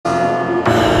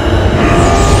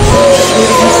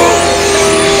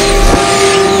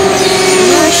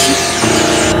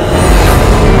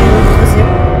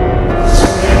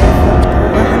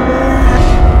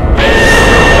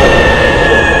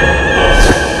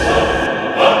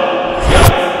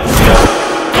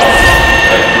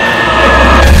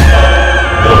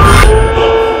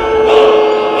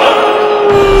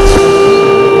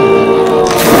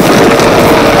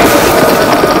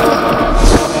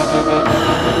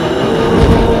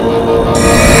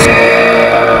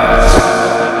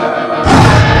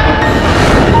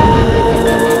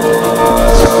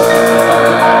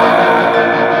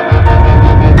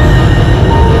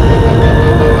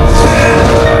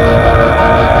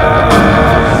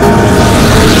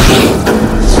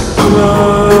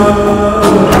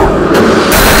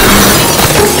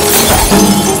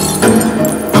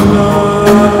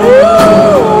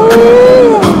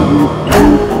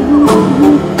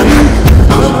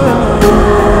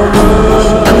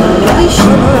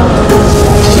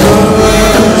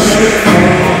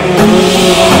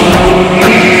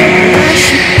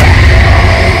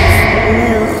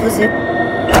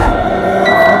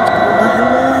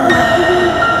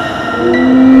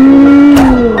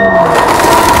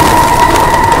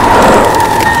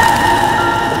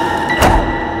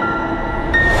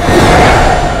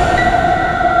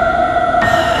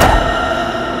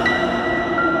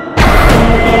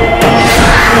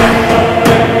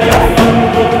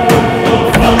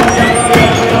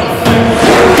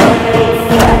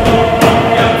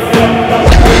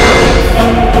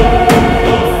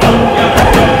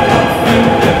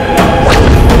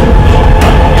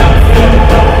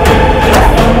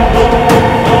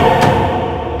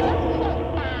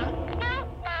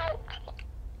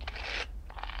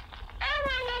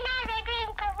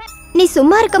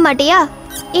சும்மா இருக்க மாட்டியா?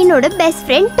 என்னோட பெஸ்ட்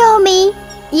ஃப்ரெண்ட் டாமி.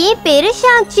 என் பேரு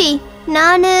சாக்ஷி.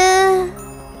 நானு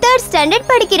 3rd ஸ்டாண்டர்ட்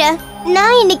படிக்கிறேன்.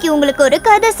 நான் இன்னைக்கு உங்களுக்கு ஒரு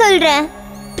கதை சொல்றேன்.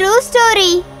 True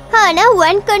story. ஆனா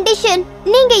ஒன் கண்டிஷன்.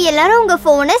 நீங்க எல்லாரும் உங்க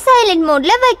போனை சைலண்ட்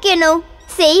மோட்ல வைக்கணும்.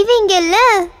 செய்வீங்கல்ல?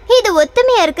 இது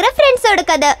ஒத்துமையா இருக்கிற ஃப்ரெண்ட்ஸோட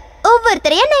கதை.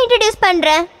 ஒவ்வொருத்தரையா நான் இன்ட்ரோடியூஸ்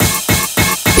பண்றேன்.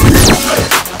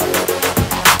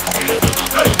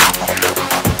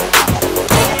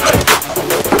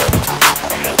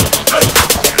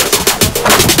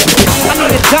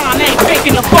 Don ain't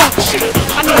faking the funk shit.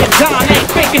 I need a Don ain't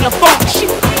faking the funk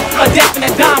shit. A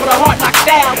definite Don with a heart knocked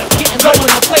down, getting low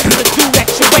in the places to do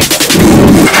extra weight.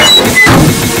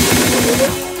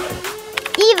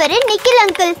 இவரு Nikhil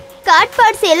uncle. Card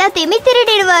parts எல்லாத்தையுமே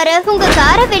திருடிடுவாரு. உங்க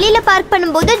காரை வெளியில park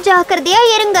பண்ணும்போது ஜாக்கிரதையா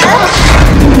இருங்க.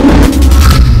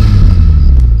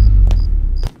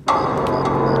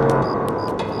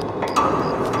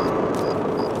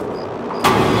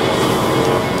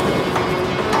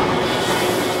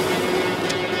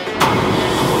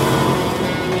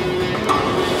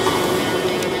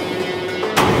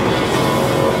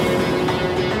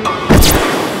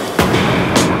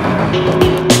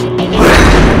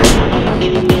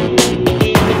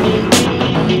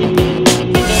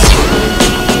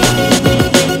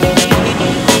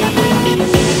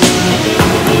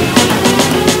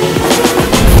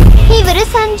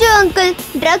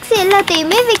 Drugs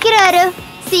எல்லாத்தையுமே விக்கிறாரு.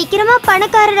 சீக்கிரமா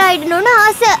பணக்காரர் ஆயிடணும்னு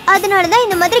ஆசை. அதனாலதான்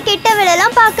இந்த மாதிரி கெட்ட வேலை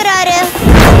எல்லாம் பாக்குறாரு.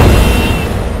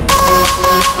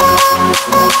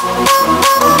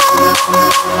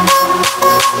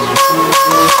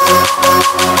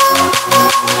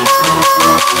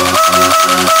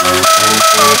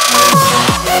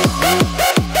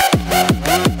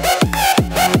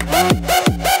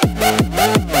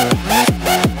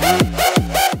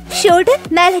 ஷோல்டர்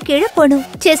மேல கீழே போகணும்.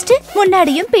 செஸ்ட்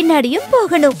முன்னாடியும் பின்னாடியும்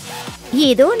போகணும்.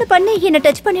 ஏதோ ஒன்னு பண்ணி என்ன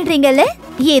டச் பண்ணிடுறீங்கல்ல?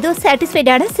 ஏதோ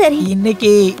சாட்டிஸ்ஃபைடான சரி.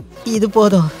 இன்னைக்கு இது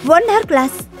போதும். 1 hour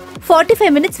கிளாஸ்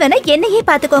 45 minutes வேணா என்னையே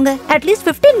பாத்துக்கோங்க. அட்லீஸ்ட்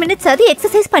 15 minutes ஆது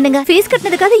எக்ஸசைஸ் பண்ணுங்க. Fees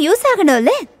கட்டினதுக்காக use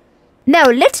ஆகணும்ல. Now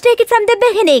let's take it from the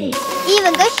beginning.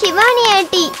 இவங்க சிவானி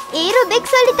ஆண்டி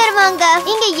ஏரோபிக் சொல்லி தருவாங்க.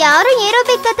 இங்க யாரும்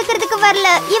ஏரோபிக் கத்துக்கிறதுக்கு வரல.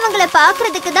 இவங்கள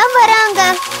பாக்குறதுக்கு தான் வராங்க.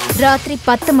 ராத்திரி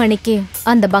 10 மணிக்கு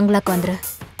அந்த பங்களாக்கு வந்துரு.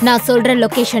 நான் சொல்ற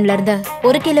லொகேஷன்ல இருந்து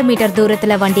 1 கிலோமீட்டர்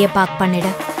தூரத்துல வண்டியை பார்க்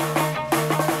பண்ணிடு.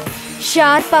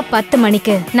 ஷார்ப்பா 10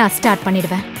 மணிக்கு நான் ஸ்டார்ட்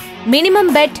பண்ணிடுவேன்.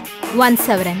 Minimum bed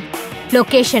 1,000.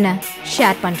 லொகேஷனை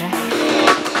ஷேர் பண்றேன்.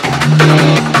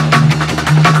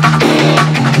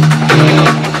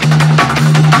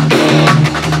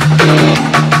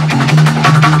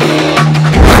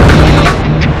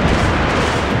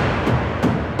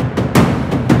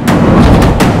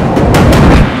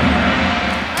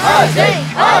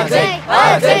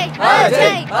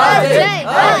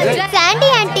 Chandy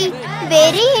aunty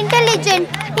very intelligent.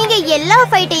 இங்க எல்லா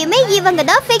ஃபைட்டையுமே இவங்க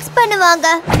தான் ஃபிக்ஸ் பண்ணுவாங்க.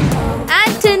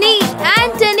 Antony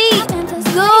Antony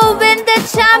go win the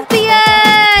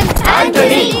champion.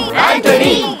 Antony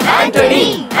Antony Antony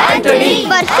Antony.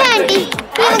 Varsha aunty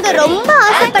இவங்க ரொம்ப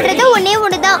ஆசைப்படுறது ஒண்ணே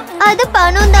ஒண்ணுதான். அது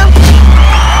பணம் தான்.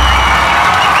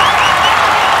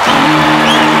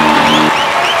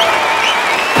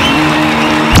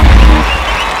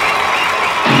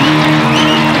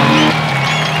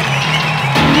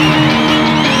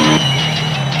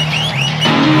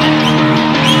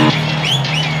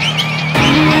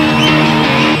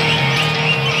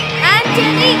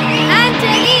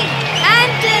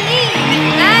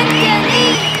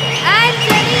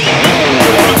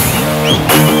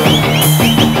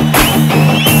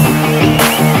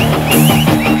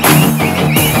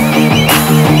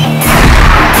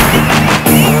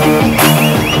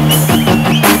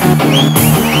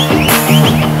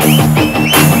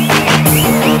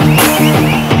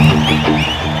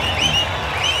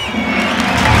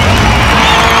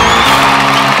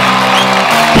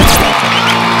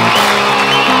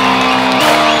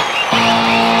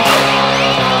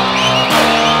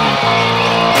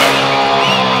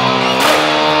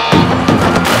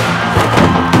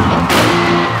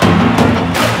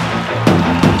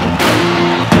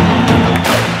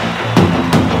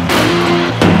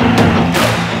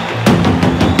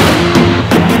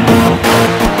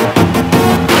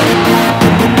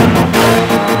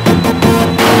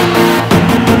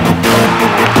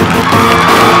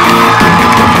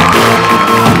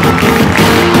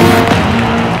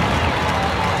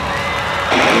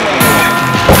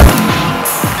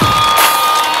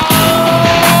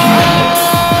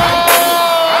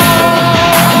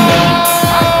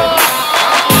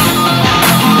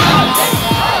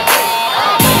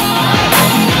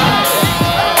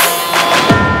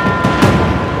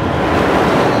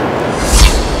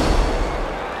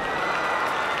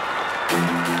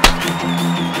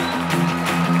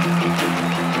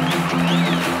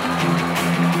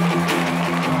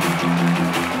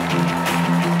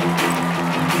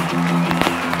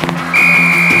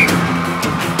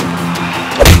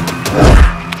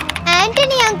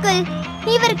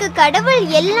 கடவுள்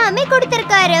எல்லாமே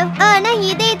கொடுத்திருக்காரு, ஆனா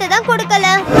இதயத்தை தான் கொடுக்கல.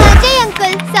 அஜய்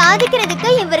அங்கிள்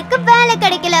சாதிக்கிறதுக்கு இவருக்கு வேலை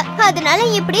கிடைக்கல, அதனால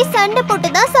இப்படி சண்டை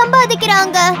போட்டு தான்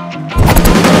சம்பாதிக்கிறாங்க.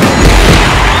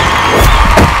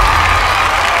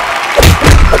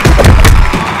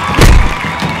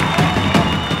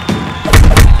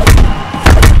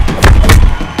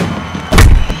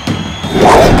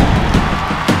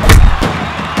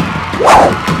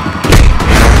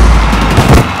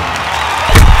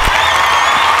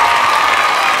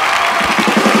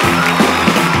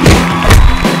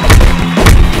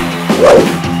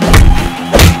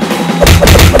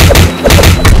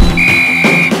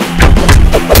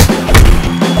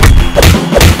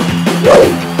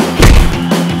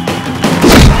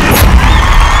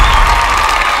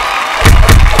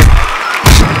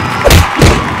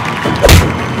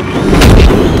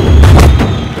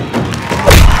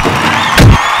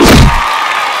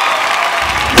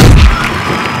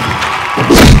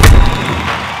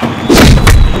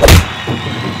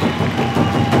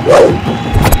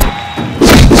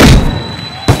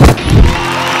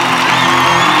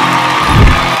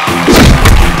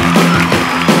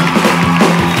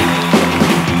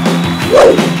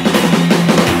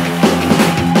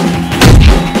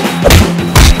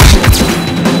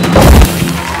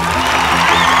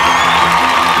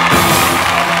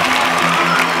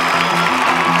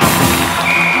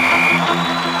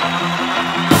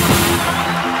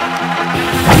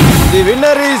 The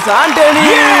winner is Antony!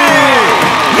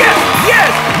 Yes!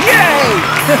 Yes! Yay!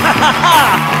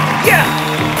 Yeah!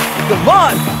 Come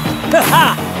on!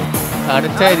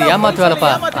 அடுத்த இது ஏமாத்து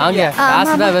வேலைப்பா. வாங்க,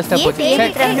 காசு தான் வேஸ்டா போச்சு.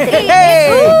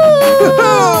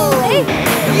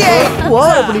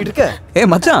 பண்ணிட்டு இருக்க? ஏய்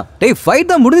மச்சான், டேய்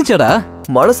ஃபைட் தான் முடிஞ்சுடா.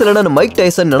 மனசுல நான் மைக்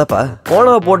டைசன் நினைப்பா.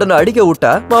 போனா போட்டன்னு அடிக்க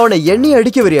விட்டா அவனை எண்ணி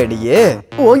அடிக்க வரியா நீயே?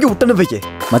 ஓங்கி விட்டன்னு வைக்க.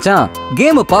 மச்சான்,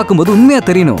 கேம் பாக்கும்போது உண்மையா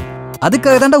தெரியணும்.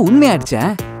 அதுக்காக தான்டா உண்மையா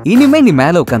அடிச்சேன். இனிமே நீ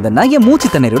மேல உட்கார்ந்தா என் மூச்சு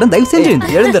தண்ணீரோட தயவு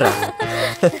செஞ்சு எழுந்துறா.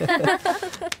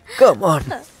 Come on.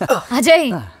 அஜய்,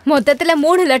 மொத்தத்துல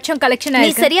 3 லட்சம் கலெக்ஷன் நீ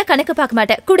ஆயிருக்கு. சரியா கணக்கு பார்க்க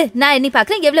மாட்டேன். குடு, நான் எண்ணி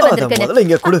பார்க்கறேன் எவ்வளவு வந்திருக்குன்னு. முதல்ல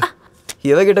இங்க கொடு.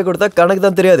 இவகிட்ட கொடுத்தா கணக்கு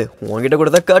தான் தெரியாது, உன்கிட்ட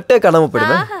கொடுத்தா கட்டே காணாம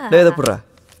போயிடுவேன். டேய் இத புடுறா.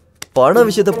 பண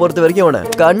விஷயத்தை பொறுத்த வரைக்கும் அவனை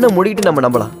கண்ணை மூடிட்டு நம்ம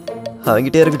நம்பலாம்.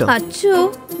 அவங்கிட்டே இருக்கட்டும். அச்சோ,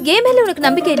 கேம் மேல உனக்கு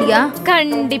நம்பிக்கை இல்லையா?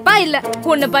 கண்டிப்பா இல்ல.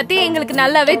 உன்னை பத்தி எங்களுக்கு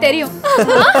நல்லாவே தெரியும்.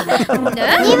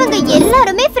 இவங்க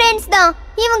எல்லாருமே ஃப்ரெண்ட்ஸ் தான்.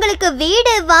 இவங்களுக்கு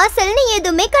வீடு வாசல்னு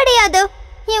எதுவுமே கிடையாது.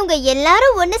 இவங்க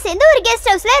எல்லாரும் ஒண்ணு சேர்ந்து ஒரு கெஸ்ட்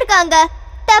ஹவுஸ்ல இருக்காங்க.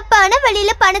 தப்பான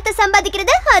வழியில பணத்தை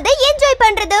சம்பாதிக்கிறது, அதை என்ஜாய்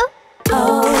பண்றது.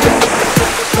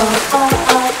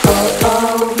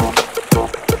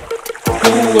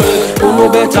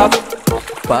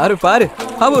 பாரு பாரு,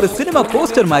 அவ ஒரு சினிமா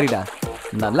போஸ்டர் மாதிரிடா.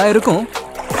 நல்லா இருக்கும்,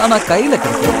 ஆனா கையில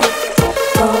கிடைக்கும்.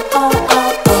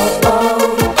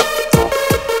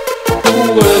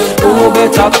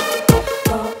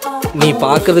 நீ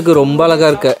பாக்குறதுக்கு ரொம்ப அழகா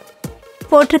இருக்க.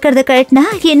 போட்டிருக்கிறத கழட்டினா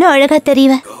இன்னும் அழகா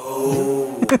தெரியுவேன்.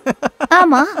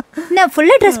 ஆமா, நான்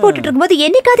ஃபுல்லா ட்ரெஸ் போட்டுட்டு இருக்கும்போது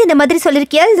என்னைக்காவது இந்த மாதிரி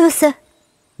சொல்லிருக்கியா லூசு?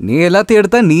 நீ எல்லாத்தையும்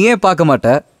எடுத்தா நீயே பார்க்க மாட்ட,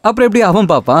 அப்புறம் எப்படி அவன்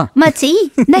பாப்பான்? மச்சி,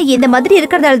 நான் இந்த மாதிரி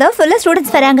இருக்கிறதால தான் ஃபுல்லா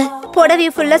ஸ்டூடெண்ட்ஸ் வராங்க.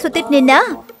 புடவையை ஃபுல்லா சுத்திட்டு நின்னா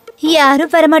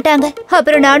யாரும் வரமாட்டாங்க.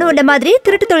 அப்புறம் நானும் உன்ன மாதிரி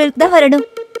திருட்டு தொழிலுக்கு தான் வரணும்.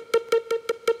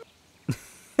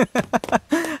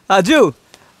 அஜு,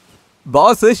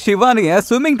 பாஸ் சிவானிய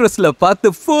ஸ்விம்மிங் ட்ரெஸ்ல பார்த்து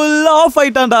ஃபுல் ஆஃப்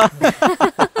ஆயிட்டான்டா.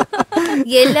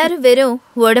 எல்லாரும் வெறும்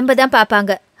உடம்ப தான்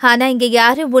பாப்பாங்க, ஆனா இங்க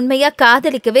யாரும் உண்மையா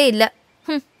காதலிக்கவே இல்ல.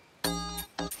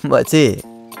 மச்சி,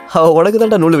 அவ உனக்கு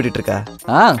தான்டா நூல் விட்டுட்டு இருக்கா.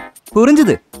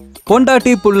 புரிஞ்சுது.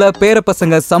 பொண்டாட்டி புள்ள பேர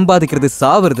பசங்க சம்பாதிக்கிறது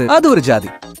சாவுறது அது ஒரு ஜாதி.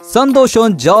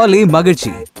 சந்தோஷம், ஜாலி,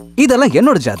 மகிழ்ச்சி இதெல்லாம்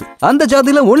என்னோட ஜாதி. அந்த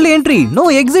ஜாதியில ஒன்லி என்ட்ரி, நோ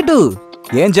எக்ஸிட்.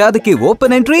 என் ஜாதிக்கு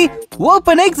ஓபன் என்ட்ரி,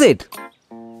 ஓபன் எக்ஸிட்.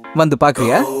 வந்து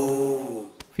பாக்குறியா?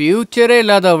 ஃபியூச்சரே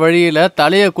இல்லாத வழியில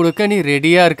தலைய கொடுக்க நீ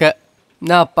ரெடியா இருக்க.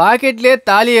 நான் பாக்கெட்லயே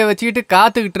தாலியை வச்சுக்கிட்டு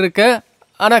காத்துக்கிட்டு இருக்க,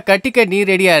 ஆனா கட்டிக்க நீ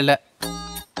ரெடியா இல்ல.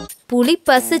 புலி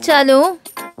பசிச்சாலும்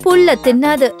புல்ல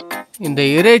தின்னாது. இந்த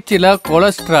இறைச்சில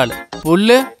கொலஸ்ட்ரால்,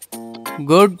 புல்லு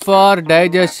குட் ஃபார்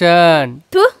டைஜஷன்.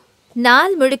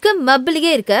 நாள் முழுக்க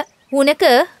மப்பிளியே இருக்க, உனக்கு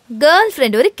கேர்ள்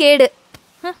ஃப்ரெண்ட் ஒரு கேடு.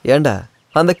 ஏண்டா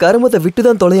அந்த கருமத்தை விட்டு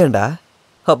தான் தொலையண்டா,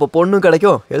 அப்ப பொண்ணும்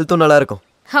கிடைக்கும், ஹெல்த்தும் நல்லா இருக்கும்.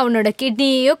 அவனோட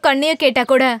கிட்னியோ கண்ணையோ கேட்டா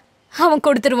கூட அவன்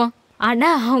கொடுத்துருவான். ஆனா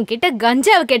அவன் கிட்ட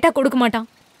கஞ்சாவை கேட்டா கொடுக்க மாட்டான்.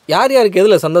 யார் யாருக்கு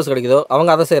எதுல சந்தோஷம் கிடைக்குதோ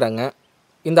அவங்க அதை செய்றாங்க.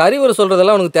 இந்த அறிவுரை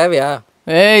சொல்றதெல்லாம் உனக்கு தேவையா?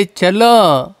 ஏய்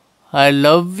செல்லம், ஐ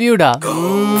லவ் யூடா.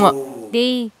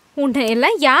 டேய், உன்னை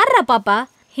எல்லாம் யாரா பாப்பா?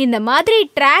 இந்த மாதிரி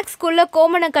ட்ராக்ஸ்குள்ள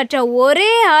கோமணம் கற்ற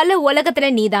ஒரே ஆளு உலகத்துல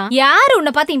நீதான். யாரு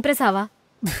உன்னை பார்த்து இம்ப்ரெஸ் ஆவா?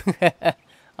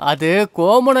 அது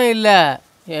கோமணம் இல்ல,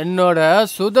 என்னோட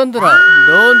சுதந்திரம்.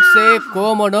 Don't say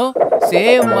கோமணம், say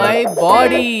my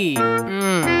body.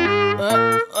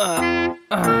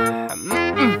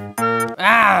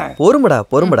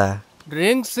 பொறுமடா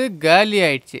drinks காலி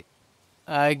ஆயிடுச்சு.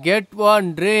 I get one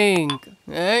drink.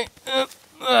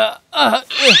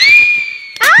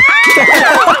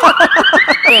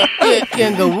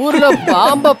 எங்க ஊர்ல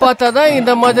பாம்பை பார்த்தாதான்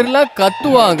இந்த மாதிரிலாம்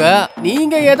கத்துவாங்க.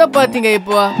 நீங்க எதை பார்த்தீங்க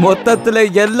இப்போ? மொத்தத்துல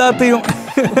எல்லாத்தையும்.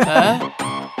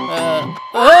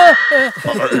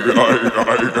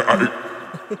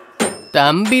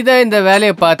 தம்பிதான் இந்த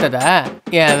வேலையை பார்த்ததா?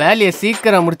 என் வேலையை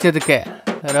சீக்கிரம் முடிச்சதுக்கு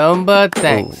ரொம்ப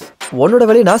தேங்க்ஸ். உன்னோட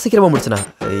வேலையை நான் சீக்கிரமா முடிச்சனா?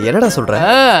 என்னடா சொல்ற?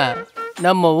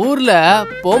 நம்ம ஊர்ல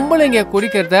பொம்பளைங்க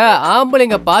குடிக்கிறத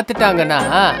ஆம்பளைங்க பாத்துட்டாங்கன்னா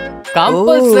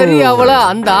கம்பல்சரி அவளை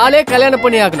அந்த ஆளே கல்யாணம்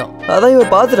பண்ணி ஆகணும். அதான் இவ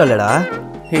பாத்துட்டாளடா.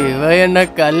 இவ என்ன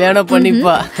கல்யாணம்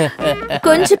பண்ணிப்பா.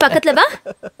 கொஞ்சம் பக்கத்துல வா.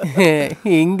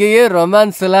 இங்கேயே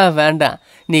ரொமான்ஸ் எல்லாம் வேண்டாம்,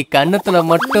 நீ கண்ணத்துல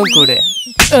மட்டும் கூடு.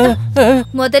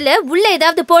 முதல்ல உள்ள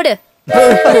ஏதாவது போடு.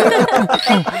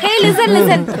 ஹே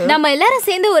லிசன் நம்ம எல்லாரும்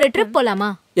சேர்ந்து ஒரு ட்ரிப் போலாமா?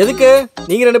 எதுக்கு?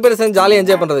 நீங்க 2 பேரும் சேர்ந்து ஜாலியா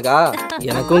என்ஜாய் பண்றதுக்கா?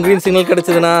 எனக்கும் கிரீன் சிக்னல்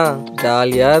கிடைச்சதுன்னா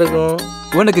ஜாலியா இருக்கும்.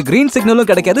 உனக்கு கிரீன் சிக்னலும்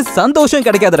கிடைக்காது, சந்தோஷம்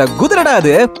கிடைக்காதுடா. குதிரடா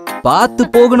அது. பார்த்து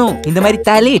போகணும். இந்த மாதிரி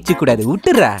தலையை எச்சு கூடாது.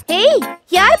 விட்டுறா. ஏய்,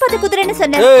 யார பார்த்து குதிரைன்னு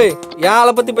சொன்ன? ஏய்,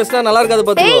 யாரை பத்தி பேசினா நல்லா இருக்காது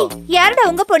பாத்துக்கோ. ஏய், யாரடா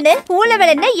உங்க பொண்ணு? ஊ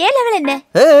லெவல் என்ன, ஏ லெவல் என்ன?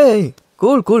 ஏய்,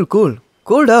 கூல்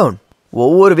டவுன்.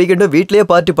 ஒவ்வொரு வீக்கெண்டும் வீட்லயே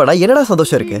பார்ட்டி பண்ணா என்னடா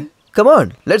சந்தோஷம் இருக்கு? Come on,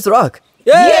 let's rock.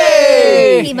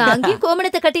 நீ வாங்கி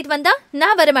கோமணத்தை கட்டிட்டு வந்தா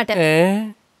நான் வர மாட்டேன்.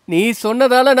 நீ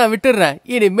சொன்னதால நான் விட்டுறேன்.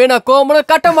 இனிமே நான் கோமணம்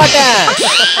கட்ட மாட்டேன்.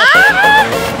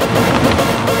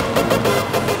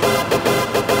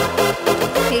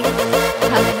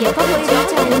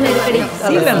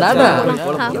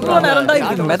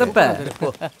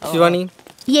 சிவானி,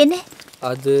 என்ன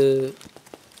அது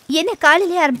என்ன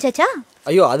காலையிலே ஆரம்பிச்சாச்சா?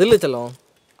 ஐயோ அது இல்ல செல்லம்,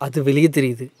 அது வெளியே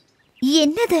தெரியுது.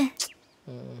 என்னது?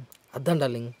 அதான்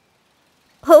டார்லிங்.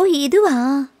 ஓ இதுவா?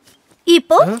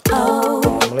 இப்போ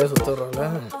நம்மளே சுத்தறோம்ல.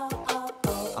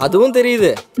 அதுவும்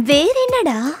தெரியுது. வேற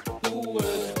என்னடா?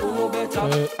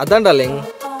 அதான் டார்லிங்.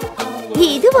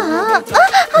 இதுவா?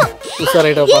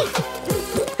 உஷாராயிட்டப்பா.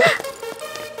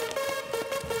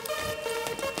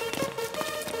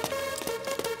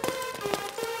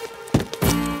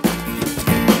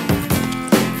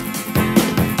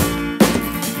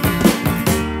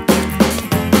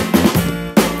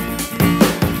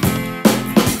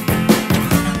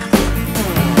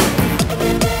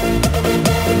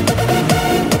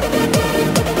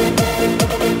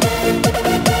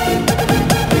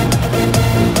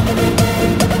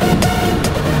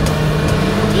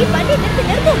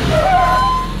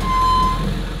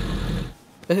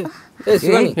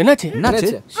 என்னாச்சு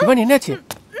சிவானி? என்னாச்சு?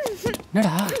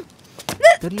 என்னடா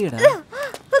தெரியலடா.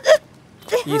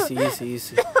 ஈஸி.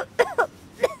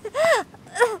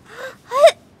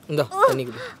 இந்தா தண்ணி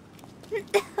குடி.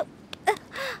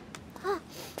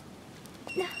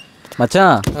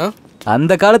 மச்சான்,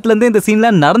 அந்த காலத்துல இருந்து இந்த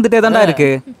சீன்லாம் நடந்துட்டே தான்டா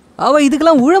இருக்கு. அவ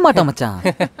இதுக்கெல்லாம் உழ மாட்டா மச்சான்.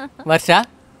 வர்ஷா,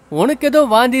 உனக்கு ஏதோ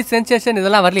வாந்தி சென்சேஷன்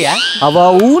இதெல்லாம் வரலையா? அவ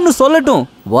ஊன்னு சொல்லட்டும்,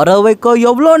 வர வைக்க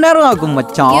எவ்வளவு நேரம் ஆகும்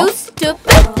மச்சான்?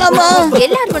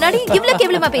 எல்லாரும் முன்னாடி இவ்ளோ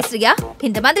கேவலமா பேசுறியா?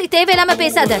 இந்த மாதிரி தேவையில்லாம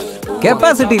பேசாத.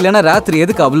 கெப்பாசிட்டி இல்லனா ராத்திரி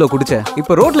எதுக்கு அவ்ளோ குடிச்ச?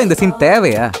 இப்ப ரோட்ல இந்த சீன்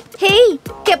தேவையா? ஹேய்,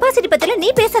 கெப்பாசிட்டி பத்தில நீ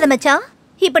பேசாத மச்சான்.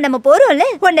 இப்ப நம்ம போறோம்ல,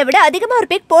 உன்னை விட அதிகமா ஒரு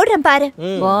பேக் போடுறேன் பாரு.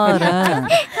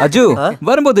 அஜு,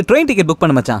 வரும்போது ட்ரெயின் டிக்கெட் புக்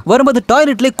பண்ண மச்சான். வரும்போது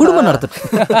டாய்லெட்ல குடும்பம் நடத்து.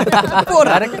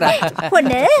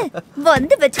 ஒண்ணு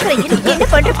வந்து வெச்சுக்கிறேன். என்ன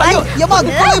பண்ற பாரு.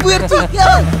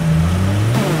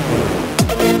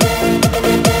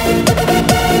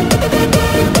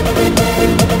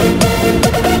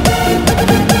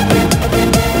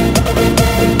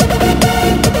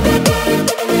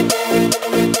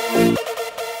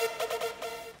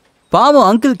 பாவம்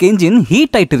அங்கிள் என்ஜின்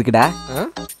ஹீட் ஆயிட்டு இருக்குடா.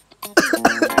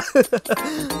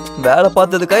 வேலை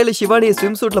பார்த்ததுக்கா இல்ல சிவானியை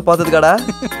ஸ்விம் சூட்ல பார்த்ததுக்காடா?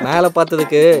 மேல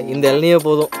பார்த்ததுக்கு இந்த எல்னியே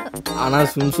போதும், ஆனா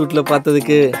ஸ்விம் சூட்ல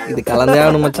பார்த்ததுக்கு இது கலந்தே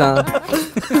ஆகணும் மச்சான்.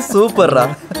 சூப்பர்ரா.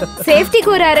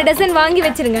 சேஃப்டிக்கு ஒரு 1/2 டசன் வாங்கி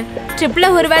வச்சிருங்க.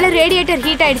 ட்ரிப்ல ஒருவேளை ரேடியேட்டர்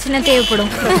ஹீட் ஆயிடுச்சுன்னா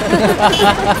தேவைப்படும்.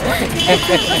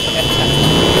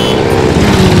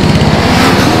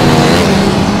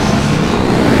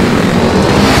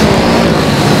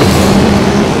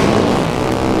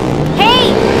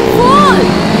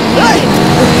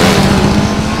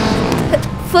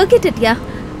 Forget it yeah.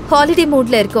 ஹாலிடே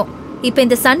மூட்ல இருக்கோம். இப்போ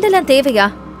இந்த சண்டெல்லாம் தேவையா?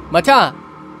 மச்சான்,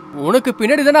 உனக்கு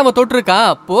பின்னாடி தானே அவன் தொட்டிருக்கான்.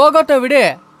 போகட்டும் விடு.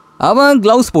 அவன்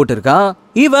கிளவுஸ் போட்டிருக்கான்,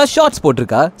 இவ ஷார்ட்ஸ்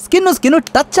போட்டிருக்கா. ஸ்கின்னும்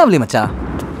டச் ஆகல மச்சான்.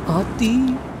 ஆத்தி.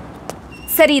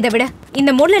 சரி, இதை விட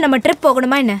இந்த மூட்ல நம்ம ட்ரிப்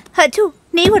போகணுமா என்ன? அச்சு,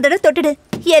 நீ ஒரு தடவை தொட்டுடு,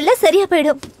 எல்லாம் சரியா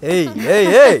போயிடும்.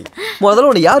 ஏய், முதல்ல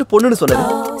உன்னை யார் பொண்ணுன்னு சொன்னது?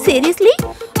 சீரியஸ்லி?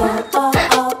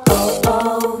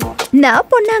 நான்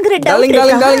பொண்ணாங்கற டவுட்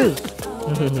இருக்கா?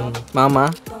 மாமா,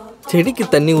 செடிக்கு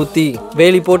தண்ணி ஊற்றி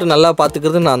வேலி போட்டு நல்லா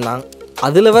பார்த்துக்கிறது நான் தான்.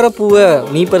 அதில் வர பூவை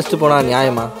நீ பறிச்சுட்டு போனா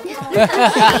நியாயமா?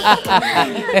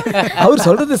 அவர்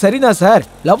சொல்றது சரிதான் சார்.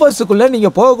 லவ்வர்ஸுக்குள்ள நீங்க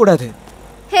போக கூடாது.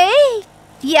 ஹே,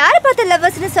 யார பார்த்து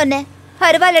லவ்வர்ஸ்னு சொன்னேன்?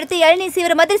 அருவாள் எடுத்து இளநீ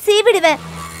சீவிர மாதிரி சீவிடுவேன்.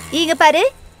 இங்க பாரு,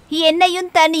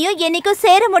 என்னையும் தண்ணியும் என்னைக்கும்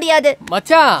சேர முடியாது.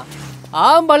 மச்சான்,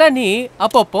 ஆம்பளை நீ,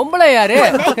 அப்போ பொம்பளை யாரு?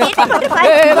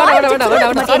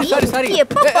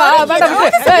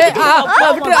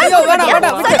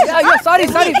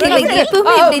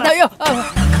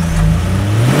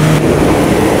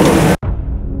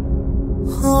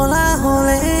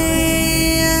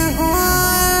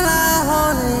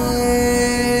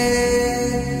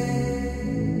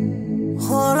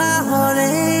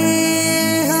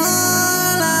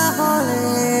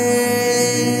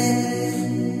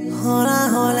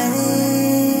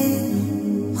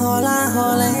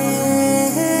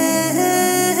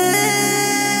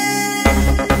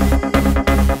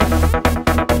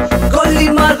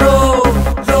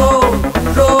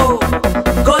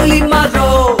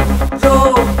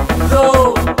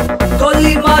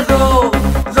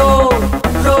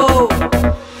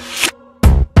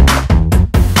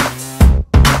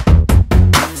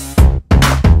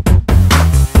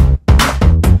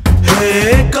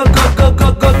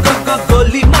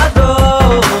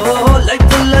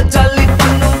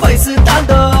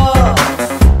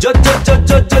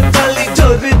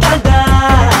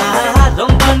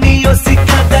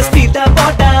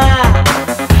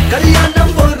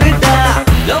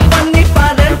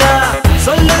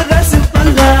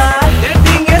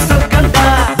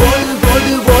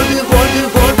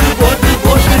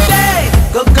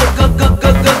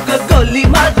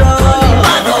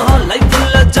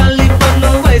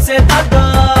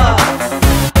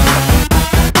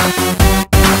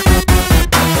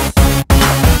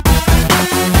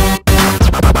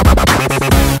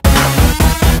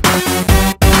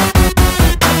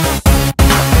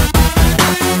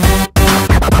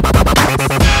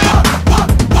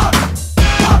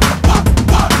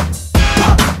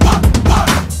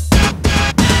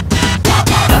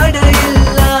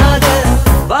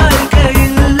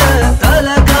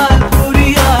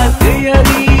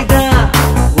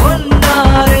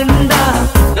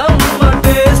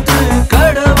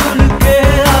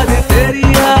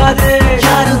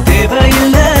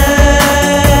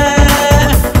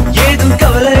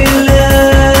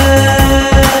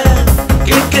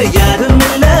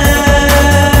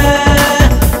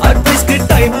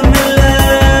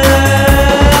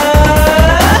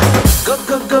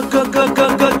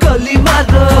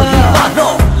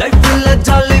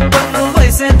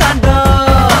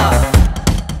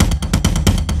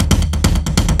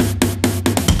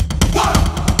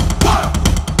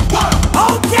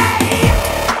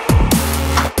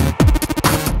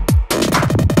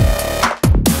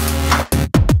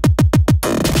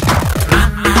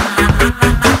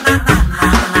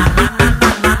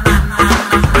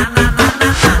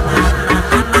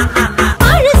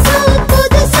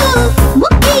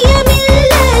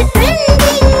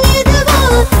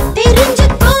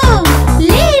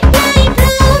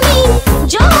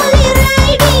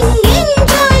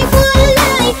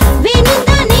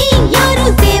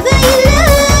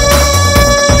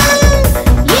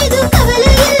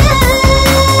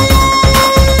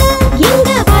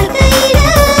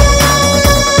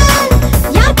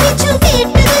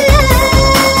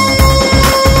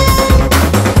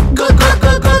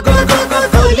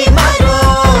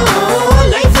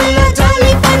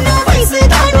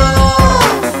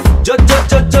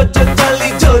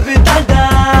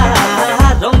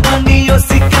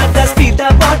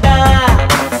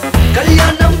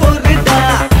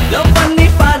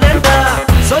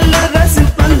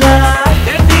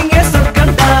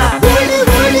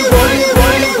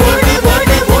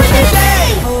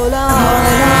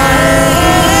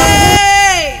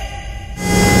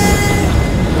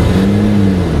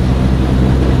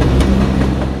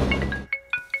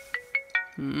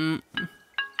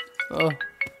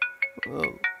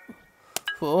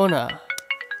 போனா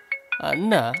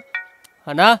அண்ணா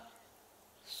அண்ணா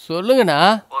சொல்லுங்கண்ணா.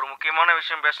 ஒரு முக்கியமான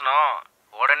விஷயம் பேசணும்.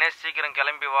 உடனே சீக்கிரம்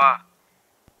கிளம்பி வா.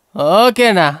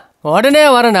 ஓகேண்ணா, உடனே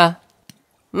வரேண்ணா.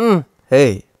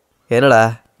 ஏய் என்னடா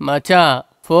மச்சான்,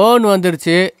 ஃபோன்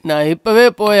வந்துடுச்சு, நான் இப்பவே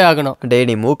போய் ஆகணும். டேய்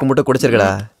நீ மூக்கு முட்டை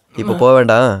குடிச்சிருக்கடா, இப்போ போக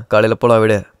வேண்டாம், காலையில போலாம்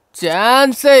விடு.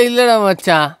 சான்ஸே இல்லடா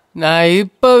மச்சான், நான்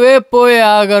இப்பவே போய்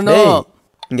ஆகணும்.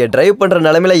 இங்க டிரைவ் பண்ற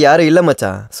நிலைமையில யாரும் இல்ல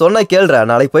மச்சான், சொன்னா கேளுடா,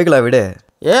 நாளைக்கு போய்க்கலாம் விடு.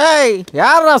 ஏய்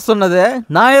யாரா சொன்னது?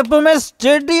 நான் எப்பவுமே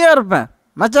ஸ்டெடியா இருப்பேன்.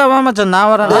 மச்சான் வா மச்சான், நான்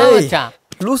வரேன்.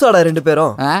 லூசாடா ரெண்டு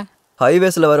பேரும்.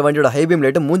 ஹைவேஸ்ல வர வண்டியோட ஹை பீம்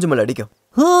லைட் மூஞ்சி மேல அடிக்கும்.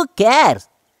 Who cares?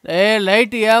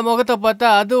 லைட் என் முகத்தை பார்த்தா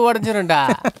அது உடஞ்சிரும்டா.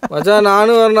 மச்சான்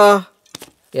நானும் வரேன்டா.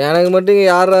 எனக்கு மட்டும் இங்கே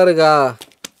யாரா இருக்கா?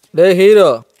 டேய் ஹீரோ,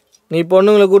 நீ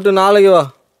பொண்ணுங்களை கூப்பிட்டு நாளைக்கு வா.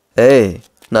 ஏய்,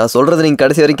 நான் சொல்றது நீங்க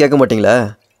கடைசி வரைக்கும் கேட்க மாட்டீங்களா?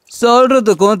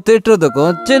 சொல்றதுக்கும்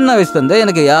திட்டுறதுக்கும் சின்ன வயசுல இருந்தே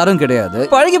எனக்கு யாரும் கிடையாது,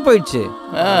 பழகி போயிடுச்சு.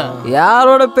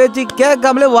 யாரோட பேச்சு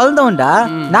கேட்காமலே வளர்ந்தவன்டா.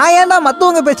 நான் ஏன்டா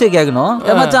மத்தவங்க பேச்சை கேட்கணும்?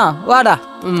 மச்சான் வாடா.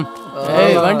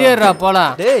 வண்டி ஏறா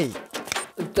போலாம். டேய்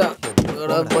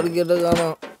படிக்கிட்டு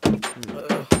காணோம்.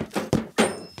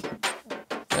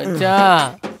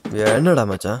 என்னடா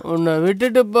மச்சான், உன்னை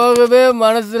விட்டுட்டு போகவே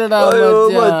மனசுலடா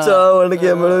மச்சான். உனக்கு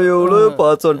என் மேல எவ்வளவு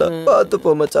பாசம்டா. பார்த்து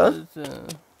போ மச்சான்.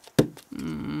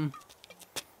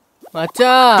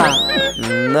 மச்சான்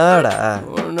என்னடா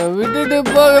உன்னை விட்டுட்டு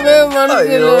போகவே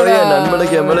மனசுல. என்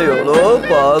நண்பனுக்கு என் மேல எவ்வளோ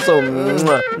பாசம்.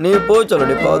 நீ போ சொல்ல,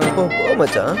 நீ பார்த்து போ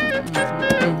மச்சான்.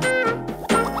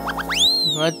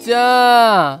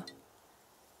 மச்சான்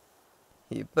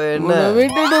இப்ப என்ன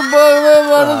விட்டுட்டு போகவே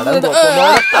மனசுல.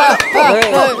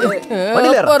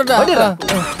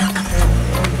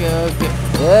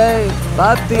 ஏய்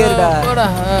பாத்துக்கடா.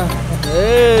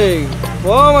 ஏய்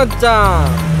போ மச்சான்.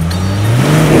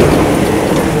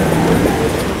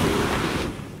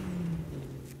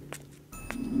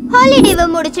 ஹாலிடேவை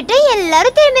முடிச்சிட்டு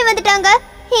எல்லாரும் திரும்பி வந்துட்டாங்க.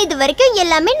 இது வரைக்கும்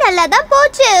எல்லாமே நல்லா தான்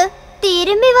போச்சு.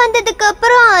 திரும்பி வந்ததுக்கு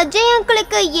அப்புறம் அஜய்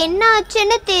அங்கிளுக்கு என்ன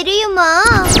ஆச்சுன்னு தெரியுமா?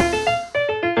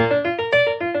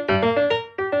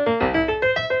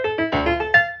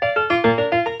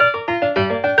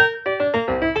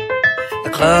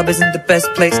 The club isn't the best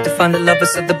place to find the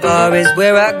lovers, so the bar is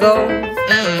where I go.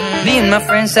 Me and my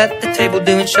friends at the table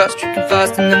doing shots, drinking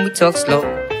fast, and then we talk slow.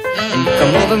 And you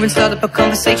come over and start up a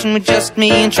conversation with just me,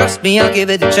 and trust me, I'll give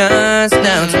it a chance.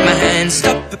 Now take my hand,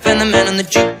 stop it, and the man on the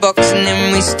jukebox, and then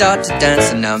we start to dance.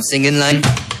 And now I'm singing like,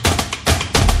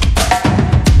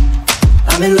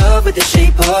 I'm in love with the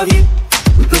shape of you.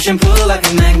 We push and pull like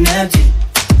a magnet do.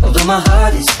 Although my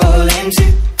heart is falling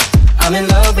too. I'm in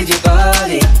love with your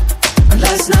body. And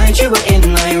last night you were in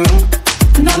my room.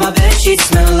 Now my bedsheets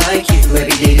smell like you.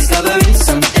 Every day discovering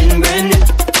something brand new.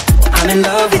 I'm in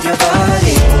love with your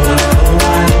body.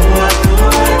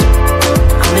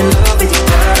 I'm in love with your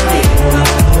body.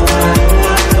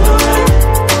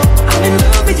 I'm in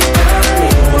love with your body.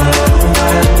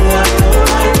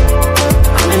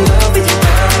 I'm in love with your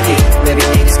body. Every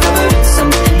day discovering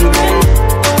something brand new.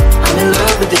 I'm in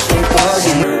love with the shape of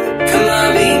you. Come on,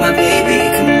 be my baby,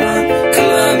 come on.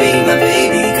 Come on, be my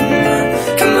baby, come on.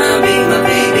 Come on, be my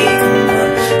baby, come on.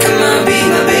 Come on, be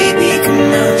my baby,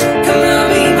 come on. Come on,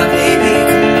 be my baby,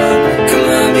 come on. Come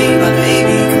on, be my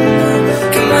baby, come on.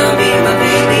 Come on, be my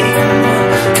baby, come on.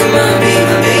 Come on, be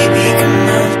my baby, come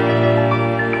on.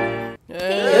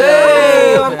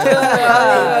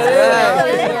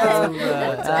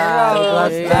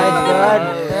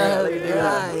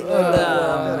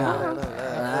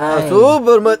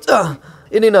 Super மச்சான்.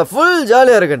 இனி நான் full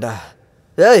ஜாலியா இருக்கேன்டா.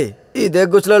 ஏய், இதே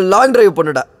குச்சில long drive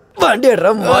பண்ணுடா. வண்டி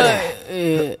எடுறா.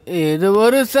 இது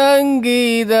ஒரு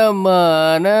சங்கீதமானது.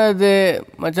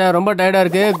 மச்சான் ரொம்ப டயர்டா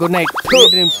இருக்கு. Good night.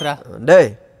 ட்ரீம்ஸ்ரா. டேய்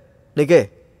நிக்கே,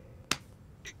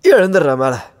 எழுந்துடுறா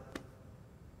மேல.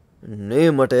 நீ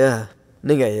மட்டும்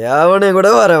நீங்க எவனையும் கூட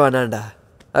வர வேணாண்டா.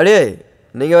 அடியே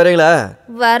நீங்க வரீங்களா?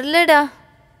 வரலடா.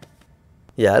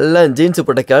 எல்லாம் ஜீன்ஸ்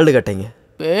போட்ட கேள்டு கட்டிங்க.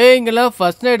 பேய்ங்கெல்லாம்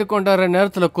ஃபர்ஸ்ட் நைட் கொண்டாடுற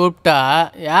நேரத்தில் கூப்பிட்டா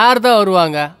யார் தான்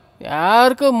வருவாங்க?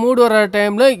 யாருக்கும் மூடு வர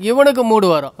டைம்ல இவனுக்கு மூடு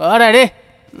வரும். ஆடாடே.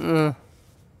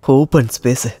 ஓப்பன்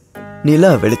ஸ்பேஸ்,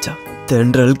 நிலா வெளிச்சம்,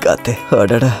 தென்றல் காத்து.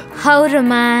 அடடா ஹவ்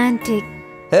ரொமான்டிக்.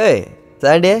 ஏய்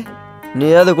சாண்டி, நீ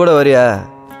அது கூட வரியா?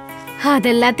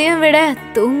 அதெல்லாத்தையும் விட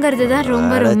தூங்குறது தான்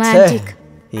ரொம்ப ரொமான்டிக்.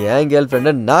 என் கேர்ள்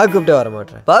ஃப்ரெண்டை நான் கூப்பிட்டு வர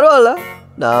மாட்டேன். பரவாயில்ல,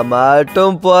 நான்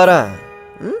மட்டும் போறேன்.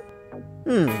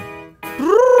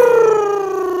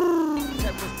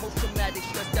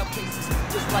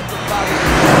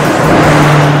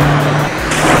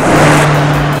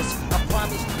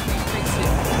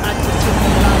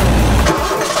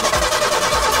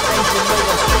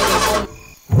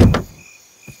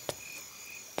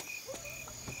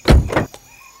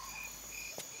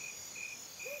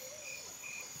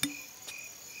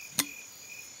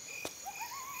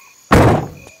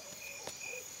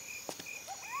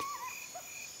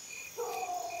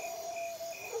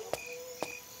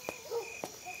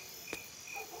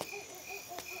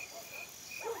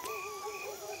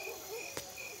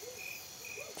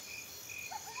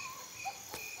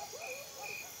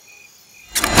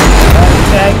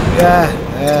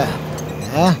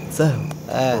 சார்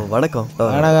வணக்கம்.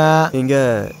 வணக்கம். இங்க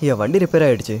என் வண்டி ரிப்பேர்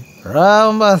ஆயிடுச்சு.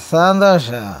 ரொம்ப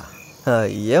சந்தோஷம்.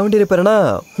 என் வண்டி ரிப்பேர்னா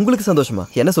உங்களுக்கு சந்தோஷமா?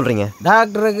 என்ன சொல்றீங்க?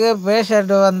 டாக்டருக்கு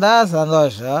பேஷண்ட் வந்தா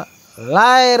சந்தோஷம்,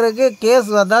 லாயருக்கு கேஸ்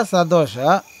வந்தால்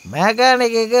சந்தோஷம்,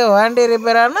 மெக்கானிக்கு வண்டி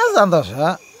ரிப்பேர் ஆனால்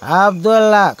சந்தோஷம்.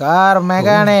 Abdullah car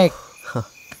mechanic.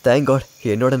 Thank God,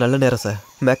 என்னோட நல்ல நேரம் சார்.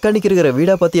 மெக்கானிக் இருக்கிற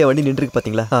வீடா பார்த்து என் வண்டி நின்றுருக்கு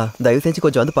பார்த்தீங்களா? தயவு செஞ்சு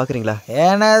கொஞ்சம் வந்து பார்க்குறீங்களா?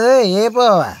 என்னது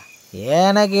இப்போவா?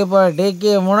 எனக்கு இப்போ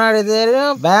டிக்கி முன்னாடி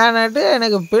தெரியும், பேனட்டு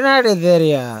எனக்கு பின்னாடி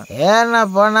தெரியும். என்ன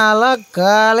பண்ணாலும்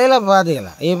காலையில்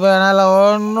பார்த்துக்கலாம். இப்போ என்னால்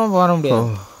ஒன்றும் பண்ண முடியாது.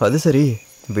 அது சரி,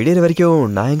 விடியற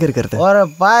வரைக்கும் நான் எங்கே இருக்கிறது? ஒரு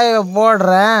பாயை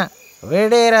போடுறேன்,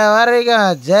 விடிகிற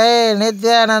வரைக்கும் ஜெய்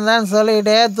நித்யானந்தான்னு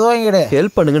சொல்லிக்கிட்டே தூங்கிடு.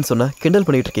 ஹெல்ப் பண்ணுங்கன்னு சொன்னா கிண்டல்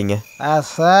பண்ணிட்டு இருக்கீங்க.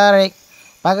 சாரி,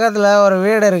 பக்கத்தில் ஒரு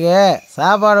வீடு இருக்கு,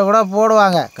 சாப்பாடு கூட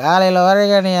போடுவாங்க. காலையில்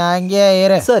வரைக்கும் நீ அங்கேயே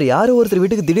இரு. சார், யாரும் ஒருத்தர்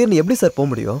வீட்டுக்கு திடீர்னு எப்படி சார் போக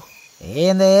முடியும்?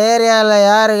 இந்த ஏரியாவில்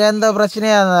யாருக்கு எந்த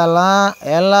பிரச்சனையாக இருந்தாலும்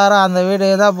எல்லாரும் அந்த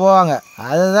வீட்டுக்கு தான் போவாங்க.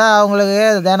 அதுதான் அவங்களுக்கு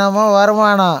தினமும்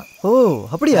வருமானம். ஓ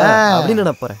அப்படியா? அப்படின்னு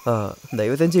நான் போகிறேன்.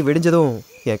 தயவு செஞ்சு விடிஞ்சதும்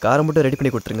என் காரை மட்டும் ரெடி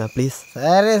பண்ணி கொடுத்துருங்க ப்ளீஸ்.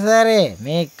 சரி சரி,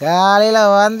 நீ காலையில்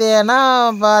வந்தீன்னா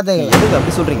பார்த்துக்கலாம்.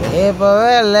 அப்படி சொல்கிறீங்க?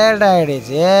 இப்போவே லேட்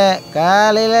ஆகிடுச்சு.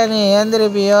 காலையில் நீ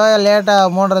எந்திரிப்பியோ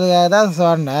லேட்டாக மூன்றதுக்காக தான்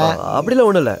சொன்னேன். அப்படிலாம்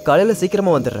ஒன்றும் இல்லை, காலையில்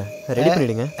சீக்கிரமாக வந்துடுறேன், ரெடி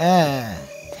பண்ணிவிடுங்க.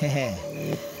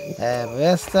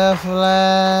 Best of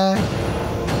luck.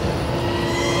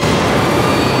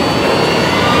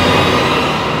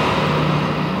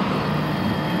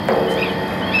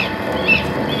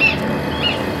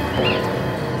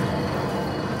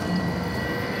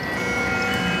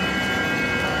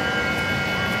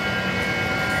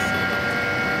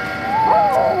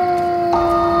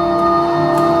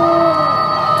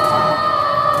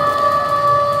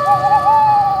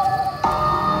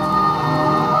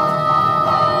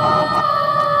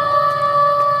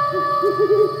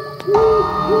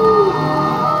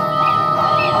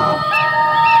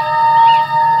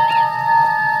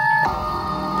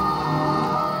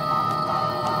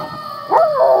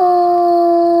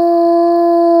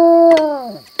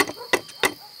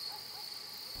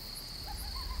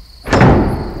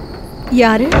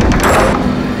 யாரு?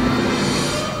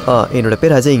 என்னோட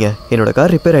பேர் அஜய்ங்க. என்னோட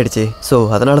கார் ரிப்பேர் ஆயிடுச்சு, ஸோ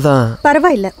அதனால தான்.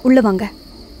 பரவாயில்ல, உள்ள வாங்க.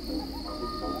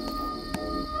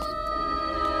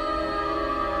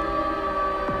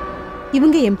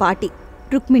 இவங்க என் பாட்டி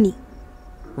ருக்மிணி.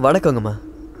 வணக்கங்கம்மா.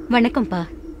 வணக்கம்ப்பா.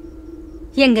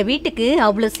 எங்க வீட்டுக்கு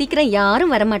அவ்வளோ சீக்கிரம்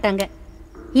யாரும் வரமாட்டாங்க.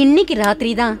 இன்னைக்கு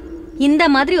ராத்திரி தான் இந்த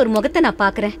மாதிரி ஒரு முகத்தை நான்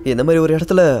பார்க்குறேன். இந்த மாதிரி ஒரு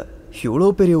இடத்துல இவ்வளோ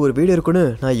பெரிய ஒரு வீடு இருக்குன்னு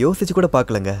நான் யோசிச்சு கூட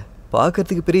பார்க்கலங்க.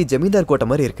 பார்க்கறதுக்கு பெரிய ஜமீன்தார் கோட்டை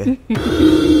மாதிரி இருக்கு.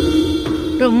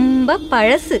 ரொம்ப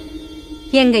பழசு.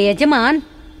 எங்க எஜமான்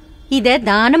இத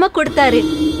தானமா கொடுத்தாரு.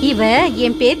 இவ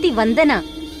என் பேத்தி வந்தனா.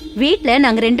 வீட்ல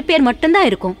நாங்க 2 பேர் மட்டும்தான்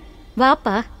இருக்கோம்.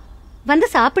 வாப்பா, வந்து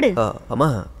சாப்பிடு. அம்மா,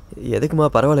 எதுக்குமா?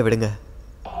 பரவாயில்ல, விடுங்க.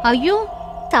 ஐயோ,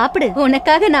 சாப்பிடு.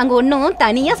 உனக்காக நாங்க ஒன்னும்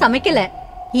தனியா சமைக்கல,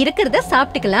 இருக்கிறத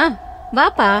சாப்பிட்டுக்கலாம்.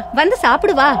 வாப்பா, வந்து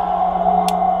சாப்பிடு வா.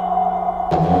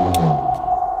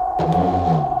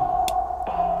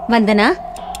 வந்தனா,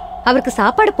 அவருக்கு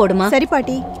சாப்பாடு போடுமா? சரி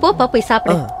பாட்டி. போப்பா, போய்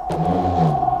சாப்பிடு.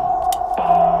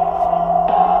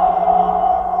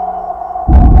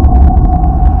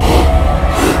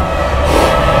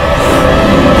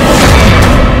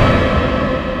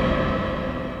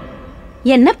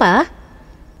 என்னப்பா,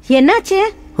 என்னாச்சு?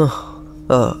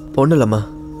 ஒன்றும் இல்லைம்மா,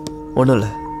 ஒன்றும்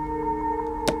இல்லை.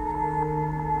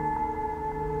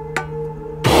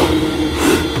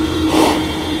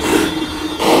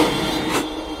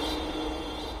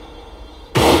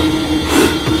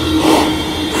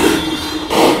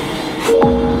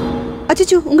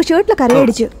 அச்சோ, உங்க ஷர்ட்ல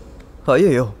கரையாயிடுச்சு.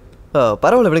 ஐயோ,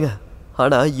 பரவாயில்ல, விடுங்க.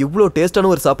 ஆனா இவ்வளோ டேஸ்டான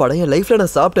ஒரு சாப்பாடு என் லைஃப்ல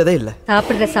நான் சாப்பிட்டதே இல்லை.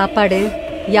 சாப்பிடுற சாப்பாடு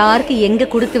யாருக்கு எங்க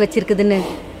கொடுத்து வச்சிருக்குதுன்னு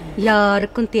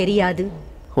யாருக்கும் தெரியாது.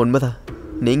 உண்மைதான்.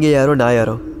 நீங்க யாரோ நான்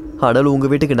யாரோ, ஆனாலும் உங்க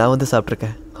வீட்டுக்கு நான் வந்து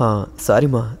சாப்பிட்ருக்கேன்.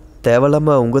 சாரிம்மா,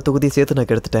 தேவையில்லாம உங்க தொகுதியை சேர்த்து நான்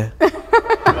கெடுத்துட்டேன்.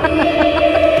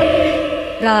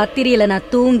 ராத்திரியில நான்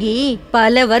தூங்கி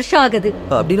பல வருஷம் ஆகுது.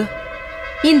 அப்படின்னா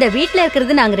இந்த வீட்ல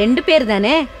இருக்கிறது நாங்க 2 பேர்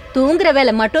தானே, தூங்குற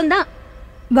வேலை மட்டும்தான்.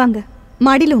 வாங்க,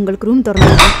 மாடியில உங்களுக்கு ரூம்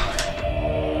திறந்து.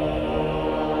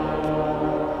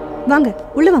 வாங்க,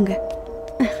 உள்ள வாங்க.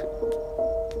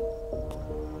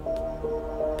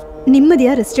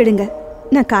 நிம்மதியா ரெஸ்ட் எடுங்க.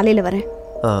 நான் காலையில வரேன்.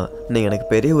 நீங்க எனக்கு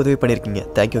பெரிய உதவி பண்ணிருக்கீங்க.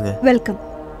 தேங்க்யூங்க. Welcome.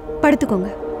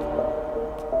 படுத்துக்கோங்க.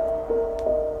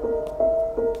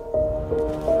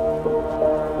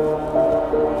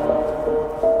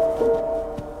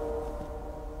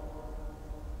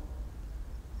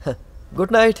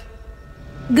 Good night.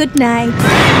 Good night.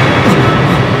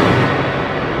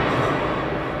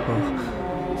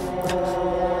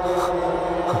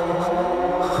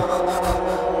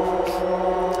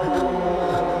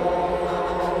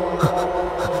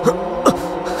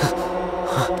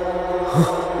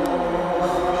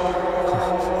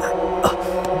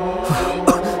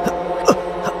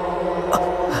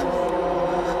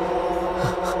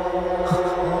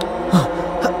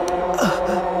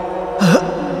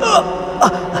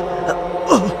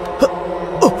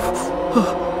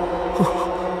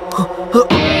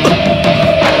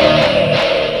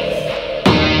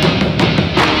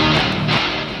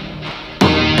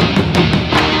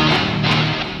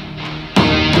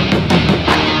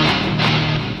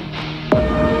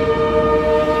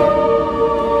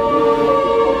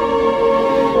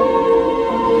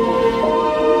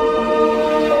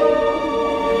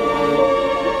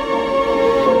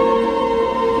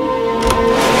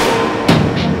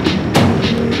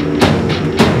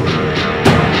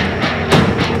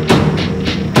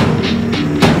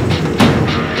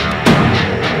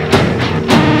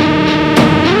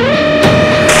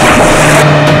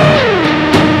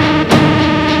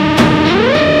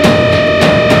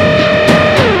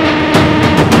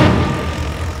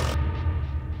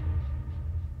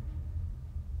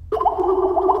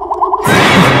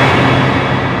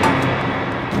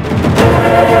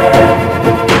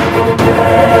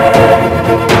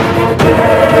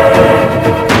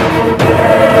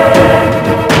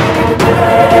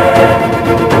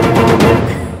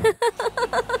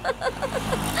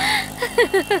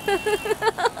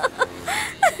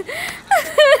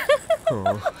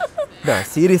 நான்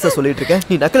சீரியஸா சொல்லிட்டு இருக்கேன்,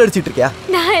 நீ நக்கல் அடிச்சிட்டு இருக்கியா?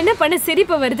 நான் என்ன பண்ண,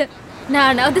 சிரிப்பு வருது.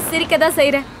 நானாவது சிரிக்க தான்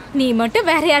செய்யறேன். நீ மட்டும்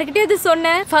வேற யார்கிட்டயாவது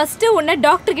சொன்ன, ஃபர்ஸ்ட் உன்னை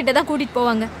டாக்டர் கிட்ட தான் கூட்டிட்டு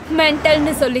போவாங்க,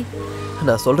 மென்டல்னு சொல்லி.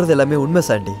 நான் சொல்றது எல்லாமே உண்மை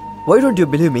Chandy. Why don't you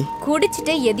believe me?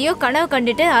 குடிச்சிட்டு எதையோ கனவு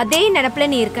கண்டுட்டு அதே நினைப்புல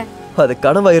நீ இருக்க. அது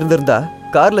கனவா இருந்திருந்தா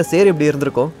கார்ல சேர் எப்படி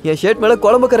இருந்திருக்கும், என் ஷர்ட் மேல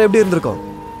குழம்புக்கரை எப்படி இருந்திருக்கும்?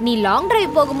 நீ லாங்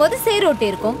டிரைவ் போகும்போது சேர் ஒட்டி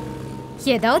இருக்கும்,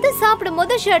 ஏதாவது சாப்பிடும்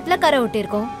போது ஷர்ட்ல கரை ஒட்டி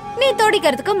இருக்கும், நீ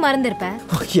தோடிக்கிறதுக்கு மறந்துருப்ப.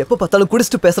 எப்ப பார்த்தாலும்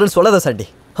குடிச்சிட்டு பேசுறேன்னு சொல்லாத சாண்டி.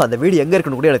 அந்த வீடு எங்க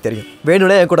இருக்குன்னு கூட எனக்கு தெரியும்.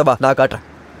 வேணும்னா என் கூட வா, நான் காட்டுறேன்.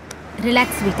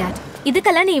 ரிலாக்ஸ் ஸ்வீட்டார்ட்,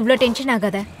 இதுக்கெல்லாம் நீ இவ்ளோ டென்ஷன்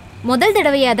ஆகாத. முதல்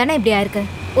தடவையா தானே இப்படி ஆயிருக்கு.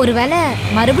 ஒருவேளை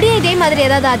மறுபடியும் இதே மாதிரி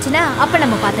ஏதாவது ஆச்சுன்னா அப்ப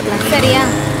நம்ம பாத்துக்கலாம், சரியா?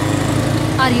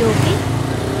 Are you okay?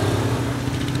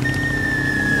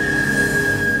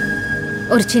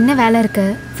 ஒரு சின்ன வேலை இருக்கு,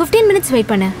 15 மினிட்ஸ்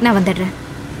வெயிட் பண்ண, நான் வந்துடுறேன்.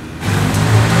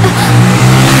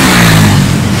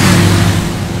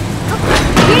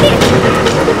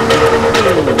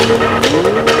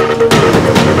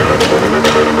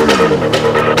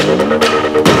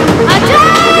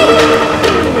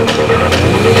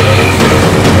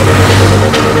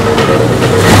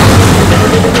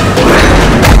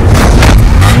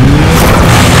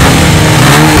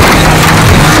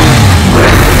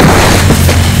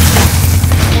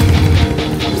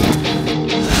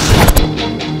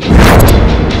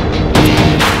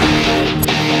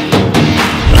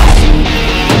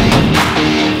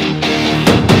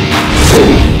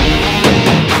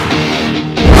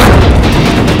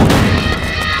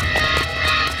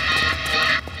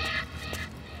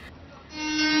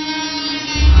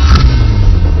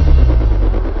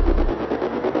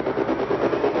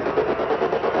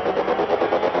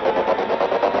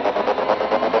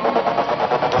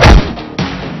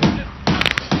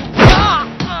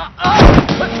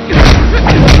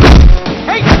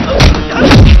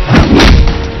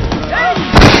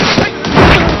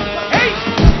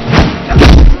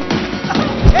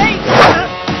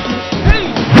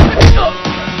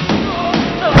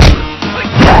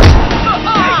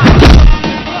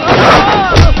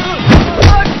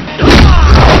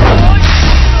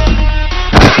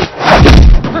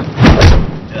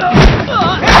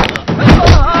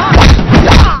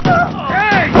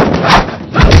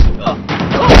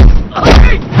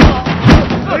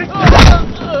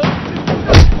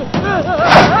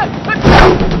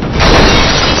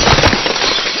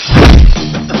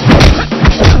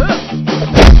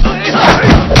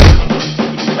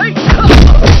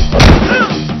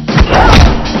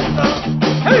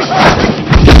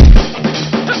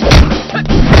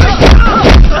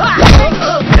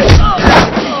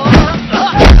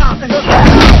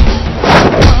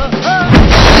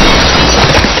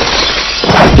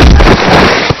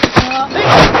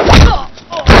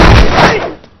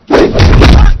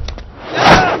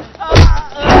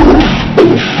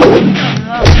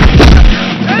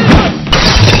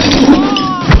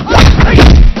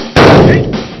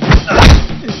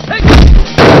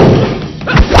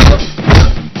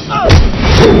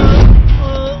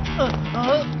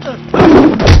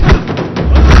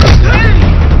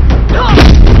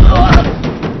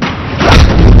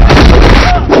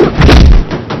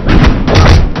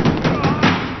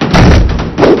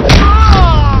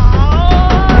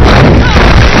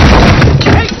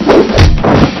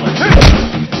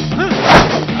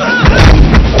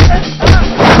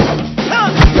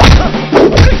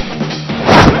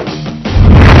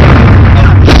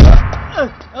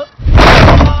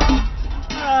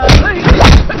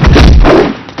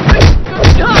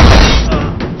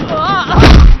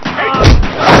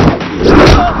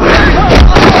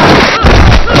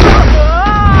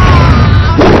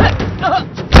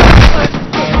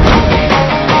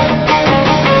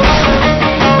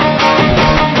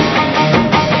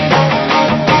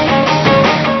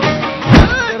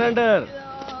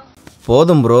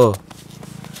 போதும் ப்ரோ,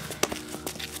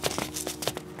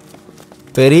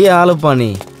 பெரிய ஆளுப்பா நீ.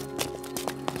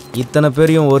 இத்தனை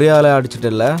பேரையும் ஒரே ஆளை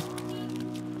அடிச்சிட்டில்ல.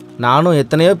 நானும்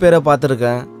எத்தனையோ பேரை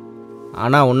பார்த்துருக்கேன்,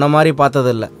 ஆனால் உன்ன மாதிரி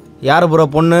பார்த்ததில்ல. யார் ப்ரோ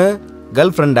பொண்ணு?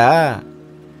 கேர்ள் ஃப்ரெண்டா?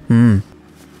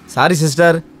 Sorry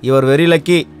sister, your very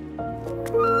lucky.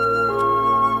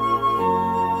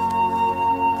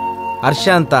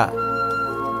 அர்ஷாந்தா,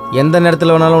 எந்த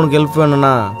நேரத்தில் வேணாலும் உனக்கு ஹெல்ப்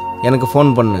வேணும்னா எனக்கு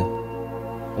ஃபோன் பண்ணு.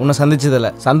 உன்னை சந்திச்சதில்ல,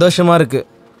 சந்தோஷமா இருக்கு.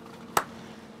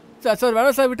 சார்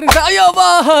வேணாம் சார், விட்டுருங்க சார். ஐயோ வா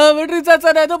விட்டுருங்க சார்.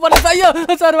 சார் ஏதோ பண்ண சார். ஐயோ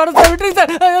சார் வேணாம் சார், விட்டுருங்க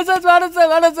சார். ஐயோ சார் வேணாம் சார்,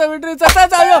 வேணாம் சார், விட்டுருங்க சார்.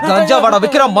 சார் ஐயோ கஞ்சா வாடா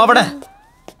விக்ரம் மாவட.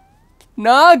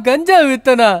 நான் கஞ்சா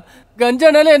வித்தனா?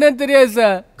 கஞ்சானால என்னன்னு தெரியாது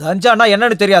சார். கஞ்சானா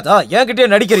என்னன்னு தெரியாதா? என்கிட்டயே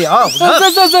நடிக்கிறியா?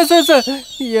 சார்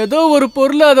ஏதோ ஒரு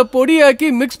பொருளை அதை பொடியாக்கி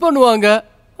மிக்ஸ் பண்ணுவாங்க,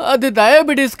 அது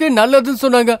டயபெட்டிஸ்க்கு நல்லதுன்னு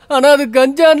சொன்னாங்க. ஆனா அது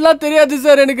கஞ்சான்லாம் தெரியாது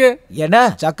சார் எனக்கு. என்ன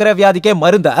சக்கரை வியாதிக்கே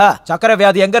மருந்தா? சக்கரை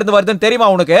வியாதி எங்க இருந்து வருதுன்னு தெரியுமா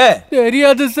உனக்கு?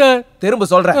 தெரியாது சார். திரும்ப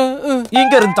சொல்றேன்,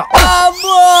 இங்க இருந்தா.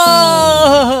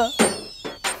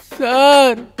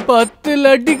 சார் 10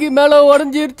 லட்டிக்கு மேல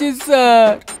உடஞ்சிருச்சு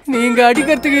சார். நீங்க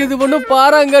அடிக்கிறதுக்கு இது ஒண்ணும்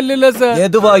பாறாங்கல் இல்ல சார்.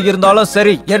 எதுவா இருந்தாலும்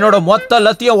சரி, என்னோட மொத்த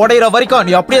லத்தியம் உடையிற வரைக்கும்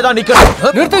நீ அப்படியே தான் நிக்கணும்.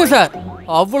 நிறுத்துங்க சார்.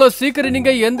 அவ்வளவு சீக்கிரம்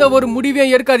நீங்க எந்த ஒரு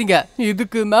முடிவையும் எடுக்காதீங்க.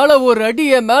 இதுக்கு மேல ஒரு அடி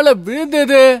என் மேல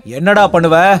விழுந்தது. என்னடா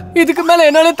பண்ணுவ? இதுக்கு மேல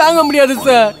என்னால தாங்க முடியாது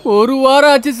சார். ஒரு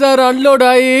வாரம் ஆச்சு சார் அன்லோட்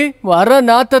ஆகி. வர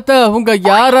நாத்தத்தை உங்க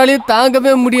யாராலையும்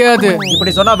தாங்கவே முடியாது.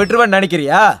 இப்படி சொன்னா விட்டுருவேன்னு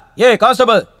நினைக்கிறியா? ஏய்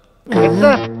கான்ஸ்டபிள்,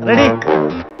 ரெடி?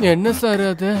 என்ன சார்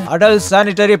அது? Adult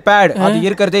sanitary bad. அது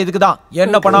இருக்கிறதே இதுக்குதான்.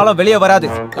 என்ன பண்ணாலும் வெளியே வராது.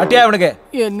 கட்டியா இவனுக்கு?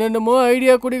 என்னென்னமோ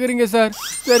ஐடியா குடிக்கிறீங்க சார்.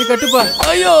 சரி கட்டுப்பா.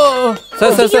 ஐயோ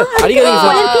சார் சார் சார் அடிக்காதீங்க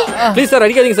சார். ப்ளீஸ் சார்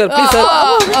அடிக்காதீங்க சார். Please sir.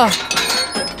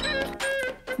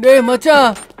 டேய் மச்சான்,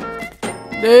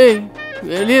 டேய்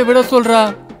வெளியே விட சொல்றா.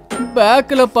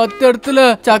 பேக்ல 10 இடத்துல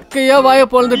சக்கையா வாய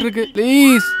பொளந்துட்டு இருக்கு.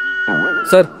 ப்ளீஸ்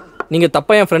சார், நீங்க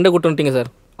தப்பா என் ஃப்ரெண்டை கூட்டு வந்துட்டீங்க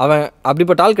சார். அவன்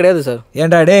அப்படிப்பட்ட ஆள் கிடையாது சார்.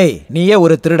 ஏண்டா டேய், நீயே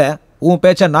ஒரு திருட, உன்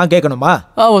பேச்ச நான் கேட்கணுமா?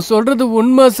 அவன் சொல்றது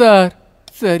உண்மை சார்.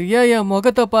 சரியா என்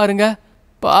முகத்தை பாருங்க,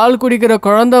 பால் குடிக்கிற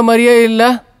குழந்தை மாதிரியே இல்ல.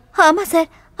 ஆமா சார்,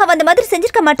 அவன் அந்த மாதிரி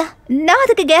செஞ்சிருக்க மாட்டான். நான்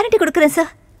அதுக்கு கேரண்டி கொடுக்குறேன்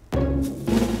சார்.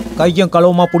 கையும்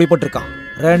களவுமா புடிபட்டிருக்கான்.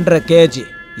 2.5 kg.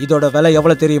 இதோட விலை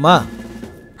எவ்வளவு தெரியுமா?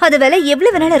 அது விலை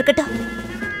எவ்வளவு வேணாலும் இருக்கட்டும்.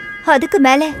 அதுக்கு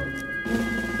மேல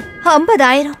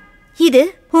 50,000. இது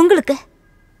உங்களுக்கு.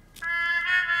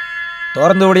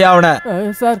 திறந்து விடியா அவனை.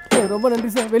 சார் ரொம்ப நன்றி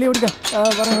சார். வெளியே விடுங்க.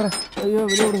 வரேன் வரேன். ஐயோ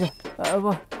வெளியே விடுங்க.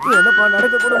 என்னப்பா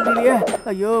நடக்க கூட முடியலையே.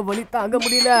 ஐயோ வலி தாங்க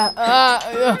முடியல.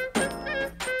 ஐயோ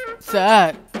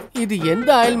சார், இது எந்த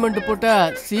ஆயில்மெண்ட் போட்டா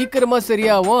சீக்கிரமா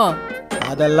சரியாகும்?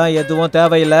 அதெல்லாம் எதுவும்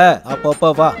தேவையில்ல.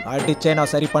 அப்பப்போ வா, அடிச்சே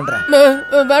நான் சரி பண்றேன்.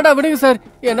 வேண்டாம் விடுங்க சார்.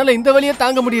 என்னால இந்த வலியை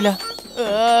தாங்க முடியல.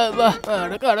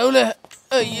 கடவுளே,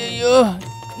 ஐயோ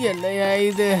என்னையா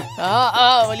இது?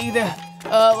 வலிக்குது.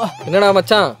 என்னடா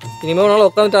மச்சான், இனிமே உன்னால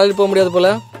உட்காந்து டாய்லெட் போக முடியாது போல.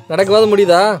 நடக்கவாது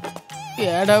முடியுதா?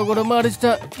 ஏடா கூடமா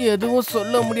அடிச்சிட்டா. எதுவும்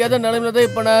சொல்ல முடியாத நிலைமையில தான்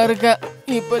இப்ப நான் இருக்கேன்.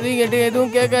 இப்போதைக்கு என்கிட்ட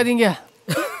எதுவும் கேட்காதீங்க.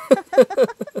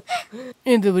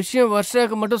 இந்த விஷயம்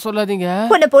வருஷாக்கு மட்டும் சொல்லாதீங்க.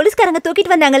 உன்னை போலீஸ்காரங்க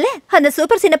தூக்கிட்டு வந்தாங்கல்ல, அந்த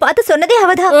சூப்பர் சீனை பார்த்து சொன்னதே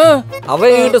அவதான். அவ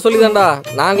என்கிட்ட சொல்லிதான்டா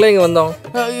நாங்களே இங்க வந்தோம்.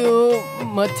 ஐயோ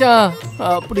மச்சான்,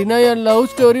 அப்படின்னா என் லவ்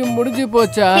ஸ்டோரி முடிஞ்சு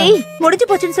போச்சா? முடிஞ்சு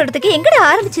போச்சுன்னு சொல்றதுக்கு எங்கடா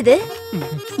ஆரம்பிச்சது?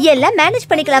 எல்லாம் மேனேஜ்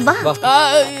பண்ணிக்கலாம் வா.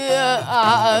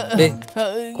 டேய்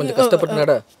கொஞ்சம் கஷ்டப்பட்டு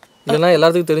நட, இல்லைன்னா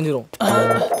எல்லாத்துக்கும் தெரிஞ்சிரும்.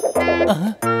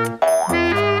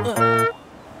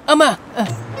 ஆமா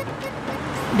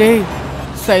டேய்,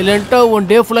 சைலண்டா ஒன்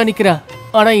டே ஃபுல்லா நிக்கிறேன்.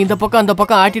 ஆனா இந்த பக்கம் அந்த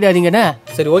பக்கம் ஆட்டிடாதீங்கண்ணே.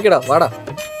 சரி ஓகேடா, வாடா.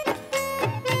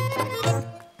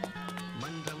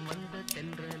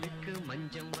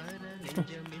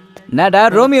 நாடா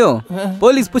ரோமியோ,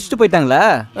 போலீஸ் புடிச்சிட்டு போயிட்டாங்களா?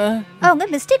 அவங்க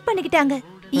மிஸ்டேக் பண்ணிக்கிட்டாங்க.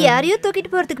 யாரையோ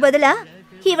தூக்கிட்டு போறதுக்கு பதிலா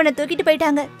இவனை தூக்கிட்டு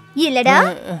போயிட்டாங்க. இல்லடா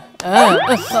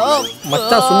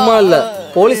மச்சான் சும்மா இல்ல,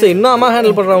 போலீஸை இன்னும் அம்மா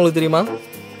ஹேண்டில் பண்றாங்க. உங்களுக்கு தெரியுமா?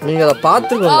 நீங்க அதை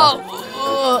பார்த்துருக்கோம்.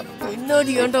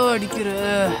 பின்னாடி ஏன்டா அடிக்கிற?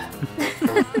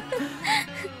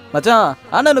 மச்சான்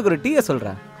அண்ணனுக்கு ஒரு டீயை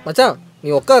சொல்றேன். மச்சான் நீ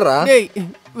உட்கார்றா. டேய்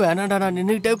வேணாடா, நான்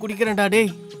நின்னுட்டே குடிக்கிறேன்டா.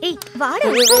 டேய் ஏய் வாடா.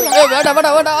 வேடா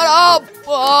வேடா வேடா.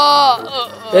 அப்பா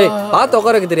ஏய் பார்த்து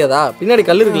உட்காரக்கு தெரியாதா? பின்னாடி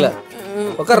கல் இருக்குல்ல,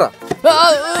 உட்கார்றா.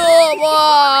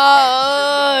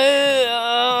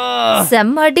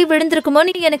 செம்மாடி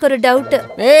விழுந்திருக்குமோன்னு எனக்கு ஒரு டவுட்.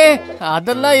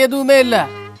 அதெல்லாம் எதுவுமே இல்ல.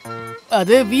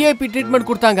 அது விஐபி ட்ரீட்மெண்ட்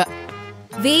கொடுத்தாங்க.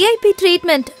 VIP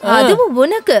treatment? அதுவும்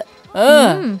உனக்கு?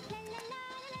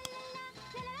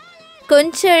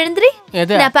 கொஞ்சம் எழுந்திரி,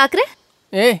 நான் பாக்குறேன்.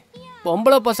 ஏய்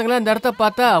பொம்பளை பசங்கள இந்த இடத்த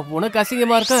பார்த்தா உனக்கு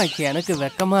அசிங்கமா இருக்கும், எனக்கு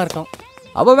வெக்கமா இருக்கும்.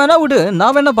 அவ வேணா விடு,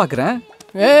 நான் வேணா பாக்குறேன்.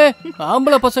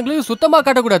 ஆம்பளை பசங்களுக்கு சுத்தமா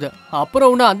காட்டக்கூடாது,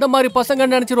 அப்புறம் உன்னை அந்த மாதிரி பசங்க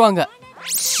நினைச்சிருவாங்க.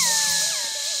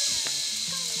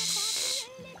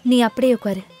 நீ அப்படியே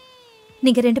உட்காரு.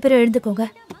 நீங்க 2 பேரும் எழுந்துக்கோங்க.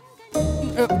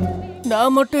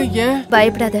 நான் மட்டும் ஏன்?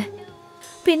 பயப்படாத,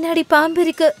 பின்னாடி பாம்பு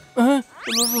இருக்கு.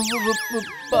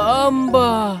 பாம்பா?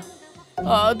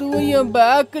 அதுவும் என்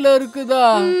பேக்ல இருக்குதா?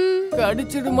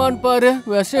 கடிச்சிடுமான்னு பாரு.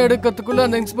 விஷம் எடுக்கிறதுக்குள்ள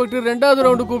அந்த இன்ஸ்பெக்டர் 2வது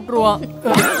ரவுண்டு கூப்பிட்டுருவான்.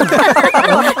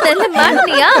 நல்ல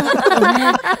மாட்டியா?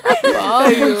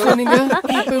 சொன்னீங்க,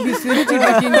 இப்ப இப்படி சிரிச்சிட்டு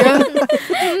இருக்கீங்க.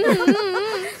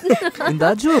 இந்த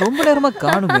அஜு ரொம்ப நேரமா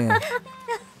காணுமே.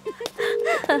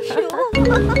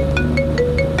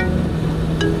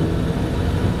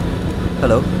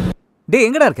 ஹலோ டேய்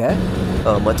எங்கடா இருக்க?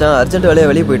 மச்சான் அர்ஜென்ட் வேலையா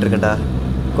வெளியே போயிட்டு இருக்கேன்டா.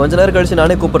 கொஞ்ச நேரம் கழிச்சு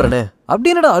நானே கூப்பிடுறேனே.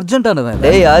 அப்படி என்னடா அர்ஜென்ட்டானவன்?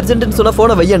 டேய் அர்ஜென்ட்னு சொன்னா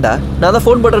போனை வையேன்டா. நான் தான்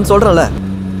ஃபோன் பண்றேன்னு சொல்றேன்ல.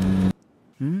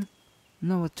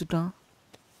 என்ன வச்சுட்டான்?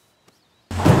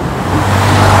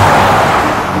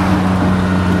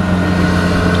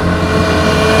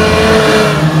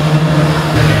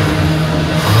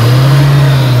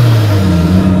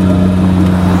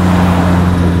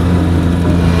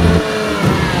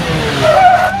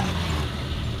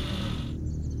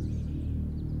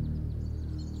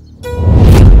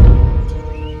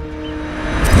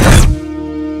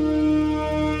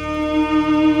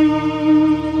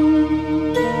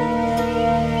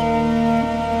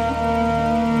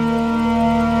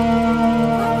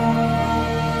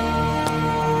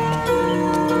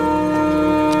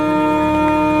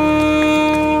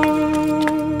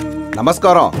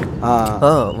 நமஸ்காரம்.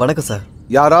 வணக்கம் சார்.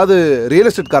 யாராவது ரியல்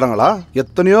எஸ்டேட் காரங்களா?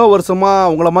 எத்தனையோ வருஷமா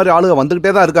உங்களை மாதிரி ஆளுங்க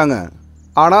வந்துக்கிட்டே தான் இருக்காங்க.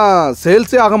 ஆனால்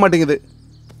சேல்ஸே ஆக மாட்டேங்குது.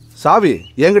 சாவி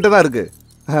என்கிட்ட தான் இருக்கு.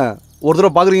 ஒரு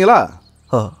தடவை பார்க்குறீங்களா?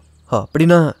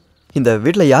 அப்படின்னா இந்த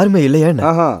வீட்டில் யாருமே இல்லையா?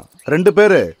 2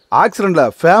 பேர் ஆக்சிடென்ட்ல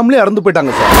ஃபேமிலி இறந்து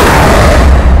போயிட்டாங்க சார்.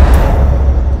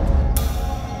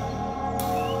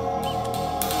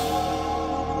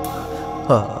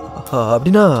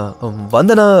 அப்படின்னா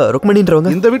வந்தனா ருக்மணின்றவங்க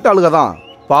இந்த வீட்டு ஆளுங்க தான்.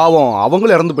 பாவம்,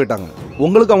 அவங்களும் இறந்து போயிட்டாங்க.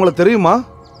 உங்களுக்கு அவங்கள தெரியுமா?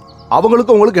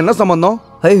 அவங்களுக்கு உங்களுக்கு என்ன சம்பந்தம்?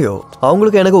 ஐயோ,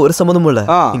 அவங்களுக்கு எனக்கு ஒரு சம்மந்தமும் இல்லை.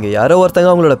 இங்க யாரோ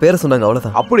ஒருத்தங்க அவங்களோட பேரை சொன்னாங்க,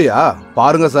 அவ்வளவுதான். அப்படியா?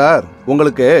 பாருங்க சார்,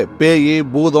 உங்களுக்கு பேய்,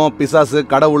 பூதம், பிசாசு,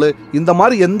 கடவுள் இந்த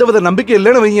மாதிரி எந்தவித நம்பிக்கை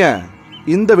இல்லைன்னு வைங்க,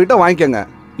 இந்த வீட்டை வாங்கிக்கங்க.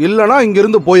 இல்லைன்னா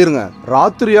இங்கிருந்து போயிருங்க.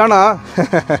 ராத்திரியானா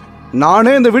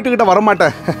நானே இந்த வீட்டுக்கிட்ட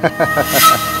வரமாட்டேன்.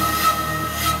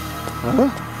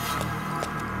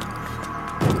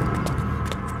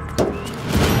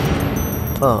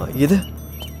 இது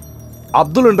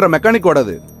அப்துல் என்ற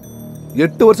மெக்கானிக்கோடது.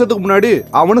 8 வருஷத்துக்கு முன்னாடி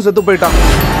அவனும் செத்து போயிட்டான்.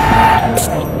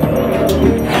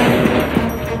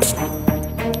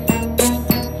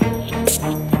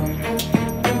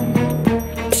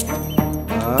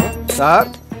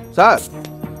 சார் சார்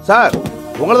சார்,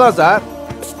 உங்களை தான் சார்.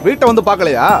 வீட்டை வந்து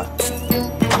பார்க்கலையா?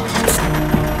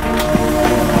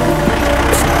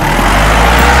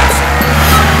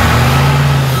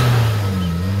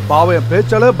 பாவம், என்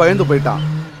பேச்சால பயந்து போயிட்டான்.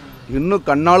 இன்னும்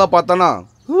கண்ணால பார்த்தானா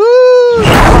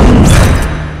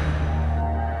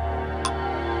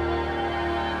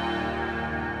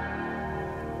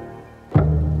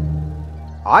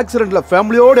ஆக்சிடென்ட்ல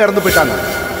ஃபேமிலியோட இறந்து போயிட்டாங்க.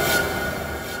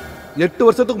 8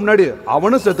 வருஷத்துக்கு முன்னாடி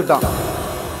அவனும் செத்துட்டான்.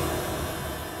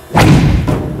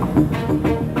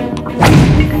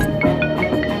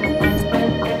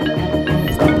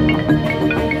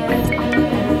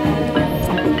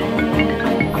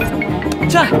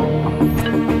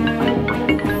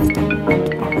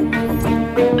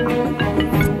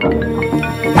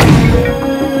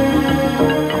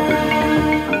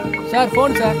 Sir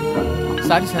phone sir.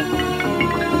 Sorry sir.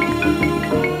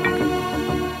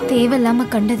 தேவையில்லாம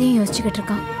கண்டதையும் யோசிச்சுக்கிட்டு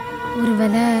இருக்கான்.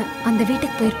 ஒருவேளை அந்த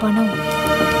வீட்டுக்கு போயிருப்பானோ?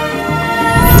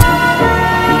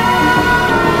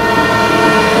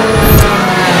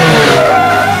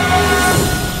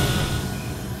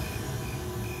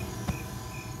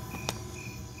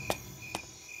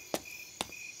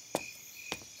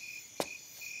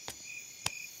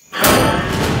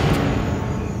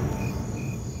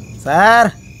 சார்,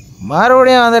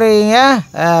 மறுபடியும் வந்துருக்கீங்க.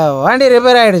 வண்டி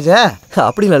ரிப்பேர் ஆகிடுச்சா?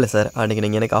 அப்படிலாம் இல்லை சார். அன்றைக்கி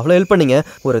நீங்கள் எனக்கு அவ்வளோ ஹெல்ப் பண்ணீங்க.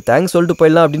 ஒரு தேங்க்ஸ் சொல்லிட்டு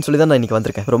போயிடலாம் அப்படின்னு சொல்லி தான் நான் இன்றைக்கி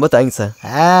வந்திருக்கேன். ரொம்ப தேங்க்ஸ் சார்.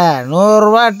 100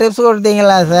 ரூபா டிப்ஸ்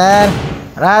கொடுத்தீங்களா சார்?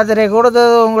 ராத்திரி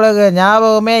கொடுத்தது உங்களுக்கு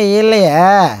ஞாபகமே இல்லையா?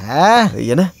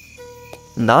 என்ன?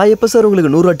 நான் எப்போ சார்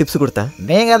உங்களுக்கு 100 ரூபா டிப்ஸ் கொடுத்தேன்?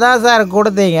 நீங்கள் தான் சார்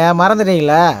கொடுத்தீங்க,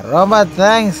 மறந்துட்டீங்களா? ரொம்ப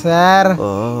தேங்க்ஸ் சார்.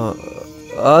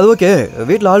 அது ஓகே.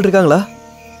 வீட்டில் ஆள் இருக்காங்களா?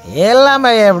 எல்லாமே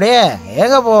எப்படி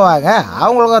எங்கே போவாங்க?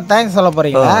 அவங்களுக்கும் தேங்க்ஸ் சொல்ல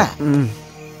போகிறீங்களா?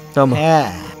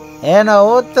 என்ன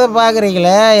ஊத்து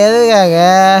பார்க்குறீங்களே, எதுக்காக?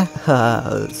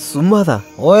 சும்மாதான்.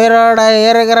 உயிரோட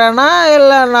இருக்கிறேன்னா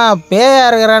இல்லை நான் பேயா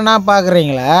இருக்கிறேன்னா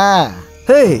பார்க்குறீங்களா?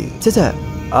 ஹேய் சேச்சா,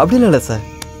 அப்படிலாம் இல்லை சார்.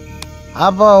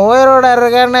 அப்போ உயிரோட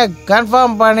இருக்கேன்னு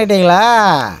கன்ஃபார்ம் பண்ணிட்டீங்களா?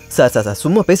 சார் சார் சார்,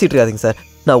 சும்மா பேசிகிட்டு இருக்காதீங்க சார்.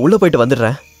 நான் உள்ளே போயிட்டு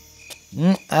வந்துடுறேன்.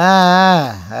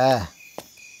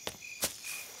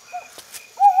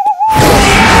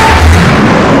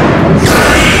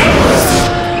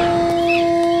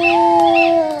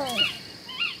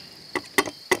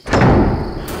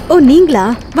 ஓ, நீங்களா?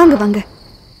 வாங்க வாங்க.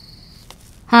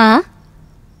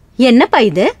 என்னப்பா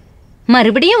இது,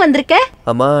 மறுபடியும் வந்திருக்க?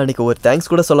 அம்மா, அன்னைக்கு ஒரு தேங்க்ஸ்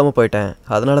கூட சொல்லாம போயிட்டேன்,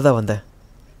 அதனால தான் வந்தேன்.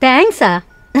 தேங்க்ஸா?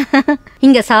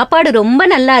 இங்க சாப்பாடு ரொம்ப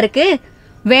நல்லா இருக்கு.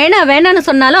 வேணான்னு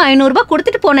சொன்னாலும் 500 ரூபாய்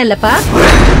கொடுத்துட்டு போனேன்லப்பா.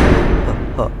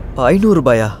 500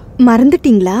 ரூபாயா?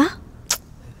 மறந்துட்டீங்களா?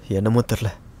 என்னமோ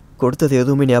தெரியல, கொடுத்தது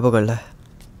எதுவுமே ஞாபகம் இல்லை.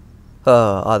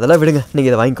 அதெல்லாம் விடுங்க,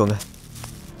 நீங்க இதை வாங்கிக்கோங்க.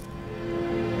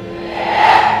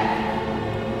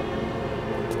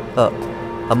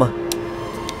 அம்மா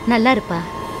நல்லா இருப்பா.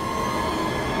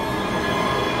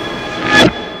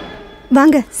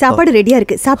 வாங்க, சாப்பாடு ரெடியா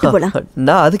இருக்கு, சாப்பிட்டு போலாம்.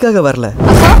 நான் அதுக்காக வரல.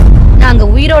 நாங்க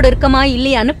உயிரோடு இருக்கமா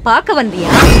இல்லையான்னு பார்க்க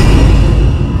வந்தியா?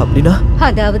 அப்படின்னா?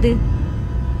 அதாவது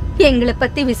எங்களை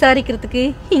பத்தி விசாரிக்கிறதுக்கு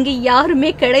இங்க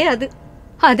யாருமே கிடையாது,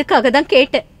 அதுக்காக தான்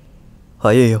கேட்டேன்.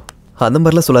 ஐயோ, அந்த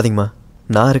மாதிரிலாம் சொல்லாதீங்கம்மா,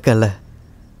 நான் இருக்கேன்ல.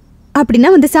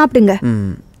 அப்படின்னா வந்து சாப்பிடுங்க.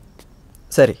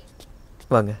 சரி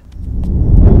வாங்க.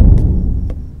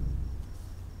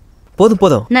 போதும்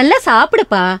போதும். நல்லா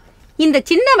சாப்பிடுப்பா. இந்த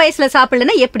சின்ன வயசுல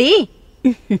சாப்பிடலன்னா எப்படி?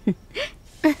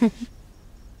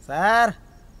 சார்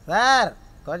சார்,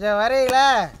 கொஞ்சம் வரீங்களா?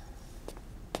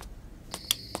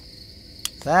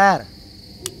 சார்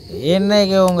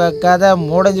இன்னைக்கு உங்கள் கதை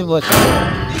முடிஞ்சு போச்சு.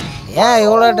 ஏன்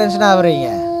இவ்வளோ டென்ஷன் ஆகுறீங்க?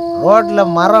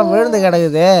 ரோட்டில் மரம் விழுந்து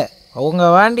கிடக்குது,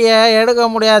 உங்கள் வண்டியை எடுக்க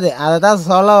முடியாது, அதை தான்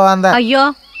சொல்ல வந்தேன். ஐயோ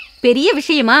பெரிய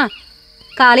விஷயமா?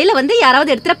 காலையில வந்து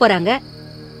யாராவது எடுத்துட்டு போறாங்க.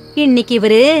 இன்னைக்கு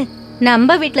இவரு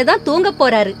நம்ம வீட்டுல தான் தூங்க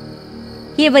போறாரு.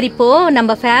 இவர் இப்போ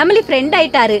நம்ம ஃபேமிலி ஃப்ரெண்ட்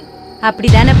ஆயிட்டாரு.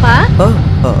 அப்படிதானப்பா?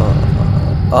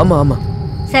 ஆமா ஆமா.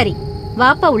 சரி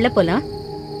வாப்பா உள்ள போலாம்.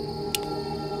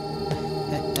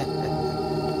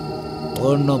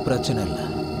 ஒன்றும் பிரச்சனை இல்லை,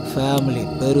 ஃபேமிலி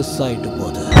பெருசாயிட்டு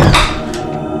போகுது.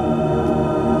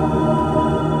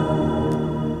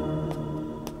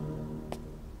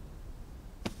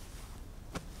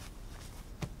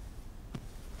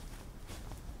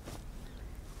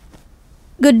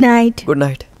 Good night. Good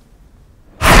night.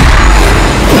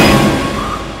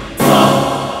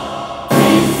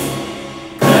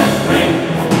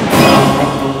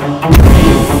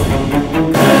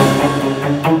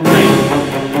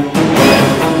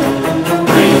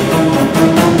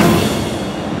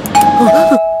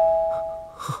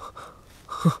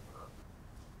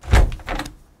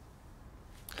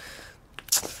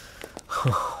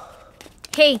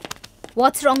 Hey,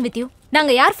 what's wrong with you?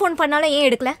 நாங்க யார் ஃபோன் பண்ணாலும் ஏன்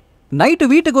எடுக்கல? நைட்டு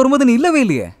வீட்டுக்கு வரும்போது நீ இல்லவே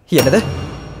இல்லையே. என்னது?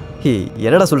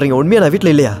 என்னடா சொல்றீங்க? உண்மையா நான்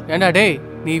வீட்ல இல்லையா? ஏண்டா டேய்,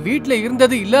 நீ வீட்ல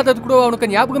இருந்தது இல்லாதது கூட உனக்கு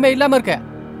ஞாபகமே இல்லாம இருக்க.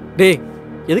 டேய்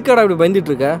எதுக்காடா இப்படி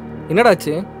பயந்துட்டு இருக்க?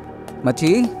 என்னடாச்சு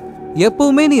மச்சி?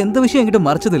 எப்பவுமே நீ எந்த விஷயம் என்கிட்ட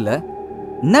மறைச்சது இல்ல.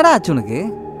 என்னடா ஆச்சு உனக்கு?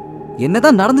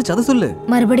 என்னதான் நடந்துச்சு அதை சொல்லு.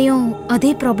 மறுபடியும்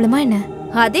அதே ப்ராப்ளமா என்ன?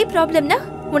 அதே ப்ராப்ளம்னா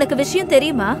உனக்கு விஷயம்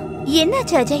தெரியுமா?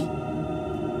 என்னாச்சு அஜய்?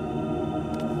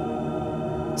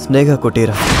 ஸ்னேகா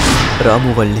கொட்டீரா,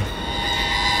 ராமு வள்ளி.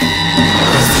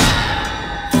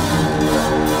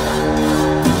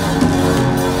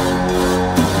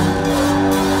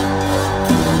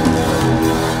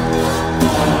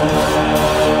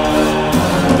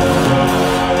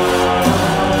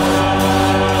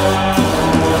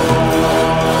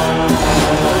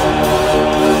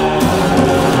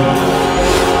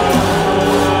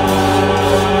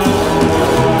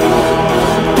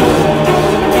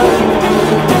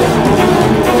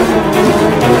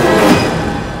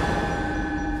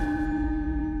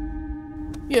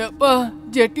 எப்பா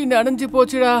ஜெட்டி நனைஞ்சு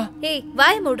போச்சுடா. ஏய்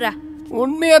வாய மூடுறா.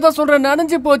 உண்மையாதான் சொல்றேன்,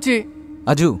 நனைஞ்சு போச்சு.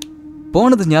 அஜு,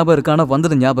 போனது ஞாபகம் இருக்கான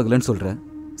வந்தது ஞாபகம் இல்லைன்னு சொல்ற.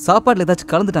 சாப்பாடுல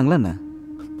ஏதாச்சும் கலந்துட்டாங்களா என்ன?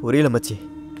 புரியல மச்சி,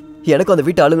 எனக்கும் அந்த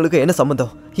வீட்டு ஆளுங்களுக்கு என்ன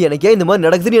சம்பந்தம்? எனக்கு ஏன் இந்த மாதிரி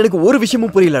நடக்குதுன்னு எனக்கு ஒரு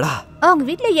விஷயமும் புரியலடா. அவங்க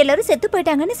வீட்ல எல்லாரும் செத்து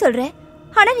போயிட்டாங்கன்னு சொல்ற,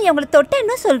 ஆனா நீ அவங்கள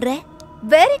தொட்டேன்னு சொல்ற.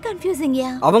 வெரி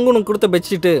கன்ஃபியூசிங்யா. அவங்க உனக்கு கொடுத்த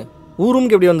பெட்ஷீட்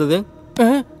ஊருக்கு எப்படி வந்தது?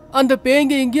 அந்த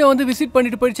பேய்ங்க எங்கேயோ வந்து விசிட்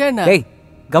பண்ணிட்டு போயிடுச்சா என்ன? ஏய்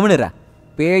கவனிரா,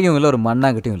 பேயும் இல்லை ஒரு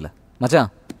மண்ணாங்கட்டியும் இல்லை மச்சான்.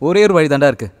 ஒரே ஒரு வழி தாண்டா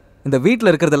இருக்கு. இந்த வீட்டில்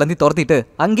இருக்கிறது எல்லாத்தையும் துரத்திட்டு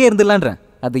அங்கே இருந்துடலான்றேன்.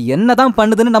 அது என்னதான்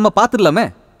பண்ணுதுன்னு நம்ம பார்த்துடலாமே.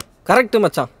 கரெக்ட்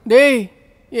மச்சான். டேய்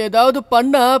ஏதாவது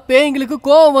பண்ணா பேய்ங்களுக்கு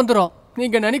கோவம் வந்துடும்.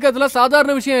 நீங்க நினைக்கிறதுலாம்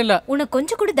சாதாரண விஷயம் இல்ல. உனக்கு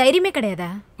கொஞ்சம் கூட தைரியமே கிடையாதா?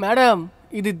 மேடம்,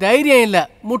 இது தைரியம் இல்ல,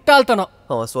 முட்டாள்தனம்.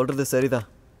 அவன் சொல்றது சரிதான்.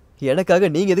 எனக்காக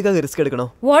நீங்க எதுக்காக ரிஸ்க்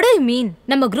எடுக்கணும்? What do you mean?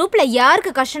 நம்ம குரூப்ல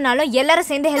யாருக்கு கஷ்டம்னாலும் எல்லாரும்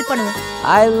சேர்ந்து ஹெல்ப் பண்ணுவோம்.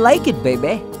 I like it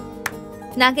baby.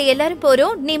 நாங்க எல்லாரும்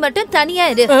போறோம், நீ மட்டும் தனியா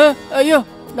இரு. ஐயோ,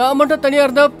 நான் மட்டும் தனியா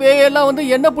இருந்தா பேய் எல்லாம் வந்து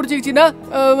என்ன பிடிச்சிக்கிச்சுன்னா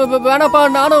வேணாப்பா,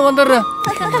 நானும் வந்துடுறேன்.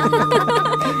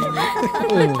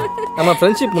 நம்ம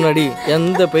ஃப்ரெண்ட்ஷிப் முன்னாடி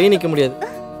எந்த பேய் நிக்க முடியாது.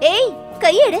 ஏய்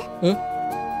கையெடு.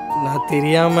 நான்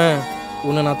தெரியாம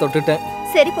உன்னை நான் தொட்டுட்டேன்.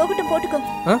 சரி போகட்டும், போட்டுக்கோ.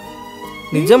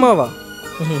 நிஜமாவா?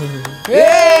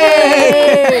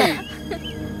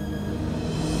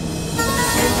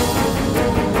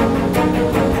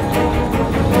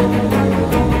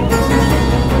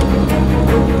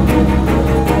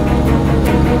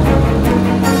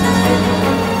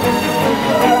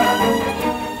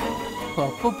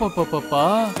 அப்பப்பப்பப்பா,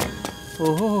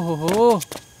 ஓஹோ,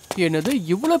 என்னது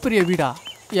இவ்வளவு பெரிய வீடா?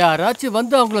 யாராச்சும்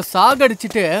வந்து அவங்கள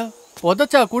சாகடிச்சிட்டு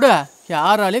புதைச்சா கூட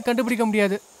யாராலையும் கண்டுபிடிக்க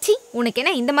முடியாது. சி, உனக்கு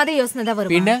என்ன இந்த மாதிரி யோசனை தான்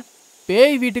வரும்? பின்ன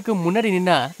பேய் வீட்டுக்கு முன்னாடி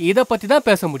நின்னா இத பத்தி தான்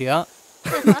பேச முடியும்.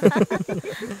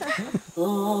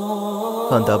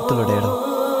 அந்த அப்துல்லோட இடம்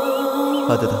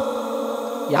அதுதான்.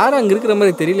 யாரும் அங்க இருக்கிற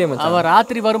மாதிரி தெரியல மச்சான். அவன்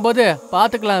ராத்திரி வரும்போது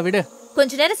பாத்துக்கலாம், விடு.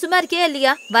 கொஞ்ச நேரம் சும்மா இருக்கியா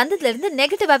இல்லையா? வந்ததுல இருந்து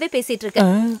நெகட்டிவாவே பேசிட்டு இருக்க.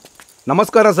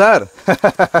 நமஸ்காரம் சார்.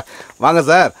 வாங்க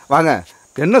சார் வாங்க.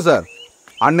 என்ன சார்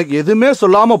அன்னைக்கு எதுவுமே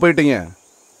சொல்லாம போயிட்டீங்க?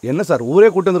 என்ன சார் ஊரே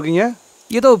கூட்டு வந்திருக்கீங்க?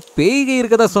 ஏதோ பேய்கை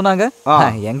இருக்கதா சொன்னாங்க.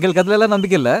 எங்களுக்கு அதுல எல்லாம்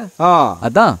நம்பிக்கை இல்ல.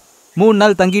 அதான் 3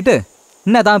 நாள் தங்கிட்டு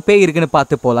என்னதான் பேய் இருக்குன்னு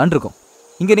பார்த்து போலான்னு இருக்கோம்.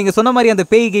 இங்க நீங்க சொன்ன மாதிரி அந்த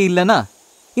பேய்கை இல்லைன்னா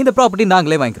இந்த ப்ராப்பர்ட்டி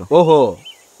நாங்களே வாங்கிக்கிறோம். ஓஹோ,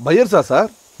 பையர்ஸா சார்?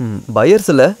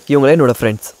 பையர்ஸ் இல்ல, இவங்களே என்னோட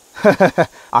ஃப்ரெண்ட்ஸ்.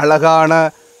 அழகான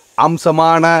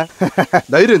அம்சமான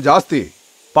தைரியம் ஜாஸ்தி.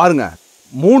 பாருங்க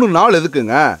 3 நாள்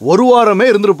எதுக்குங்க, 1 வாரமே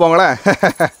இருந்துருப்போங்களே.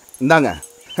 இந்தாங்க.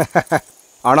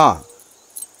 ஆனா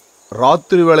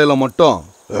ராத்திரி வேளையில மட்டும்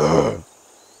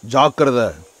ஜாக்கிரதை.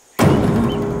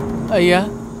 ஐயா,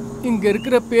 இங்க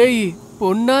இருக்கிற பேய்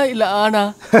பொண்ணா இல்ல ஆனா?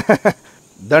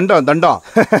 தண்டம் தண்டம்.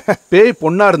 பேய்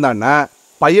பொண்ணா இருந்தா என்ன,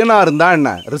 பையனா இருந்தா என்ன,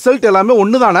 ரிசல்ட் எல்லாமே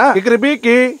ஒண்ணுதானே.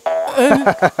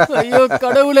 ஐயோ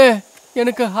கடவுளே,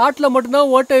 எனக்கு ஹார்ட்ல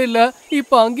மட்டும்தான் ஓட்டை இல்ல,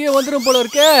 இப்ப அங்கேயே வந்துடும் போல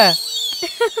இருக்கே.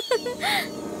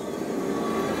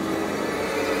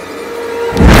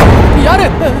 யாரு?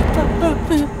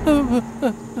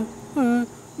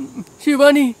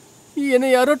 சிவானி, என்னை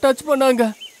யாரோ டச் பண்ணாங்க.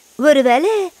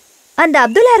 ஒருவேளை அந்த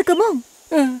அப்துல்லா இருக்குமோ?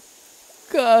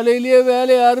 காலையிலேயே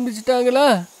வேலையை ஆரம்பிச்சிட்டாங்களா?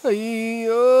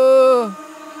 ஐயோ,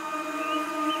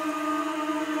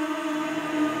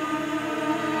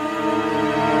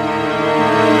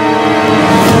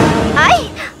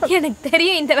 எனக்கு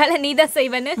தெரியும் இந்த வேலை நீதான்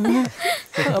செய்வேன்னு.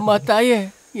 அம்மா தாயே,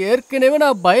 ஏற்கனவே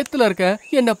நான் பயத்துல இருக்கேன்.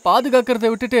 என்ன பாதுகாக்கிறத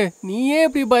விட்டுட்டு நீயே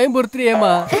இப்படி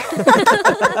பயம்புறுத்துறியேம்மா.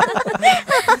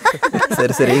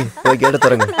 சரி சரி, போய் கேட்டு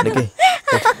தரங்க. இன்னைக்கு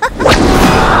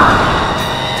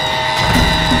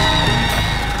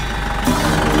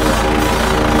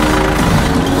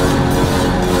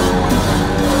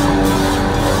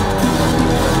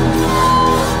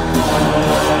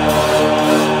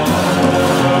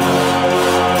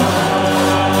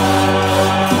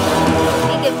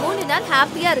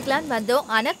ஹாப்பியா இருக்கலாம்னு வந்தோம்,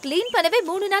 ஆனா க்ளீன் பண்ணவே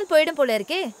 3 நாள் போயிடும் போல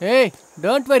இருக்கே. ஏய்,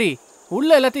 டோன்ட் வரி. உள்ள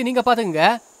எல்லாத்தையும் நீங்க பாத்துக்கங்க,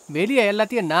 வெளியே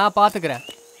எல்லாத்தையும் நான் பாத்துக்கிறேன்.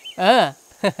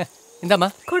 இந்தாம்மா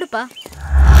கொடுப்பா.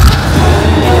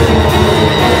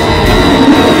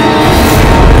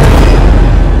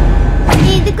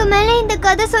 இதுக்கு மேல இந்த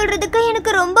கதை சொல்றதுக்கு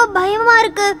எனக்கு ரொம்ப பயமா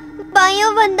இருக்கு.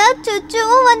 பயம் வந்தா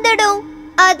சுச்சுவும் வந்துடும்.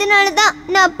 அதனாலதான்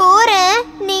நான் போறேன்,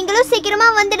 நீங்களும் சீக்கிரமா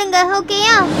வந்துடுங்க.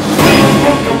 ஓகேயா?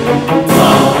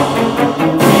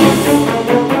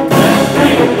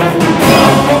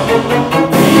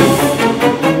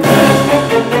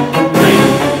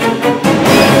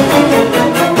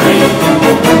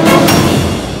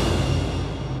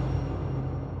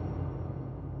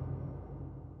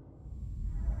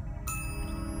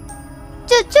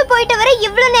 சுச்சு போயிட்டு வர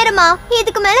இவ்வளவு நேரமா?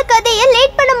 இதுக்கு மேல கதையை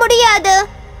லேட் பண்ண முடியாது.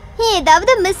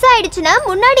 ஏதாவது மிஸ் ஆயிடுச்சுன்னா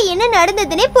முன்னாடி என்ன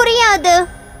நடந்ததுன்னே புரியாது.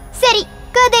 சரி,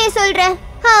 கதையை சொல்றேன்.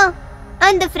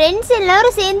 அந்த ஃப்ரெண்ட்ஸ்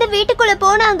எல்லாரும் சேர்ந்து வீட்டுக்குள்ள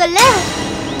போனாங்கல்ல.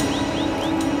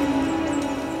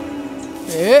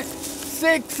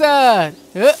 6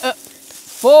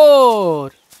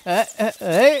 4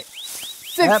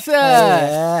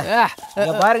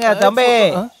 6 பாருங்க தம்பி,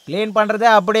 கிளீன் பண்றதே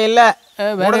அப்படி இல்ல.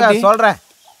 சொல்றேன்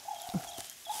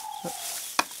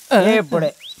இப்படி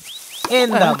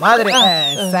இந்த மாதிரி.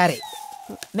 சரி,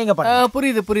 நீங்க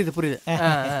புரியுது புரியுது புரியுது.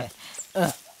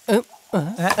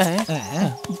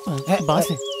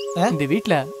 பாஸ், இந்த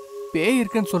வீட்ல பேய்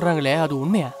இருக்குன்னு சொல்றாங்களே, அது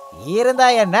உண்மையா? இருந்தா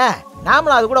என்ன,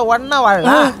 நாமளும் அது கூட ஒண்ணா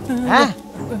வாழலாம்.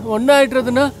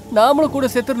 ஒண்ணாயிட்டுறதுன்னா நாமளும் கூட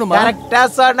செத்துறணுமா? கரெக்டா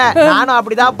சொன்ன, நானும்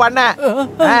அப்படிதான் பண்ணேன்.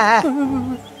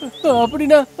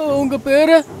 அப்படின்னா உங்க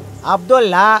பேரு?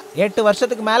 அப்துல்லா. 8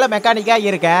 வருஷத்துக்கு மேல மெக்கானிக்கா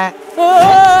இருக்கேன்.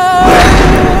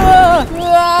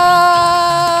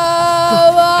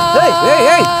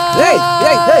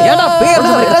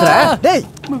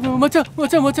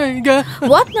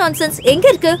 எங்க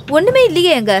இருக்கு? ஒண்ணுமே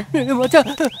இல்லையே. எங்க மச்சான்,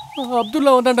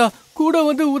 அப்துல்லா வந்தான்டா, கூட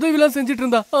வந்து உதவிலாம் செஞ்சிட்டு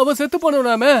இருந்தா. அவன் செத்து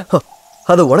போனவனாமே.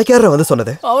 அது உனக்கு யார வந்து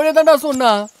சொன்னது? அவனே தான்டா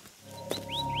சொன்னா.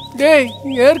 டேய்,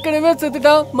 ஏற்கனவே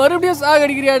செத்துட்டா, மறுபடியும்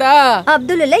சாகடிக்கிறியாடா?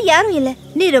 அப்துல்லா யாரும் இல்ல.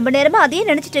 நீ ரொம்ப நேரமா அதையே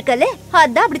நினைச்சிட்டு இருக்கல,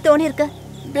 அதான் அப்படி தோணி இருக்க.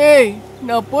 டேய்,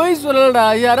 நான் போய் சொல்லலடா,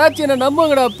 யாராச்சும் என்ன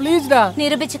நம்புங்கடா ப்ளீஸ்டா.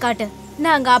 நிரூபிச்சு காட்டு,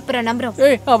 நாங்க அப்புறம் நம்புறோம்.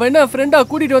 ஏய், அவன் என்ன ஃப்ரெண்டா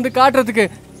கூட்டிட்டு வந்து காட்டுறதுக்கு?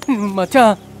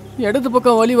 மச்சான், இடது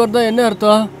பக்கம் வலி வருதா என்ன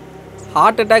அர்த்தம்?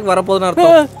 ஹார்ட் அட்டாக் வரப்போகுதுன்னு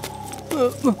அர்த்தம்.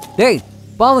 டேய்,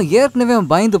 பாவம் ஏற்கனவே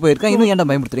பயந்து போயிருக்கான், இன்னும் ஏன்டா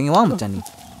பயமுறுத்துறீங்க? வா மச்சான். நீ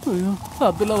ஐயோ,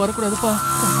 அப்துல்லா வரக்கூடாதுப்பா.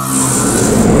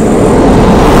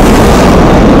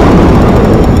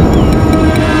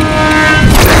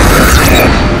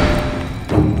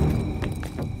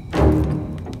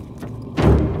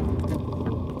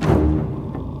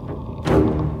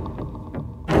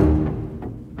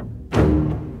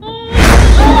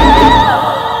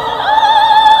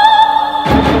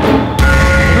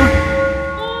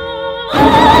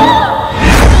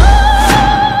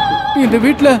 இந்த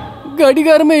வீட்ல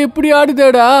கடிகாரமே எப்படி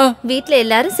ஆடுதேடா? வீட்ல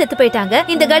எல்லாரும் செத்து போயிட்டாங்க,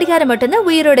 இந்த கடிகாரம் மட்டும் தான்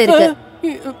உயிரோட இருக்கு.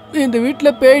 இந்த வீட்ல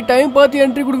பேய் டைம் பார்த்து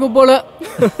என்ட்ரி கொடுங்க போல.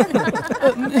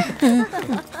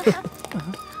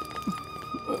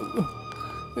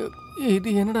 இது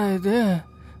என்னடா இது?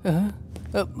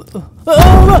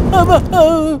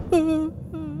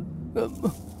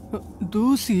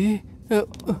 தூசி.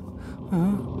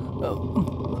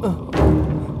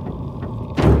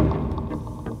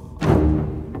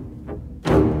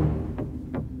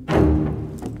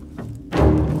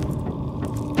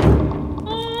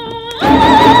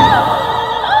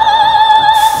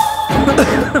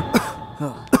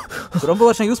 ரொம்ப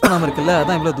வருஷம் யூஸ் பண்ணாம இருக்குல்ல,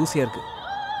 அதான் இவ்வளவு தூசியா இருக்கு.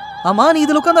 ஆமா, நீ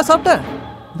இதுல உட்கார்ந்தா சாப்பிட்ட?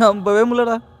 நம்பவே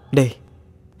முடியலடா. டேய்,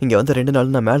 இங்க வந்து 2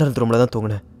 நாள் நான் மேல இருந்த ரூம்ல தான்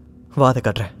தூங்குனேன். வா அதை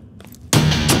காட்டுறேன்.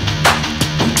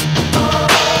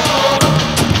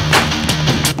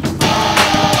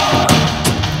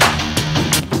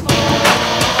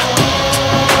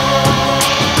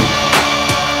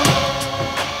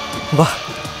 வா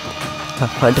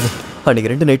ஆண்டனி,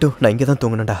 அன்னைக்கு 2 நைட்டும் நான் இங்கே தான்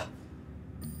தூங்கினேன்டா.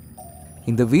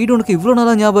 இந்த வீடு உனக்கு இவ்வளோ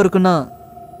நாளா ஞாபகம் இருக்குன்னா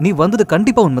நீ வந்தது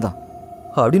கண்டிப்பா உண்மைதான்.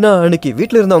 அப்படின்னா அன்னைக்கு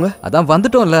வீட்டில் இருந்தவங்க அதான்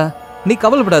வந்துட்டோம்ல, நீ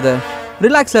கவலைப்படாத,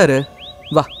 ரிலாக்ஸா இரு.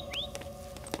 வா.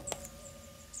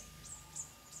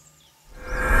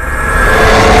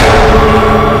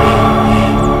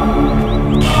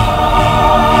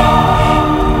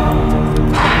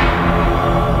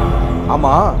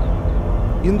 ஆமா,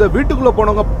 இந்த வீட்டுக்குள்ள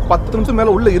போனவங்க 10 நிமிஷம்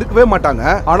மேல உள்ள இருக்கவே மாட்டாங்க.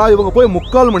 ஆனா இவங்க போய்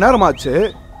 3/4 மணி நேரம் ஆச்சு,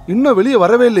 இன்னும் வெளியே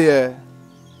வரவே இல்லையே.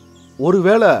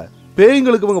 ஒருவேளை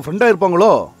பேய்களுக்கு இவங்க ஃப்ரெண்டா இருப்பாங்களோ?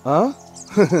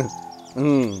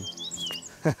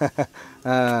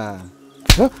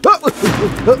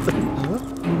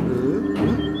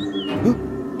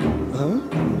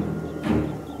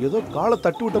 ஏதோ காலை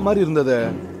தட்டி விட்ட மாதிரி இருந்தது.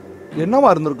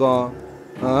 என்னவா இருந்திருக்கும்?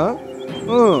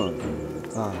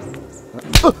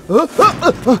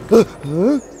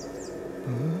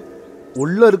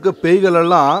 உள்ள இருக்க பேய்கள்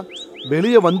எல்லாம்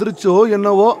வெளியே வந்துருச்சோ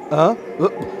என்னவோ.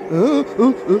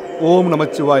 ஓம்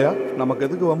நமச்சிவாயா. நமக்கு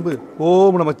எதுக்கு வம்பு?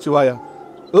 ஓம் நமச்சிவாயா,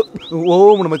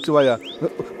 ஓம் நமச்சிவாயா,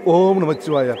 ஓம்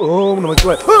நமச்சிவாயா, ஓம்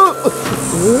நமச்சிவாயா.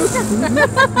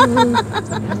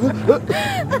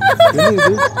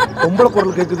 இது பொம்பளை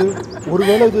குரல் கேக்குது.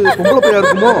 ஒருவேளை இது பொம்பளை பேயா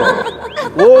இருக்குமோ?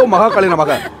 ஓ மகாகாளி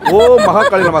நமக, ஓ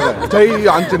மகாகாளி நமக,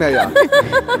 ஜெய் ஆஞ்சநேயா.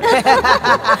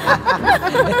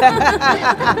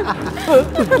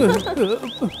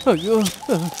 ஐயோ,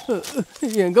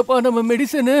 எங்கப்பா நம்ம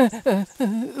மெடிசனு?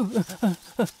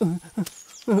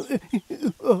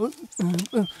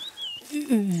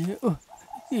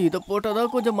 இதை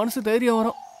போட்டாதான் கொஞ்சம் மனசு தைரியம்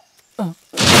வரும்.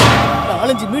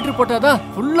 4-5 மீட்டர் போட்டாதான்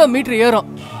ஃபுல்லா மீட்டர் ஏறும்.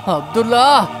 அப்துல்லா,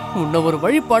 உன்னை ஒரு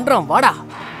வழி பண்றான், வாடா.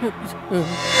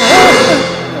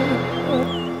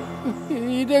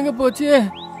 இது எங்க போச்சு?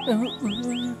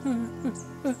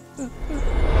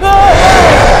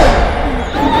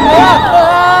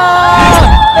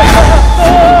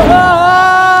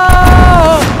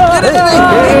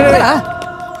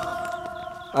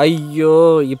 ஐயோ,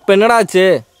 இப்ப என்னடா ஆச்சு?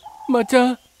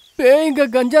 மச்சான், பேய்ங்க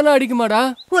கஞ்சாலாம் அடிக்குமாடா?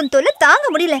 உன் தொல்லை தாங்க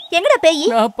முடியல. எங்கடா பேய்?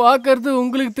 நான் பாக்குறது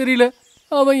உங்களுக்கு தெரியல.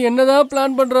 அவன் என்னதான்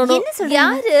பிளான் பண்றானோ? என்ன சொல்ற?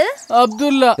 யாரு?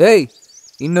 அப்துல்லா. ஏய்,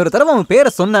 இன்னொரு தடவை அவன்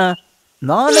பேரை சொன்ன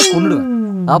நானே கொன்னுடுவேன்.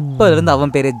 அப்ப இருந்து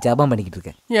அவன் பேரை ஜபம் பண்ணிக்கிட்டு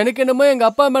இருக்கேன். எனக்கு என்னமோ எங்க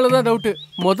அப்பா மேலதான் டவுட்.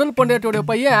 முதல் பொண்டாட்டியோட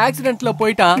பையன் ஆக்சிடென்ட்ல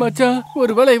போயிட்டான். மச்சான்,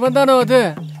 ஒருவேளை இவன் தானோ அது?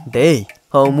 டேய்,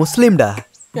 அவன் முஸ்லீம்டா.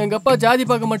 எங்க அப்பா ஜாதி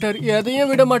பார்க்க மாட்டார், எதையும்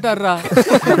விட மாட்டாரா.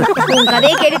 உன்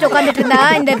கதையை கேட்டுட்டு உட்காந்துட்டு இருந்தா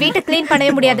இந்த வீட்டை கிளீன்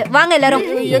பண்ணவே முடியாது. வாங்க எல்லாரும்.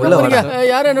 எங்க போறீங்க?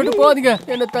 யாரும் என்ன விட்டு போகாதீங்க,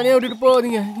 என்ன தனியா விட்டுட்டு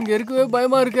போகாதீங்க. இங்க இருக்கவே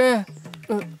பயமா இருக்கு.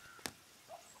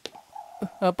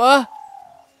 அப்பா,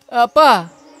 அப்பா,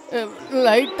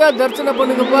 லைட்டா தரிசனம்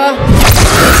பண்ணுங்கப்பா.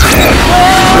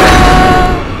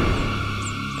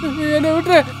 என்ன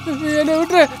விட்டுரு, என்ன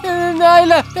விட்டுரு. நான்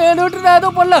இல்ல, என்ன விட்டுரு, நான்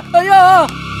எதுவும் பண்ணல. ஐயோ,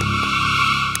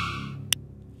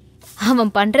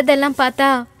 அவன் பண்றதெல்லாம் பார்த்தா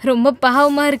ரொம்ப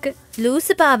பாவமா இருக்கு.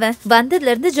 லூசு பாவன்,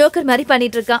 வந்ததுல இருந்து ஜோக்கர் மாதிரி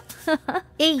பண்ணிட்டு இருக்கான்.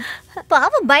 ஏய்,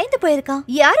 பாவம் பயந்து போயிருக்கான்.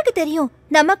 யாருக்கு தெரியும்?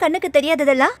 நம்ம கண்ணுக்கு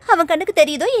தெரியாததெல்லாம் அவன் கண்ணுக்கு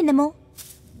தெரியுதோ என்னமோ.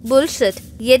 புல்ஷிட்.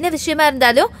 என்ன விஷயமா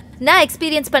இருந்தாலும் நான்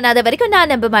எக்ஸ்பீரியன்ஸ் பண்ணாத வரைக்கும்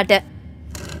நான் நம்ப மாட்டேன்.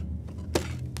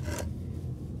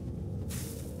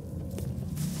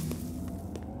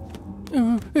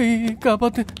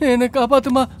 காப்பாத்து, என்ன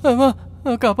காப்பாத்துமா, அம்மா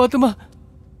காப்பாத்துமா.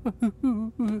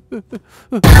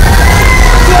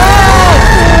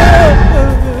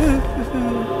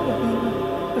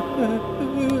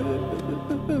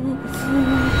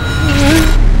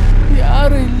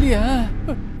 யாரும் இல்லையா?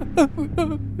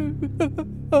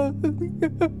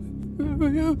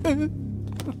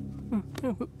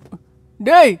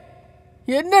 டேய்,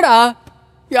 என்னடா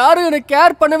யாரும் என்ன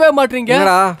கேர் பண்ணவே மாட்டீங்க?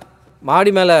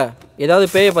 மாடி மேல ஏதாவது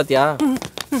பேய பாத்தியா?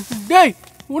 டேய்,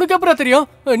 உனக்கு எப்பறம் தெரியும்?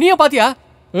 நீயே பாத்தியா?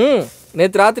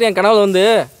 நேத்து ராத்திரி என் கனவுல வந்து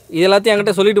இது எல்லாத்தையும்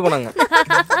என்கிட்ட சொல்லிட்டு போனாங்க.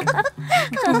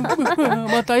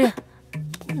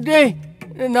 டேய்,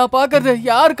 நான் பாக்குறது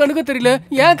யார் கண்ணுக்கும் தெரியல,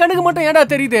 என் கண்ணுக்கு மட்டும் ஏன்டா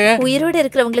தெரியுது? உயிரோட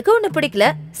இருக்கிறவங்களுக்கு ஒண்ணு பிடிக்கல,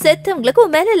 செத்தவங்களுக்கு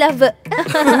உன் மேல லவ்.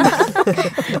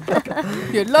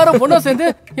 எல்லாரும் ஒண்ணா சேர்ந்து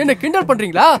என்ன கிண்டல்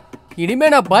பண்றீங்களா? இனிமே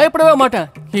நான் பயப்படவே மாட்டேன்.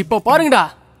 இப்ப பாருங்கடா,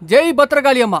 ஜெய்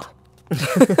பத்ரகாளி அம்மா.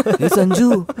 சஞ்சு,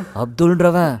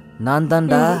 அப்துல்ன்றவன் நான்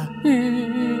தான்டா.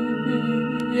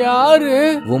 யாரு?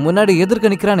 உன் முன்னாடி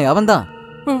எதிர்க்க நிக்கிறானே அவன்தான்.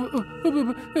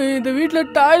 இந்த வீட்ல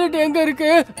டாய்லெட் எங்க இருக்கு?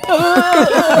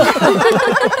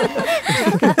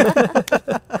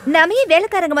 நாம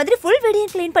வேலைக்காரங்க மாதிரி ஃபுல்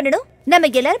வீடையும் க்ளீன் பண்ணணும். நம்ம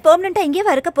எல்லாரும் பெர்மனண்டா இங்கே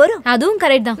இருக்க போறோம். அதுவும்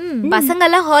கரெக்ட் தான். பசங்க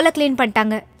எல்லாம் ஹாலை க்ளீன்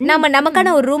பண்ணிட்டாங்க. நாம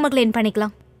நமக்கான ஒரு ரூமை க்ளீன்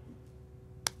பண்ணிக்கலாம்.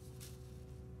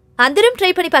 அந்த ரூம்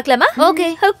ட்ரை பண்ணி பார்க்கலாமா? Okay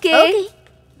okay.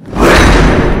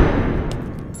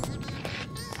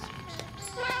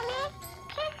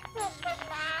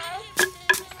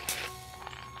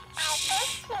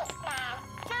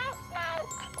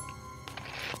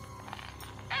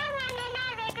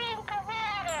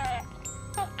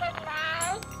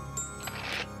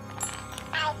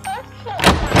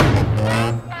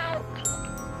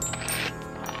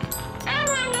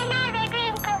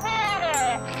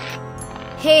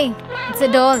 Hey, it's a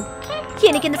doll.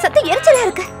 எனக்கு இந்த சத்தம் எரிச்சலா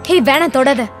இருக்கு. ஹே, வேணா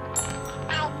தொடாத.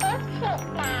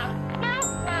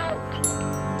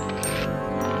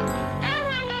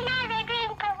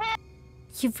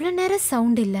 இவ்வளவு நேரம்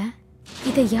சவுண்ட் இல்ல.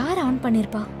 இதை யார் ஆன்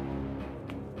பண்ணிருப்பா?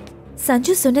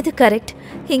 சஞ்சு சொன்னது கரெக்ட்.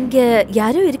 இங்க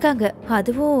யாரோ இருக்காங்க.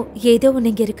 அதுவும் ஏதோ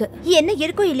ஒண்ணு இங்க இருக்கு. என்ன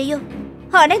இருக்கோ இல்லையோ,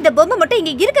 ஆனா இந்த பொம்மை மட்டும்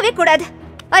இங்க இருக்கவே கூடாது.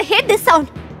 I hate this sound.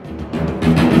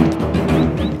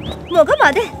 முகம்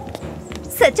அது.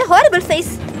 Such a horrible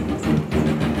face.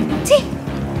 ச்சீ.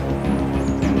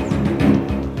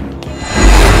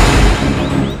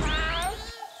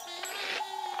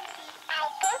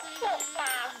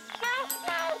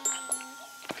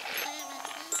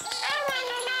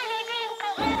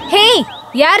 ஹே,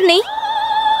 யார் நீ?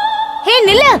 ஹே,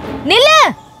 நில்லு நில்லு.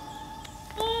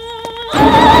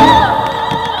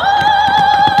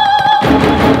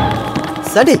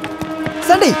 சாண்டி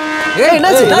சாண்டி ஏய்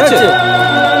என்னாச்சு?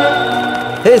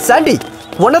 ஏய் சாண்டி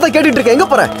உன்னதான் கேட்டுட்டு இருக்க.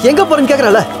 எங்க போறேன்னு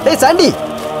கேக்குறல. ஏய் சாண்டி.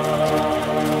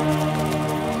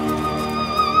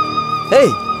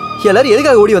 ஏய் எல்லாரும்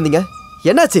எதுக்காக ஓடி வந்தீங்க?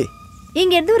 என்னாச்சு?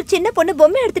 இங்க இருந்து ஒரு சின்ன பொண்ணு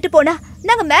பொம்மை எடுத்துட்டு போனா.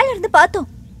 நாங்க மேல இருந்து பார்த்தோம்.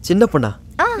 சின்ன பொண்ணா?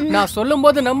 நான் சொல்லும்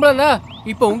போது நம்பலல.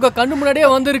 இப்போ உங்க கண்ணு முன்னாடியே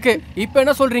வந்திருக்கு. இப்போ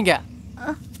என்ன சொல்றீங்க?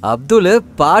 அப்துல்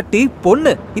பாட்டி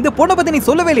பொண்ணு. இந்த பொண்ணை பத்தி நீ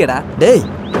சொல்லவே இல்லையடா. டேய்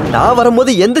நான்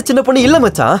வரும்போது எந்த சின்ன பொண்ணு இல்ல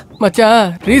மச்சான். மச்சான்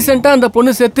ரீசெண்டா அந்த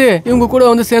பொண்ணு செத்து இவங்க கூட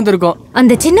வந்து சேர்ந்துருக்கோம்.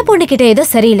 அந்த சின்ன பொண்ணு கிட்ட ஏதோ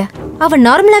சரியில்லை. அவ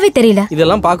நார்மலாவே தெரியல.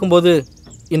 இதெல்லாம் பார்க்கும்போது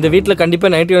இந்த வீட்ல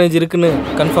கண்டிப்பா நைட் எனர்ஜி இருக்குன்னு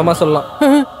கன்ஃபார்மா சொல்லலாம்.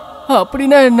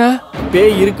 அப்படின்னா என்ன?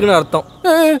 பேய் இருக்குன்னு அர்த்தம்.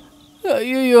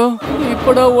 ஐயோ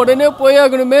இப்போ நான் உடனே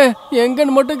போயாகணுமே.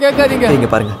 எங்கன்னு மட்டும் கேட்காதீங்க. நீங்க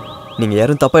பாருங்க, நீங்க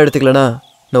யாரும் தப்பா எடுத்துக்கலனா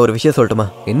நான் ஒரு விஷயம் சொல்லட்டுமா?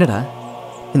 என்னடா?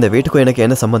 இந்த வீட்டுக்கும் எனக்கு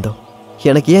என்ன சம்பந்தம்?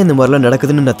 எனக்கு ஏன் இந்த மாதிரிலாம்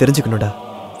நடக்குதுன்னு நான் தெரிஞ்சுக்கணும்டா.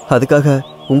 அதுக்காக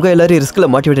உங்க எல்லாரையும் ரிஸ்க்ல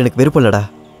மாட்டி விட எனக்கு விருப்பம் இல்லடா.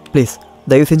 ப்ளீஸ்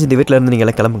தயவு செஞ்சு இந்த வீட்ல இருந்து நீங்க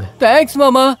எல்லாம் கிளம்புங்க. தேங்க்ஸ்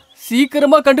மாமா.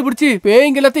 சீக்கிரமா கண்டுபிடிச்சு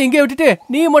பேய்ங்க எல்லாத்தையும் இங்கே விட்டுட்டு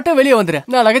நீ மட்டும் வெளியே வந்துரு.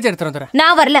 நான் லகேஜ் எடுத்துட்டு வந்துறேன்.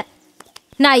 நான் வரல.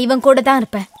 நான் இவன் கூட தான்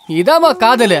இருப்பேன். இதாமா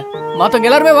காதல். மத்தவங்க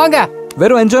எல்லாருமே வாங்க.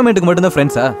 வெறும் என்ஜாய்மெண்ட்டுக்கு மட்டும் தான்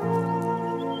ஃப்ரெண்ட்ஸா?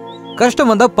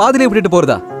 கஷ்டம் வந்தா பாதியிலே விட்டுட்டு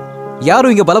போறதா?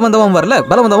 யாரும் இங்க பலவந்தமும் வரல,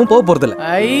 பலவந்தமும் போக போறது இல்ல.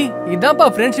 இதான்ப்பா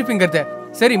ஃப்ரெண்ட்ஷிப்ங்கிறது.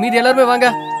 சரி மீதி எல்லாருமே வாங்க.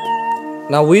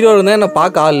 நான் உயிரோட இருந்தேன். என்ன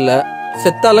பார்க்க ஆள் இல்ல.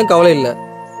 செத்தாலும் கவலை இல்ல.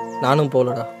 நானும்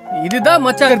போலடா. இதுதான்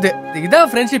மச்சாங்கிறது. இதான்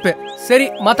ஃப்ரெண்ட்ஷிப். சரி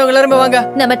மத்தவங்க எல்லாருமே வாங்க.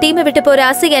 நம்ம டீமை விட்டு போற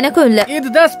ஆசை எனக்கும் இல்ல.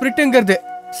 இதுதான் ஸ்பிரிட்ங்கிறது.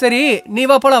 சரி நீ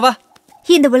வா போலாம் வா.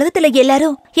 இந்த உலகத்துல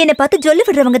எல்லாரும் என்ன பார்த்து ஜொல்லி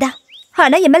விடுறவங்க தான்.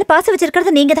 ஆனா என் மேல பாசம்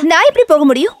வச்சிருக்கிறது நீங்க தான். நான் எப்படி போக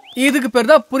முடியும்? இதுக்கு பேர்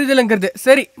தான் புரிதல்ங்கிறது.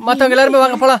 சரி மத்தவங்க எல்லாருமே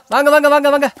வாங்க போலாம். வாங்க வாங்க வாங்க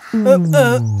வாங்க.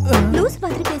 லூஸ்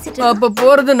மாதிரி பேசிட்டு அப்ப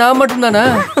போறது நான் மட்டும் தானா?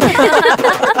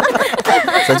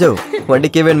 சஞ்சு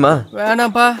வண்டிக்கே வேணுமா?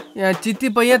 வேணாம்ப்பா. என் சித்தி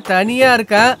பையன் தனியா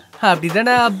இருக்கா.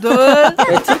 அப்படிதானே அப்துல்?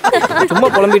 சும்மா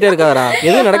புலம்பிட்டே இருக்காதடா.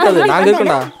 எதுவும் நடக்காது. நாங்க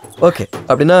இருக்கோம்டா. ஓகே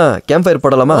அப்படின்னா கேம்ப் ஃபயர்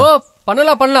போடலாமா? ஓ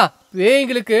பண்ணலாம்.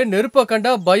 வேங்களுக்கு நெருப்ப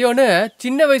கண்டா பயம்னு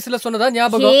சின்ன வயசுல சொன்னதா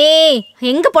ஞாபகம். ஏய்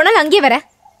எங்க போனாலும் அங்கேயே வர.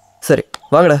 சரி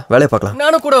வாங்கடா வேலையை பார்க்கலாம்.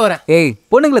 நானும் கூட வரேன். ஏய்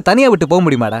பொண்ணுங்களை தனியா விட்டு போக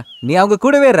முடியுமாடா? நீ அவங்க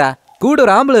கூடவே இருடா. கூட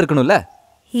ஒரு ஆம்பளை இருக்கணும்ல.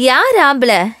 யார்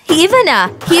ஆம்பளை? இவனா?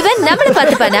 இவன் நம்மள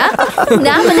பாத்துப்பானா?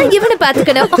 நாம தான் இவனை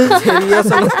பாத்துக்கணும்.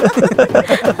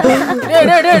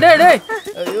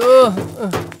 ஐயோ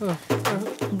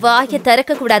வாயை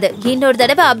திறக்க கூடாது. இன்னொரு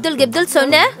தடவை அப்துல் கிப்துல்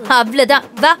சொன்ன அவ்வளவுதான்.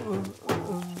 வா.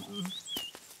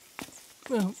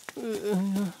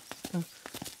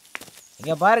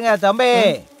 இங்க பாருங்க தம்பி.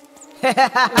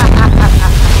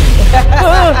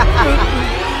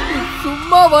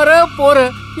 சும்மா வர போற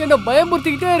என்ன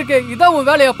பயமுறுத்திக்கிட்டே இருக்கு. இதான் உன்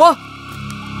வேலையாப்பா?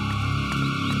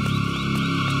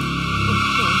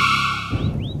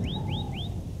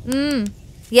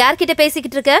 யார்கிட்ட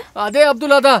பேசிக்கிட்டு இருக்க? அதே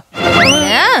அப்துல்லா தான்.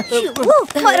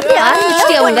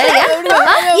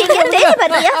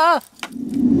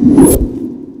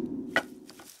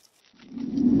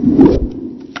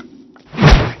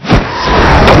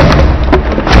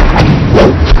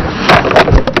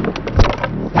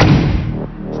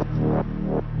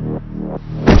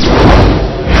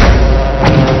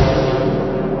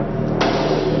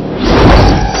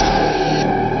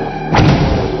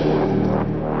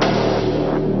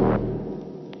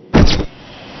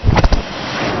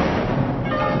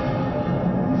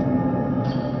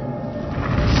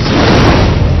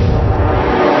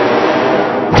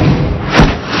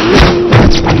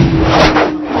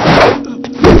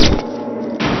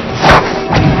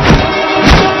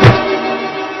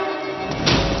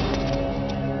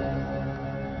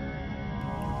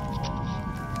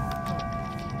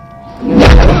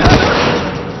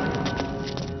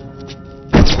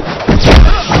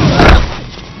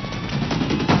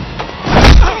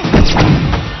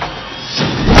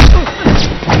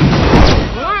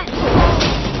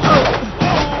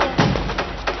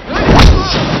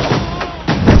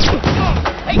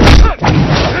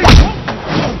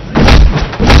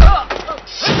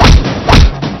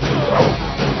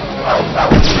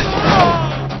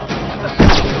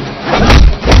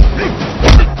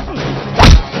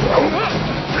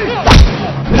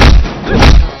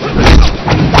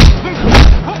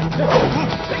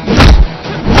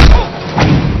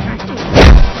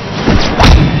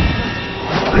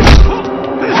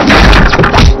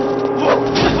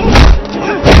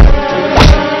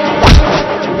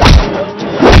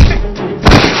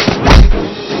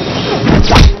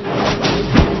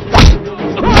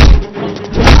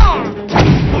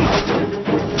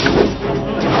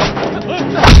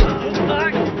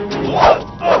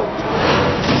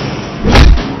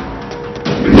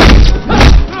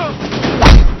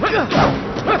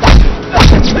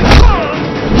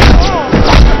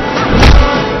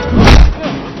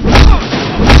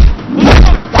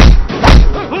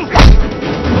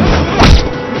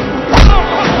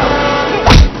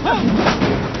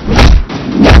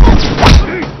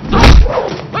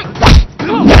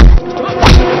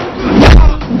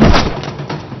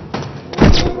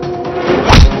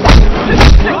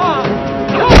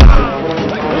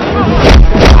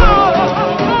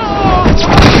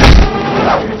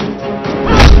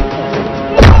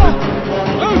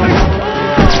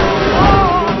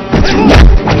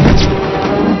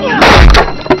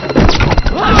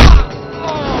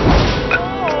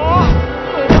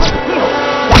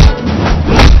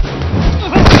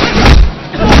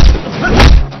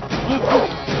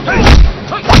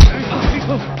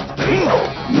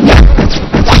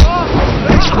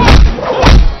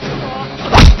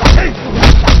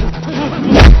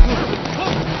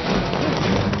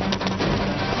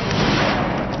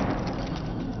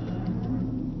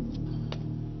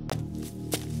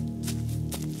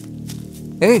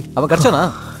 ஏய் அவன் கடிச்சானா?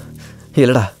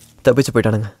 இல்லடா, தப்பிச்சு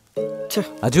போயிட்டானுங்க.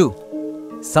 அஜு,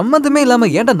 சம்மந்தமே இல்லாம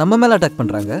ஏன்டா நம்ம மேல அட்டாக்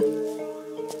பண்றாங்க?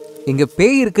 இங்க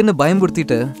பேய் இருக்குன்னு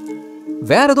பயமுறுத்திட்டு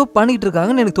வேற ஏதோ பண்ணிட்டு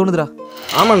இருக்காங்கன்னு எனக்கு தோணுதுடா.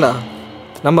 ஆமாண்டா,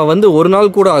 நம்ம வந்து ஒரு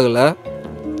நாள் கூட ஆகல,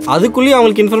 அதுக்குள்ளேயும்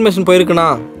அவங்களுக்கு இன்ஃபர்மேஷன் போயிருக்குண்ணா.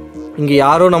 இங்க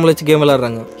யாரோ நம்மள வச்சு கேம்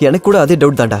விளையாடுறாங்க. எனக்கு கூட அதே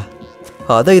டவுட் தான்டா.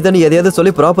 அதை இதை எதையாவது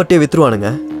சொல்லி ப்ராப்பர்ட்டியை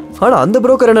வித்துருவானுங்க. ஆனா அந்த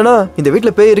புரோக்கர் என்னன்னா இந்த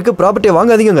வீட்டில் பேய் இருக்கு, ப்ராப்பர்ட்டியை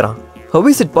வாங்காதீங்கிறான். How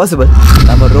is it possible?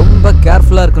 நம்ம ரொம்ப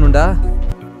கேர்ஃபுல்லா இருக்கணும்டா.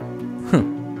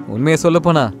 உண்மையை சொல்ல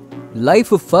போனா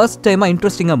லைஃப் ஃபர்ஸ்ட் டைமா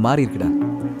இன்ட்ரெஸ்டிங்கா மாறி இருக்குடா.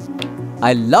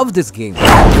 I love this game.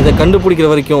 இதை கண்டுபிடிக்கிற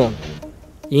வரைக்கும்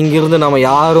இங்கிருந்து நாம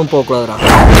யாரும் போகக்கூடாதுடா.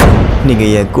 நீங்க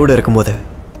என் கூட இருக்கும்போது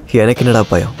எனக்கு என்னடா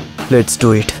பயம்? Let's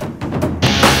do it.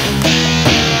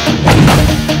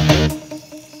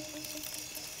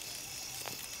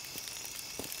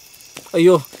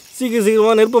 ஐயோ,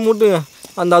 சீக்கிரமா நெருப்ப மூட்டுங்க.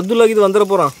 அந்த அப்துல்லா இது வந்துட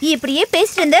போறான். இப்படியே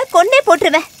பேசிட்டு இருந்த கொன்னே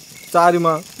போட்டுருவேன்.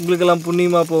 சாரிம்மா, உங்களுக்கெல்லாம்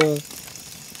புண்ணியமா போகும்.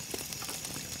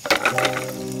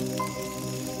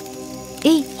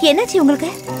 ஏய், என்னாச்சு உங்களுக்கு?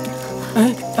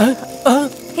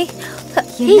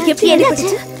 எப்படி என்னாச்சு?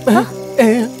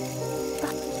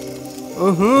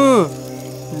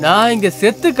 நான் இங்க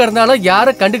செத்து கிடந்தாலும்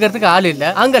யாரும் கண்டுக்கிறதுக்கு ஆள்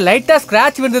இல்ல. அங்க லைட்டா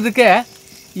ஸ்கிராட்ச் விழுந்ததுக்கு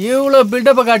இவ்வளவு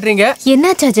பில்டப்ப காட்டுறீங்க.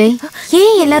 என்னாச்சு அஜய்?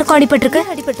 ஏன் எல்லாருக்கும் அடிபட்டிருக்கு?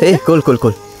 ஏய் கோல் கோல்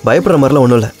கோல், பயப்படுற மாதிரிலாம்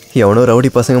ஒன்றும் இல்லை. எவனோ ரவுடி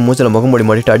பசங்க மூச்சில் முகமூடி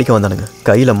மாட்டிட்டு அடிக்க வந்தானுங்க.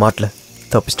 கையில் மாட்டல,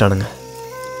 தப்பிச்சிட்டானுங்க.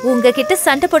 உங்ககிட்ட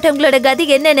சண்டை போட்டவங்களோட கதி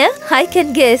என்னன்னு ஐ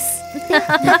கேன் கெஸ்.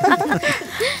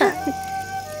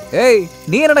 ஏய்,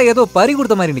 நீ என்னடா ஏதோ பறி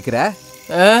கொடுத்த மாதிரி நிக்கிற?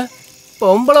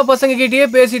 பொம்பளை பசங்க கிட்டயே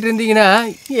பேசிட்டு இருந்தீங்கன்னா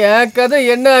என் கதை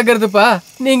என்ன ஆகுறதுப்பா?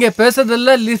 நீங்க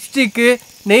பேசுறதெல்லாம் லிப்ஸ்டிக்கு,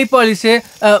 நெய் பாலிஷு.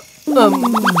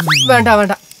 வேண்டாம்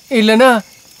வேண்டாம், இல்லைன்னா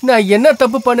நான் என்ன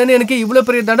தப்பு பண்ணேன்னு எனக்கு இவ்வளவு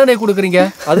பெரிய தண்டனை கொடுக்குறீங்க.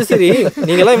 அது சரி,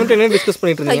 நீங்க எல்லாம் இவன்ட்ட என்ன டிஸ்கஸ்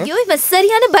பண்ணிட்டு இருக்கீங்க? ஐயோ, இவன்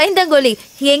சரியான பயந்தாங்கோலி.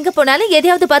 எங்க போனாலும்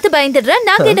எதையாவது பார்த்து பயந்துடுறான்.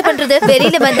 நாங்க என்ன பண்றது?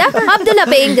 வெளியில வந்தா அப்துல்லா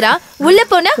பேய்ங்கிறான், உள்ள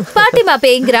போனா பாட்டிமா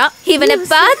பேய்ங்கிறான். இவனை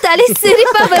பார்த்தாலே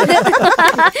சிரிப்பா வருது.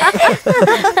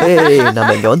 ஏய்,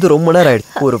 நம்ம இங்க வந்து ரொம்ப நேரம்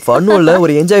ஆயிடுச்சு. ஒரு ஃபன்னும் இல்ல,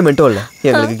 ஒரு என்ஜாய்மெண்ட்டும் இல்ல.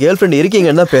 எங்களுக்கு கேர்ள் ஃப்ரெண்ட்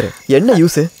இருக்கீங்கன்னா பேரு என்ன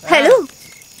use? Hello,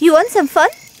 you want some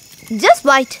fun? Just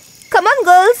wait. Come on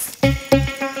girls.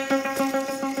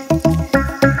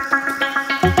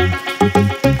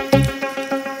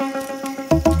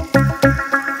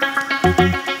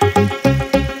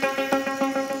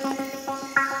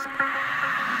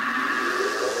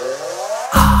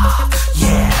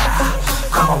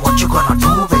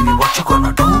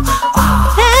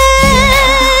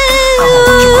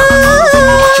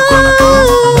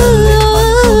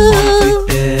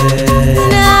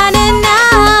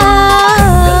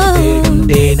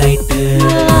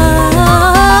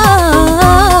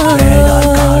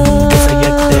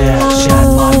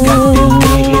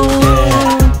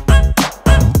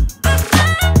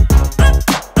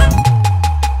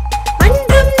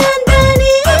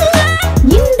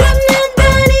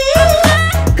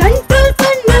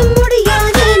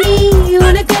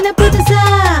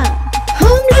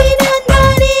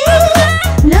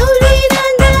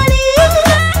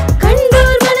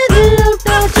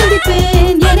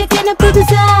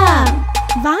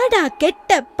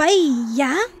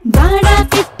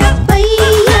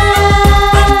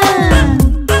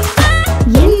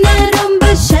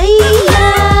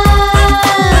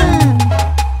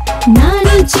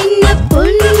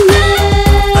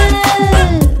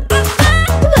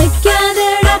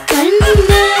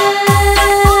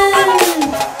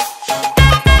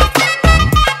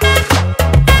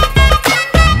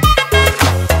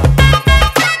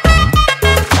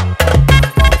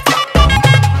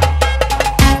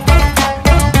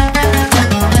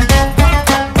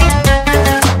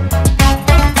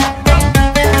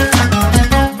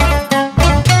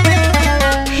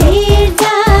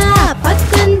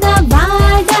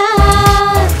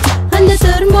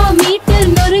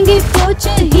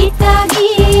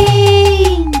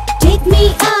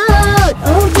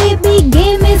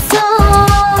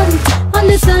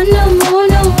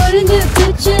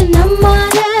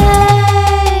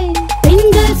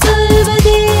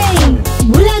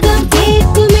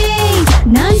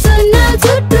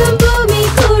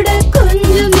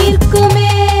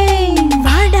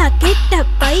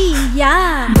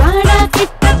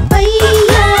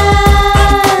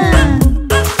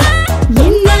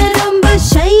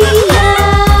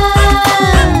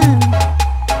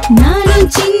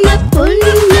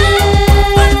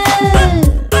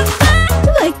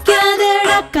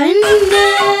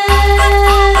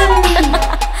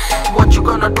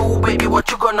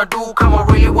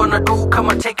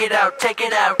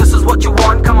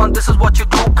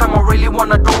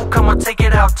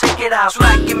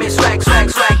 Swag, give me swag, swag,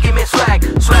 swag, give me swag,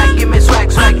 swag, give me swag,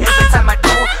 swag. Every time I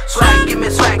do,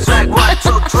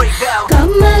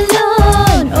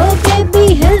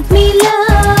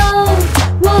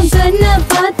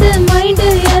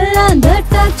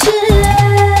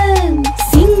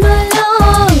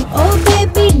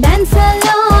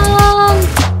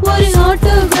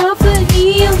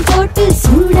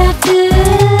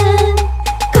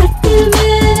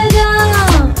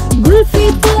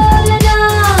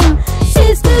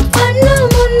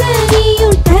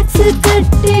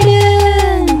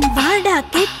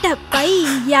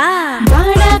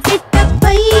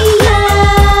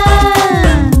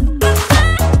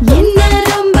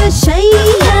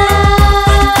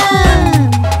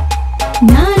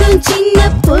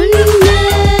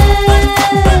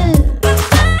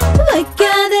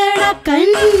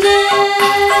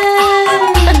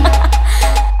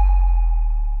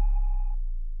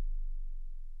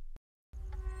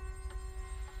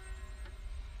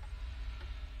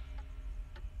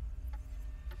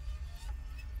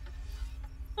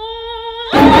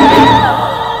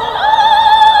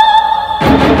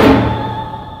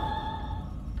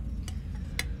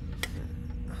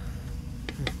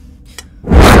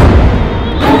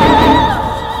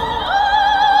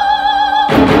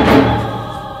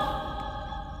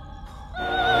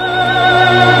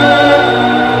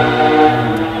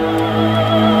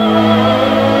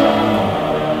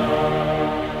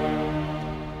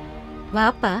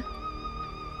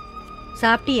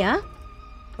 சாப்பிட்டியா?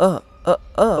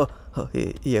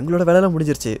 எங்களோட வேலையெல்லாம்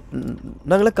முடிஞ்சிருச்சு.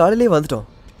 நாங்களே காலையிலேயே வந்துட்டோம்.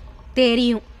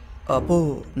 தெரியும். அப்போ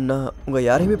நான் உங்க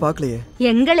யாரையுமே பார்க்கலையே.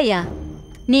 எங்களையா?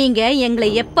 நீங்க எங்களை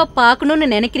எப்ப பார்க்கணும்னு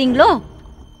நினைக்கிறீங்களோ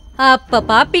அப்ப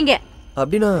பாப்பீங்க.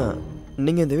 அப்படின்னா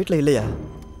நீங்க இந்த வீட்ல இல்லையா?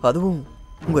 அதுவும்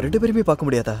உங்க 2 பேருமே பார்க்க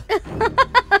முடியாதா?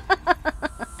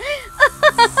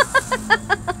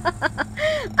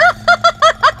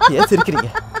 ஏன் சிரிக்கிறீங்க?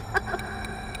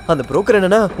 அந்த புரோக்கர்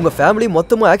என்னன்னா உங்க ஃபேமிலி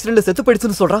மொத்தமா ஆக்சிடென்ட்ல செத்து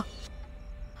போயிடுச்சுன்னு சொல்றான்.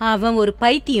 அவன் ஒரு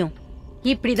பைத்தியம்.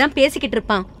 இப்படிதான் பேசிக்கிட்டு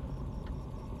இருப்பான்.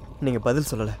 நீங்க பதில்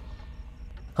சொல்லல.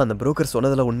 அந்த புரோக்கர்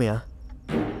சொன்னதெல்லாம் உண்மையா?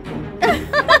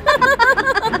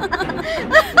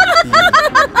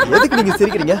 எதுக்கு நீங்க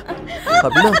சிரிக்கிறீங்க?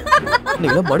 அப்படின்னா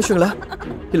நீங்களா மனுஷங்களா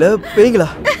இல்ல பேய்களா?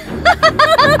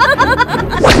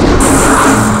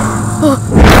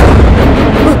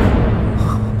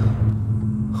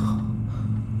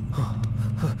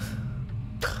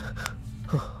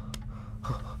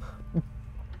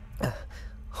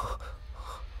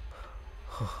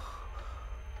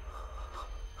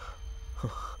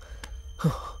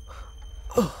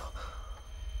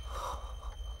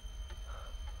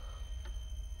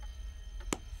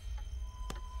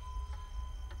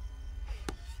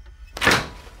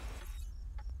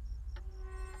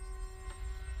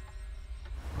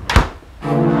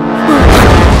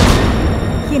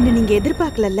 என்ன நீங்க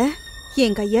எதிர்பார்க்கல?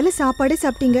 என் கையால சாப்பாடு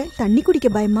சாப்பிட்டீங்க. தண்ணி குடிக்க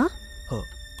பயமா?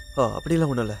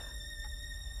 அப்படிலாம் ஒண்ணும் இல்ல.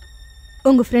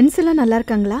 உங்க ஃப்ரெண்ட்ஸ் எல்லாம் நல்லா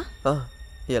இருக்காங்களா?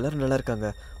 எல்லாரும் நல்லா இருக்காங்க.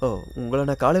 உங்களை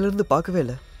நான் காலையில இருந்து பார்க்கவே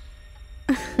இல்லை.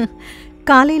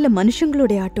 காலையில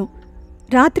மனுஷங்களுடைய ஆட்டம்,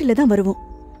 ராத்திரியில தான் வருவோம்.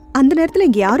 அந்த நேரத்துல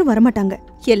இங்க யாரும் வரமாட்டாங்க.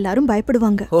 எல்லாரும்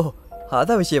பயப்படுவாங்க.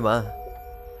 அதான் விஷயமா?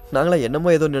 நாங்களா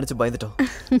என்னமோ ஏதோ நினைச்சு பயந்துட்டோம்.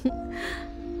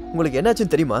 உங்களுக்கு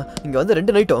என்னாச்சுன்னு தெரியுமா? இங்க வந்து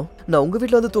 2 நைட்டும் நான் உங்க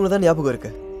வீட்டுல வந்து தூங்குனதான் ஞாபகம்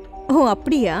இருக்கு.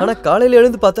 அப்படியா? ஆனா காலையில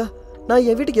எழுந்து பார்த்தா நான்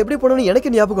என் வீட்டுக்கு எப்படி போனேன்னு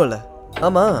எனக்கு ஞாபகம் இல்ல.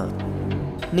 ஆமா,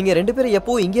 நீங்க 2 பேரும்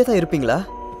எப்பவும் இங்கே தான் இருப்பீங்களா?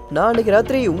 நான் அன்னைக்கு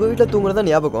ராத்திரி உங்க வீட்டுல தூங்குனதான்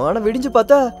ஞாபகம். ஆனா விடிஞ்சு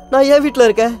பார்த்தா நான் என் வீட்டுல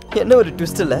இருக்கேன். என்ன ஒரு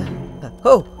ட்விஸ்ட் இல்ல?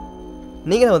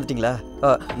 நீங்க வந்துட்டீங்களா?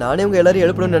 நானே உங்க எல்லாரும்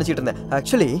எழுப்பணும்னு நினைச்சிட்டு இருந்தேன்.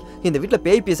 ஆக்சுவலி இந்த வீட்டுல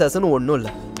பேய் பிசாசுன்னு ஒன்றும்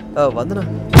இல்லை. வந்தனா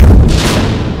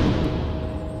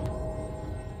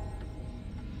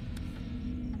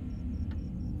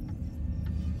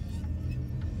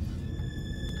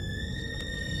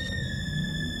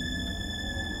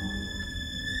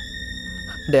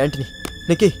ஆண்டனி,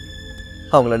 நிக்கி,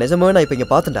 அவங்கள நிஜமாவே நான் இப்ப இங்க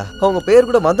பாத்தேன்டா. அவங்க பேர்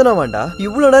கூட வந்தனா வேண்டா.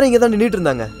 இவ்வளவு நேரம் இங்க தான் நின்னுட்டு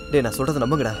இருந்தாங்க. டேய், நான் சொல்றத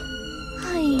நம்புங்கடா.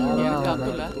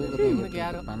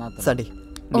 சாண்டி,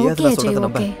 நீ ஏதோ சொல்றத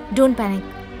நம்ப. Don't panic.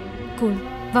 கூல்.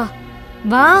 வா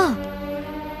வா.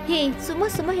 ஹே, சும்மா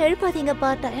சும்மா எழுப்பாதீங்கப்பா.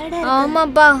 டயர்டா இருக்கு.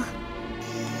 ஆமாப்பா.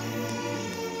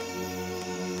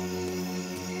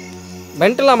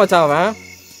 மென்டலா மச்சான் அவன்.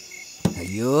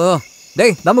 ஐயோ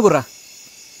டேய், தம்மு குறா.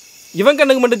 இவன்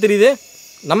கண்ணுக்கு மட்டும் தெரியுது,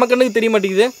 நம்ம கண்ணுக்கு தெரிய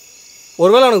மாட்டேங்குது.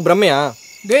 ஒருவேளை அவனுக்கு பிரம்மையா?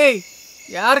 டேய்,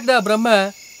 யாருக்குடா பிரம்ம?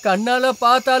 கண்ணால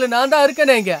பார்த்தாலும் நான் தான்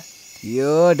இருக்கேனே இங்க.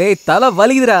 ஐயோ டேய், தலை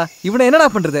வலிக்குதுடா. இவனை என்னடா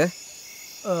பண்றது?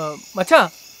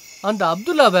 மச்சான், அந்த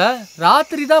அப்துல்லாவை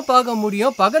ராத்திரி தான் பார்க்க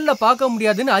முடியும், பகல்ல பார்க்க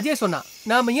முடியாதுன்னு அஜய் சொன்னான்.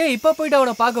 நாம ஏன் இப்ப போயிட்டு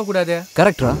அவனை பார்க்க கூடாது?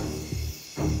 கரெக்டா?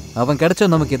 அவன்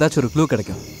கிடைச்சா நமக்கு ஏதாச்சும் ஒரு க்ளூ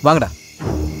கிடைக்கும். வாங்கடா.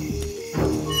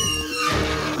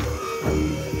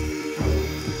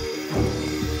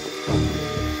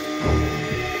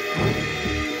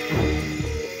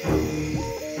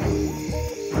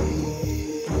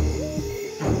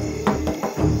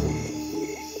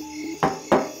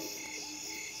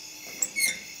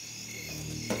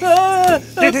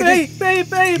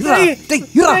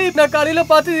 நான் காலையில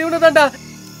பார்த்து இவனதான்டா.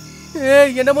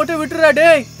 என்ன மட்டும் விட்டுறா.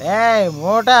 டேய் ஏய்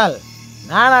மூட்டால்,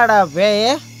 நானாடா பேய்?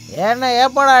 என்ன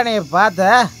எப்படா நீ பார்த்த?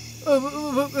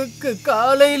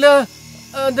 காலையில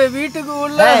அந்த வீட்டுக்கு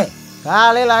உள்ள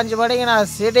காலையில் 5 மணிக்கு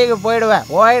நான் சிட்டிக்கு போயிடுவேன்.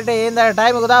 போயிட்டு இந்த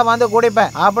டைமுக்கு தான் வந்து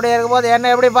குடிப்பேன். அப்படி இருக்கும்போது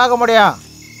என்ன எப்படி பார்க்க முடியும்?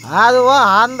 அதுவும்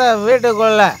அந்த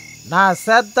வீட்டுக்குள்ள. நான்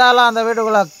செத்தாலும் அந்த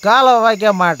வீட்டுக்குள்ள காலை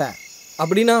வைக்க மாட்டேன்.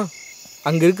 அப்படின்னா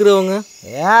அங்க இருக்கிறவங்க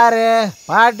யாரு?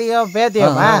 பாட்டியும்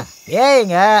பேத்தியுமா?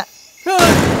 ஏங்க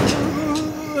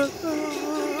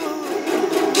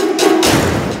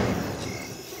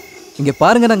இங்க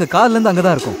பாருங்க, நாங்க கால்ல இருந்து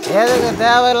அங்கதான் இருக்கோம். எதுக்கு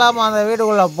தேவையில்லாம அந்த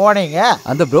வீட்டுக்குள்ள போனீங்க?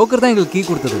 அந்த புரோக்கர் தான் எங்களுக்கு கீ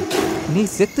கொடுத்தது. நீ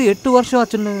செத்து 8 வருஷம்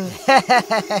ஆச்சுன்னு.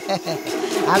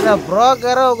 அந்த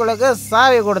புரோக்கர் உங்களுக்கு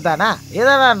சாவி கொடுத்தானா?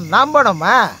 இதை நான்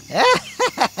நம்பணுமா?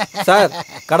 சார்,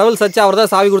 கடவுள் சச்சா அவர்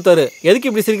தான் சாவி கொடுத்தாரு. எதுக்கு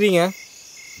இப்படி சிரிக்கிறீங்க?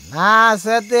 நான்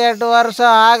செத்து 8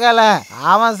 வருஷம் ஆகல.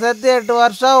 அவன் செத்து 8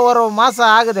 வருஷம் 1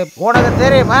 மாசம் ஆகுது. உனக்கு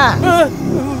தெரியுமா?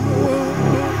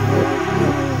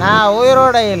 நான்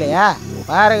உயிரோட இல்லையா?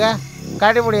 பாருங்க,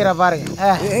 கட்டி முடிகிற பாருங்க.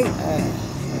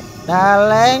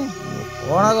 டார்லிங்,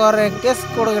 உனக்கு ஒரு கிஸ்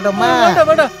கொடுக்கட்டுமா?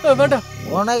 வேண்டாம்.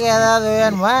 உனக்கு ஏதாவது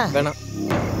வேணுமா? வேணாம்.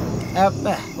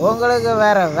 அப்ப உங்களுக்கு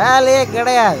வேற வேலையே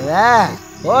கிடையாது.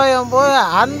 போய்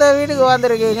அந்த வீட்டுக்கு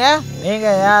வந்திருக்கீங்க. நீங்க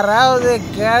யாராவது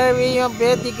கிழவியும்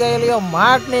பேத்தி கையிலையும்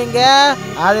மாட்டினீங்க,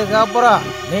 அதுக்கப்புறம்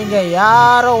நீங்க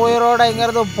யாரும் உயிரோட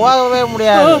இங்கிருந்து போகவே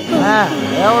முடியாது.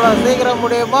 எவ்வளோ சீக்கிரம்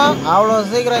முடியுமோ அவ்வளோ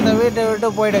சீக்கிரம் இந்த வீட்டை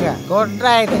விட்டு போயிடுங்க.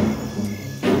 கொண்டாயிடு.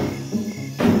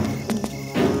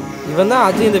 இவன் தான்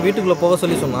அஜய் இந்த வீட்டுக்குள்ள போக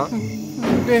சொல்லி சொன்னான்.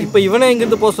 இப்போ இவனே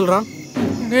இங்கிருந்து போக சொல்றான்.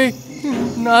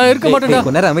 நான் இருக்க மாட்டேன்டா.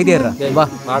 கொஞ்ச நேரம் அமைதியா இரு. வா,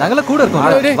 நாங்கள கூட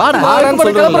இருக்கோம். வாடா. வாடான்னு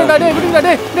சொல்றேன்டா. டேய் விடுடா.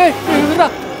 டேய் விடுடா.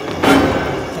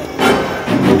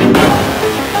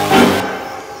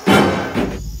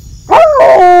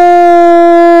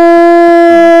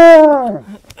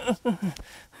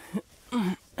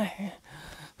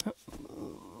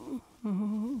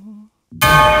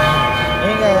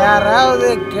 நீங்க யாராவது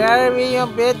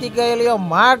கிழவியும் பேத்தி கையிலையும்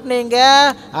மாட்டினீங்க,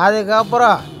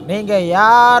 அதுக்கப்புறம் நீங்க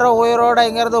யாரும் உயிரோட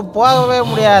இங்கிருந்து போகவே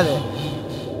முடியாது.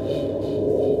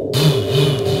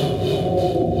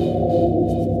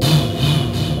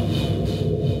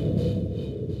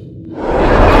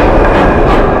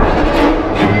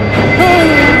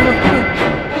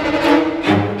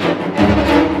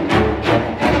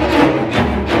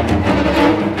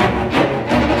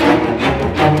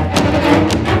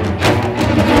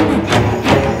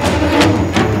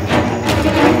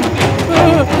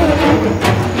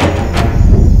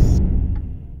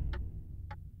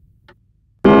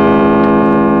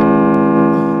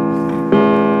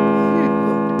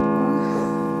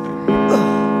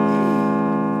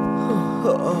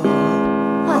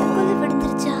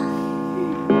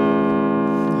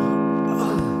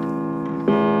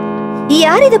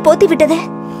 யார் இதை போத்தி விட்டது?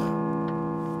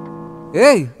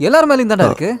 ஏய், எல்லாரும் மேலேயும் தானே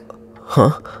இருக்கு.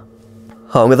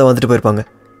 அவங்க தான் வந்துட்டு போயிருப்பாங்க.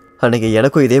 அன்னைக்கு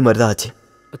எனக்கும் இதே மாதிரி தான் ஆச்சு.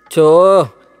 அச்சோ,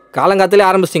 காலங்காத்திலே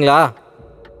ஆரம்பிச்சிட்டிங்களா?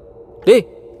 டேய்,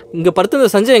 இங்கே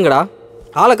படுத்து சஞ்சய் எங்கடா?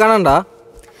 ஆளை காணாண்டா.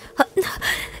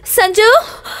 சஞ்சு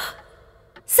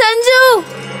சஞ்சு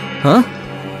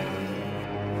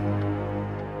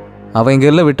அவன் இங்க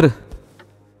இல்ல, விட்டுரு.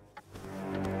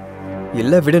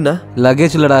 இல்ல விடுண்ணா.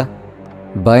 லக்கேஜ் இல்லடா,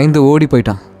 பயந்து ஓடி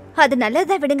போயிட்டான். அது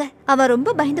நல்லதா, விடுங்க. அவன் ரொம்ப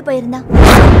பயந்து போயிருந்தான்.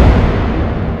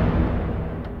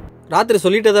 ராத்திரி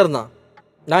சொல்லிட்டே தான் இருந்தான்,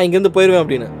 நான் இங்கேருந்து போயிடுவேன்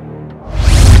அப்படின்னு.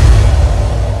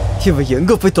 இவன்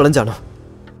எங்க போய் தொலைஞ்சானோ?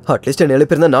 அட்லீஸ்ட் என்ன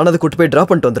எழுப்பியிருந்தா நான் அதை கூட்டு போய் டிராப்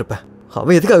பண்ணிட்டு வந்திருப்பேன்.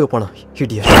 அவன் எதுக்காக போனான்?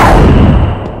 இடியட்.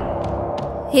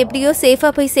 எப்படியோ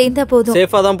சேஃபா போய் சேர்ந்தா போதும்.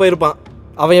 சேஃபா தான் போயிருப்பான்.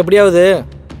 அவன் எப்படியாவது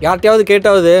யார்ட்டையாவது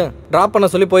கேட்டாவது டிராப் பண்ண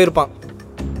சொல்லி போயிருப்பான்.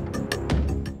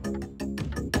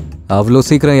 அவ்வளோ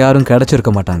சீக்கிரம் யாரும்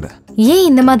கிடைச்சிருக்க மாட்டாங்க. ஏன்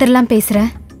இந்த மாதிரிலாம் பேசுற?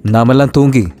 நாமெல்லாம்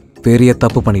தூங்கி பெரிய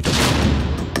தப்பு பண்ணிட்டோம்.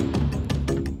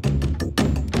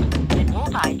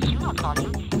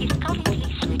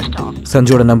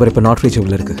 சஞ்சுவோட நம்பர் இப்போ நாட்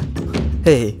ரீச்சபிள் இருக்கு.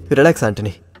 ஏய் ரிலாக்ஸ்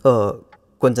ஆண்டனி,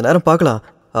 கொஞ்ச நேரம் பார்க்கலாம்.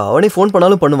 அவனே ஃபோன்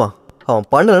பண்ணாலும் பண்ணுவான். அவன்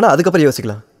பண்ணலன்னா அதுக்கப்புறம்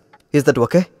யோசிக்கலாம். Is that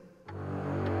okay?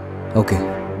 ஓகே.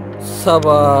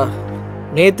 சபா,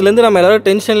 நேற்றுலேருந்து நம்ம எல்லாரும்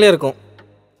டென்ஷன்லேயே இருக்கோம்.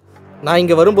 நான்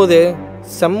இங்கே வரும்போது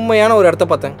செம்மையான ஒரு இடத்த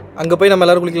பார்த்தேன். அங்கே போய் நம்ம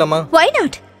எல்லாரும் குளிக்கலாமா? Why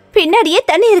not? பின்னாடியே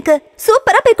தண்ணி இருக்கு,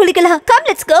 சூப்பரா போய் குளிக்கலாம். Come,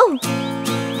 let's go.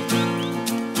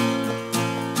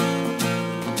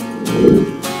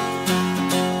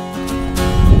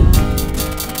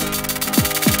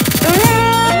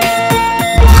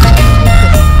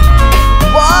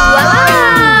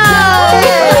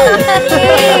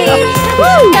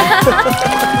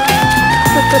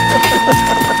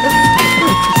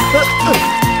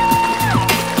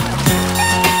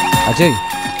 அஜய்,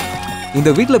 இந்த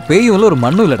வீட்டில் பேயும் ஒரு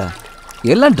மண்ணும் இல்லடா,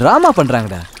 எல்லாம் டிராமா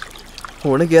பண்றாங்கடா.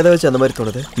 உனக்கு எதை வச்சு அந்த மாதிரி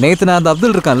தோணுது? நேத்து நான் அந்த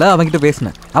அப்துல் இருக்கான்ல, அவன்கிட்ட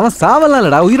பேசினேன். அவன் சாவலாம்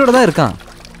இல்லடா, உயிரோட தான் இருக்கான்.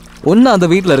 ஒன்னு அந்த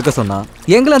வீட்டில் இருக்க சொன்னான்,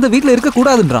 எங்களை அந்த வீட்டில் இருக்க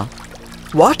கூடாதுன்றான்.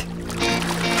 What?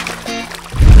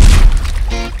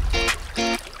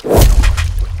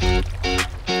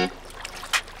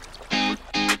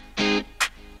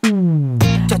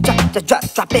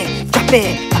 Drop it, drop it.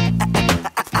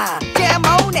 Jam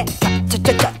on it.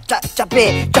 Drop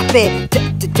it, drop it.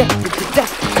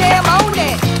 Jam on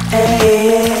it.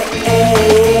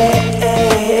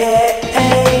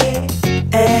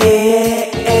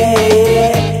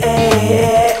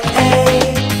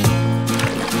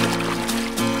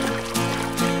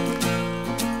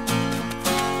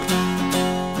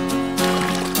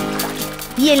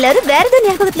 எல்லாரும் வேற ஏதோ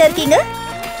ஞாபகத்துல இருக்கீங்க.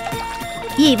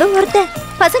 இவன் ஒருத்தன்,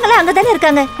 பசங்களாம் அங்கதானே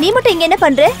இருக்காங்க. நீ மட்டும் இங்க என்ன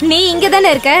பண்ற? நீ இங்க தானே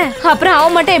இருக்க, அப்புறம்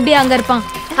அவன் மட்டும் எப்படி அங்க இருப்பான்?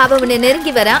 அவன் உன்னை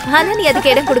நெருங்கி வரான், ஆனா நீ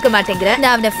அதுக்கு இடம் கொடுக்க மாட்டேங்கிற.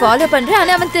 நான் அவனை ஃபாலோ பண்றேன்,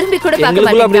 ஆனா அவன் திரும்பி கூட பார்க்க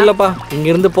எங்களுக்குள்ள அப்படி மாட்டேங்கிறான். இல்லப்பா, இங்க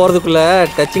இருந்து போறதுக்குள்ள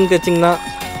டச்சிங் தான்.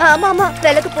 ஆமா ஆமா,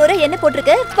 விளக்கு போற என்ன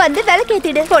போட்டிருக்க, வந்து விளக்கு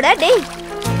ஏத்திடு. போடா டேய்.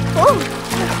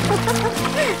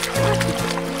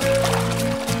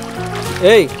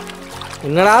 ஏய்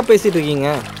என்னடா பேசிட்டு இருக்கீங்க?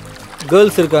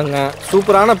 கேர்ள்ஸ் இருக்காங்க,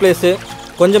 சூப்பரான பிளேஸு,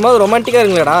 கொஞ்சமாவது ரொமான்டிக்காக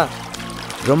இருங்களேடா.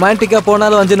 ரொமான்டிக்காக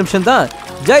போனாலும் 5 நிமிஷம் தான்,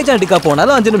 ஜெய்சாண்டிக்கா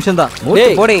போனாலும் 5 நிமிஷம் தான்.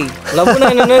 போடே லவ்னா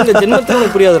என்னன்னு இந்த ஜென்மத்தில்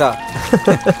எனக்கு புரியாதுடா.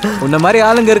 உன்ன மாதிரி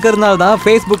ஆளுங்க இருக்கிறதுனால தான்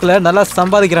ஃபேஸ்புக்கில் நல்லா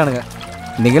சம்பாதிக்கிறானுங்க.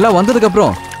 நீங்களாம்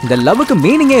வந்ததுக்கப்புறம் இந்த லவ்வுக்கு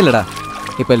மீனிங்கே இல்லைடா.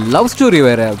 இப்போ லவ் ஸ்டோரி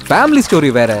வேற, ஃபேமிலி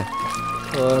ஸ்டோரி வேற.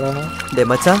 டே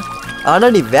மச்சான், ஆனா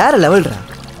நீ வேற லெவல்டா.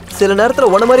 சில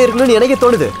நேரத்தில் உன மாதிரி இருக்கணும்னு எனக்கே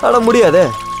தோணுது, ஆனா முடியாதே,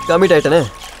 கமிட் ஆயிட்டனே.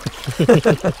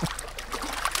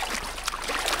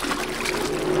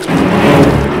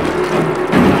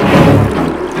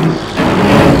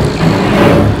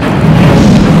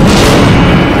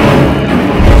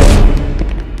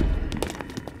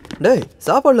 டேய்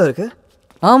சாப்பாடுல இருக்கு.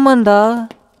 ஆமாண்டா.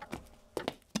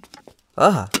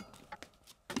 ஆஹா,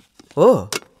 ஓ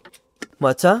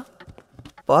மச்சான்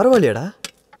பரவாயில்லையாடா.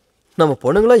 நம்ம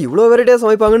பொண்ணுங்களாம் இவ்வளோ வெரைட்டியாக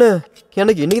சமைப்பாங்கன்னு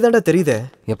எனக்கு இன்னைக்கு தான்டா தெரியுதே.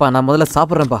 எப்பா நான் முதல்ல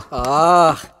சாப்பிட்றேன்ப்பா.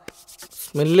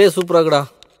 ஸ்மெல்லே சூப்பராகுடா.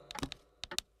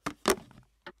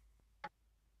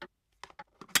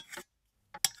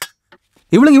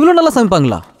 இவளுங்க இவ்வளோ நல்லா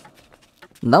சமைப்பாங்களா?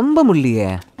 நம்ப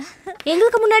முடியலையே.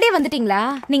 எங்களுக்கு முன்னாடியே வந்துட்டீங்களா?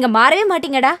 நீங்க மாறவே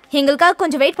மாட்டீங்கடா. எங்களுக்காக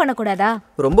கொஞ்சம் வெயிட் பண்ணக்கூடாதா?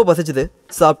 ரொம்ப பசிச்சுது,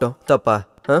 சாப்பிட்டோம். தப்பா?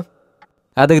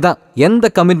 அதுக்கு தான் எந்த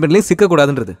கமிட்மெண்ட்லையும்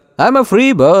சிக்கக்கூடாதுன்றது. ஐ அம் a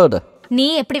free bird. நீ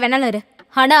எப்படி வேணாலும் இரு,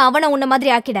 ஆனா அவனை உன்ன மாதிரி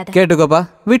ஆக்கிடாத. கேட்டுக்கோப்பா,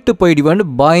 விட்டு போயிடுவான்னு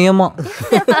பயமா.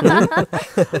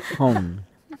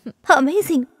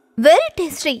 Amazing, very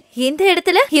tasty. இந்த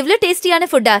இடத்துல இவ்ளோ டேஸ்டியான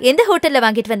ஃபுட்டா எந்த ஹோட்டல்ல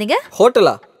வாங்கிட்டு வந்தீங்க?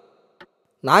 ஹோட்டலா?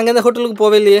 நாங்க எந்த ஹோட்டலுக்கு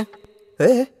போவே இல்லையே.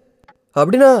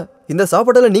 அப்படின்னா இந்த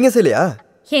சாப்பாடெல்லாம் நீங்க செய்யலையா?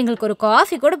 எங்களுக்கு ஒரு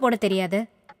காஃபி கூட போட தெரியாது.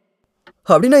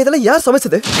 அப்படின்னா இதெல்லாம் யார்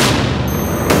சமைச்சது?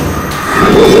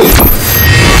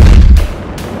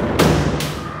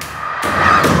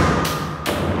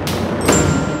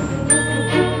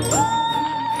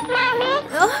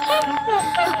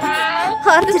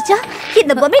 ஆரம்பிச்சிருச்சா?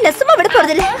 இந்த பொம்மை நான் சும்மா விட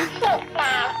போறதில்ல.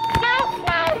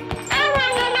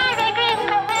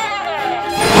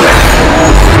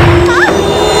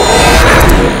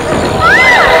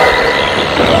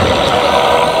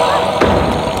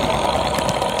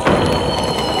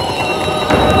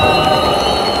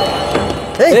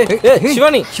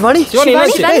 சிவானி சிவானி சிவானி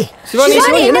என்னாச்சு? சிவானி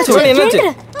சிவானி என்னாச்சு? சிவானி என்னாச்சு?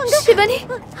 சிவானி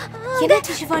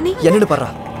என்னாச்சு? சிவானி என்னன்னு பாறா.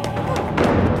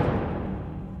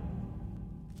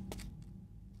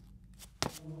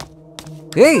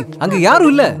 ஏய் அங்க யாரும்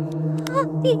இல்ல.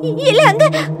 இல்ல,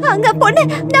 அங்க பொண்ணு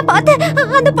நான் பார்த்தேன்.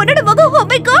 அந்த பொண்ணோட முகம், oh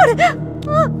my god.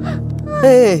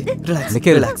 ஏய் ரிலாக்ஸ்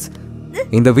ரிலாக்ஸ்.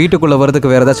 இந்த வீட்டுக்குள்ள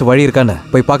வரதுக்கு வேற ஏதாச்சும் வழி இருக்கான்னு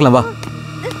போய் பார்க்கலாம் வா.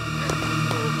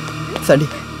 சண்டி,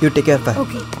 you take care.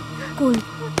 Okay cool,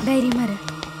 தைரியமா இரு.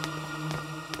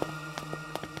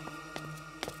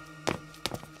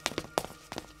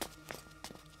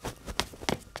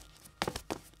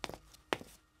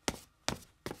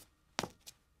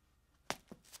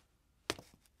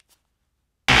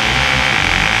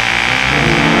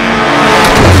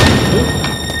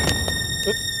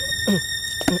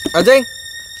 அஜய்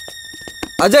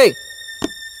அஜய்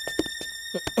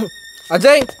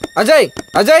அஜய் அஜய்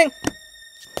அஜய்.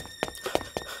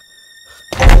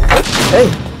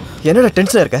 ஏய் என்னடா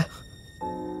டென்ஷனா இருக்க?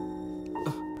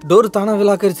 டோர் தானா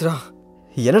விலாக்கரிச்சுடா.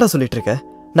 என்னடா சொல்லிட்டு இருக்க?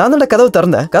 நான் தான்டா கதவு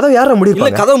திறந்தேன். கதவு யாரா மூடி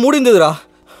இல்ல, கதவு மூடி இருந்ததுடா.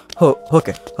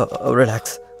 Okay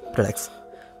relax relax.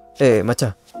 ஏய்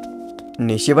மச்சான்,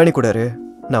 நீ சிவானி கூட இரு,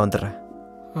 நான் வந்துடுறேன்.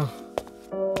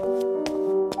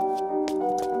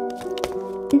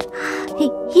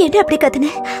 என்ன அப்படி கத்துன?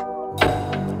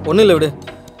 ஒன்னும் இல்லை, விடு.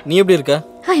 நீ எப்படி இருக்க?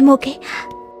 ஐ அம் ஓகே.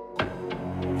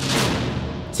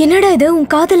 என்னடா இது, உன்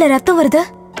காதுல ரத்தம் வருது?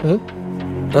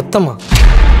 ரத்தமா?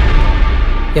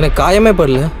 எனக்கு காயமே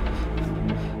படல,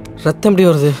 ரத்தம் எப்படி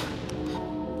வருது?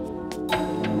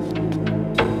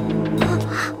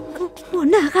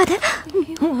 ஒன்னும் ஆகாத,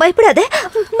 பயப்படாத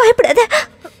பயப்படாத.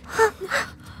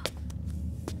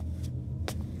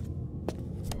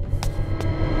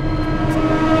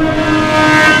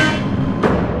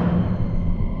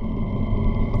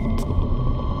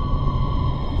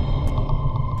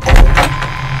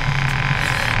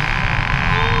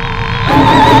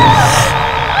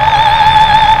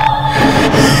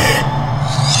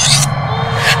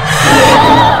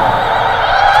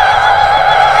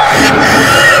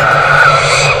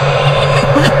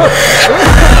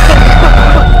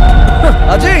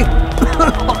 அஜய்,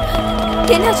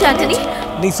 என்னாச்சு ஆண்டனி?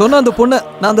 நீ சொன்ன அந்த பொண்ணை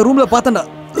நான் அந்த ரூம்ல பார்த்தேன்டா.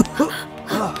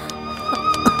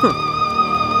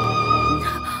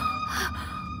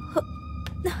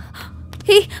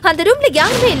 ஏய், அந்த ரூம்ல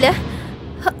யாருமே இல்ல.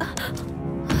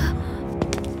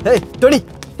 ஏய் டோனி,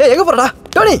 ஏய் எங்க போறடா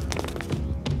டோனி?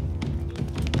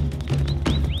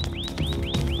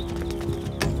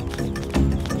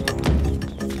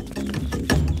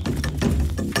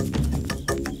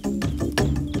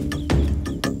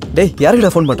 டேய் யாருக்குடா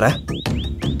ஃபோன் பண்ற?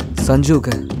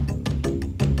 சஞ்சுக்கு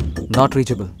நாட்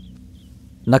ரீச்சபிள்.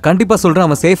 நான் கண்டிப்பா சொல்றேன்,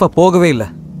 அவன் சேஃபா போகவே இல்லை.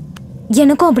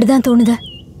 எனக்கும் அப்படிதான் தோணுது.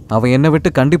 அவன் என்னை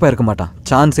விட்டு கண்டிப்பா இருக்க மாட்டான்,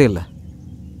 சான்ஸே இல்லை.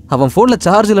 அவன் போன்ல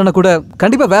சார்ஜ் இல்லைன்னா கூட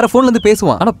கண்டிப்பா வேற போன்ல இருந்து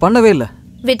பேசுவான், ஆனா பண்ணவே இல்லை.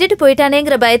 விட்டுட்டு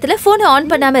போயிட்டானேங்கிற பயத்துல போனை ஆன்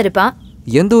பண்ணாம இருப்பான்.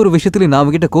 எந்த ஒரு விஷயத்திலையும் நான்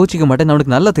அவன்கிட்ட கோச்சிக்க மாட்டேன்னு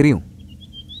அவனுக்கு நல்லா தெரியும்.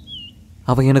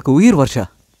 அவன் எனக்கு உயிர் வர்ஷா.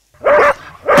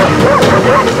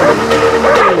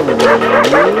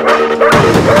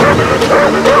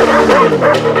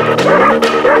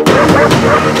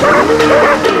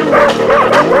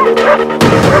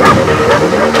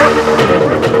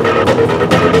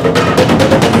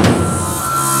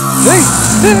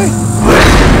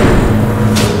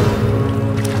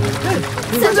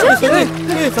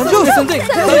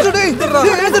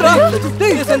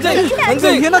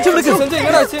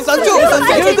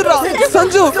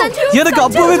 எனக்கு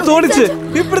அப்பவே தோணுச்சு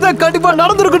இப்படிதான் கண்டிப்பா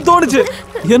நடந்திருக்குன்னு தோணுச்சு.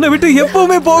 என்னை விட்டு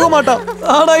எப்பவுமே போக மாட்டான்,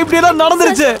 ஆனா இப்படி எல்லாம்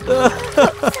நடந்துருச்சு.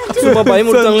 சும்மா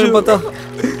பயமுறுத்தாங்களேன்னு பார்த்தா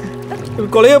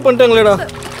கொலையே பண்ணிட்டாங்களேடா.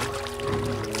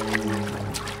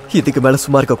 இதுக்கு மேல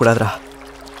சும்மா இருக்க கூடாதுடா.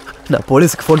 நான்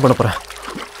போலீஸ்க்கு ஃபோன் பண்ண போறேன்.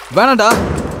 வேணாண்டா,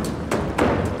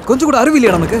 கொஞ்சம் கூட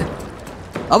அறிவில்லையா நமக்கு?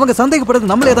 அவங்க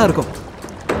சந்தேகப்படுறது நம்மளே தான் இருக்கும்.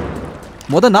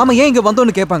 நாம ஏன் இங்க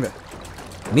வந்தோன்னு கேட்பாங்க.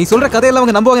 நீ சொல்ற கதையெல்லாம்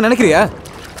அவங்க நம்புவாங்க நினைக்கிறியா?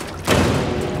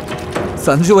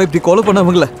 சஞ்சுவை இப்படி கொலை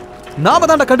பண்ணவங்கள நாம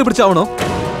தான்டா கண்டுபிடிச்சாகணும்.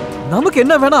 நமக்கு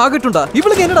என்ன வேணா ஆகட்டும்டா.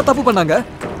 இவளுக்கு என்னடா தப்பு பண்ணாங்க?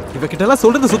 இவகிட்ட எல்லாம்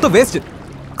சொல்றது சுத்த வேஸ்ட்.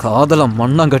 காதலம்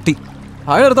மண்ணாங்கட்டி.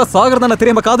 அழறதா சாகறதா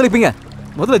தெரியாம காதலிப்பீங்க.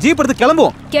 முதல்ல ஜீப் எடுத்து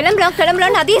கிளம்புவோம்.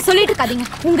 கிளம்பலாம்னு அதையே சொல்லிட்டு இருக்காதீங்க.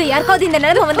 உங்க யாருக்காவது இந்த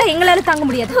நிலைமை வந்தா எங்களால தாங்க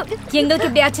முடியாது. எங்களுக்கு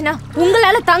இப்படி ஆச்சுன்னா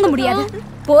உங்களால தாங்க முடியாது.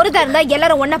 போறதா இருந்தா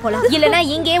எல்லாரும் ஒன்னா போலாம், இல்லனா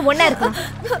இங்கே ஒன்னா இருக்கலாம்.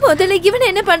 முதல்ல இவன்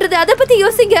என்ன பண்றது அத பத்தி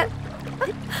யோசிங்க.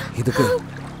 இதுக்கு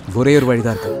ஒரே ஒரு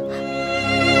வழிதான் இருக்கு.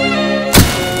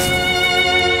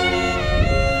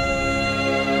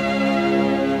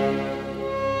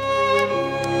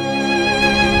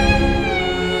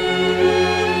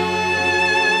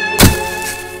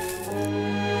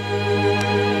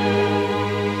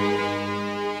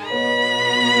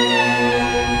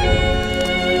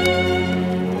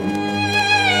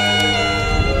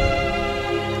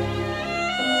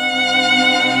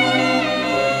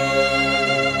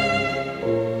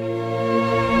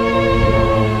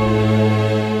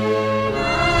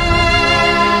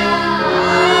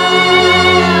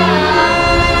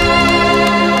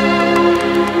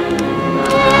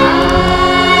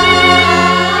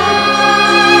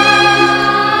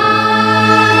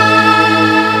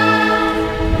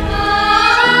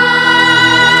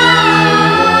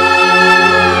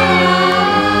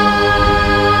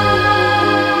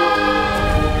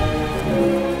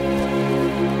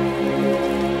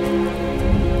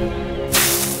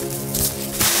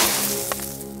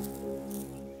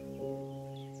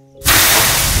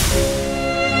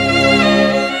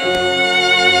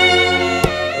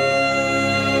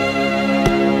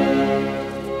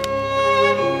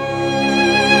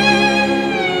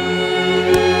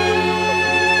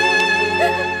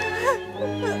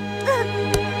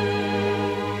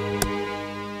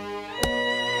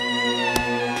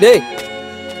 டேய்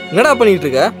என்னடா பண்ணிட்டு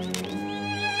இருக்க?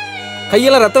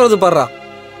 கையெல்லாம் ரத்தம் வருது பாடுறா.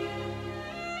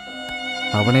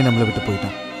 அவனே நம்மளை விட்டு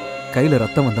போயிட்டான். கையில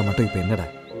ரத்தம் வந்தா மட்டும் இப்ப என்னடா?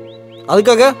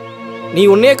 அதுக்காக நீ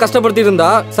உன்னையே கஷ்டப்படுத்திட்டு இருந்தா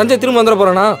சஞ்சய் திரும்ப வந்துட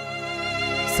போறானா?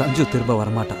 சஞ்சு திரும்ப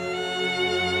வரமாட்டான்.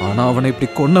 ஆனா அவனை இப்படி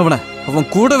கொன்னவன அவன்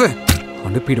கூடவே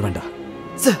அனுப்பிடுவேண்டா.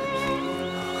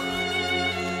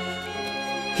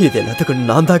 இது எல்லாத்துக்கும்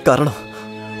நான் தான் காரணம்.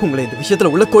 உங்களை இந்த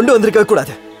விஷயத்துல உள்ள கொண்டு வந்திருக்க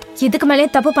கூடாது. இதுக்கு மேலே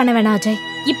தப்பு பண்ண வேணாம் அஜய்.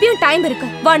 இப்பயும் டைம் இருக்கு,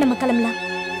 வா நம்ம கிளம்பலாம்.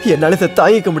 என்னால இதை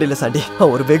தாங்கிக்க முடியல சாண்டி.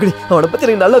 அவன் ஒரு வெகுளி, அவனை பத்தி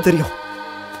எனக்கு நல்லா தெரியும்.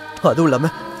 அதுவும் இல்லாம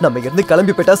நம்ம இங்க இருந்து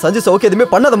கிளம்பி போயிட்டா சஞ்சய் சவுக்கு எதுவுமே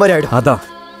பண்ணாத மாதிரி ஆயிடும்.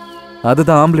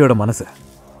 அதுதான் ஆம்பளையோட மனசு.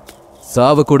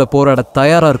 சாவு கூட போராட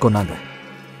தயாரா இருக்கும் நாங்க.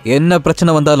 என்ன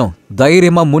பிரச்சனை வந்தாலும்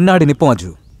தைரியமா முன்னாடி நிப்போம்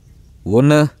அஜு.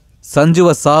 ஒண்ணு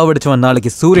சஞ்சுவை சாவடிச்சவன்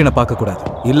நாளைக்கு சூரியனை பார்க்க கூடாது,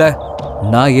 இல்ல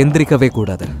நான் எந்திரிக்கவே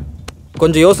கூடாது.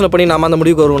 கொஞ்சம் யோசனை பண்ணி நாம அந்த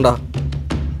முடிவுக்கு வருவோம்டா.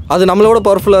 அது நம்மளோட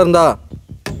பவர்ஃபுல்லா இருந்தா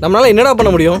நம்மளால என்னடா பண்ண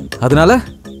முடியும்? அதனால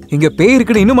இங்க பேய்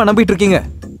இருக்குன்னு இன்னுமா நம்பிட்டு இருக்கீங்க?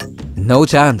 No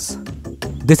chance.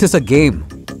 This is a game.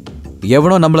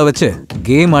 எவனோ நம்மளை வச்சு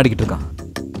கேம் ஆடிக்கிட்டு இருக்கான்.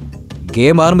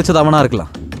 கேம் ஆரம்பிச்சது அவனா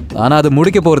இருக்கலாம், ஆனா அது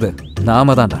முடிக்க போறது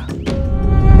நாம தான்டா.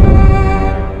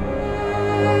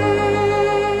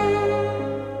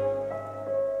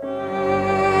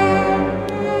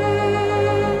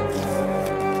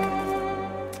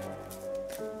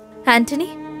 ஆண்டனி,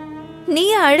 நீ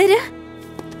அழற?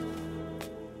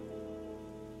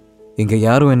 இங்க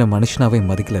யாரும் என்ன மனுஷனாவே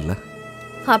மதிக்கல.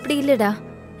 அப்படி இல்லடா,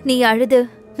 நீ அழுது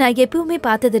நான் எப்பவுமே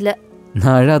பார்த்ததில்ல.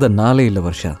 நான் அழாத நாளே இல்ல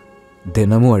வர்ஷா.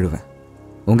 தினமும் அழுவேன்.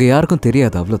 உங்க யாருக்கும்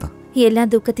தெரியாது, அவ்வளவுதான். எல்லா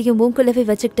துக்கத்தையும் மூக்குள்ளவே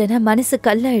வச்சுக்கிட்டேன்னா மனசு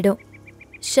கல்லாயிடும்.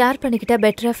 ஷேர் பண்ணிக்கிட்டா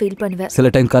பெட்டரா ஃபீல் பண்ணுவேன். சில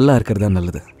டைம் கல்லா இருக்கிறது தான்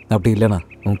நல்லது. அப்படி இல்லைனா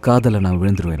உன் காதல நான்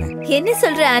விழுந்துருவேனே. என்ன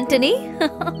சொல்ற ஆண்டனி?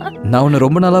 நான் உன்னை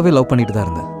ரொம்ப நாளாவே லவ் பண்ணிட்டு தான்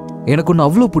இருந்தேன். எனக்கு உன்னை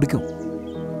அவ்வளோ பிடிக்கும்.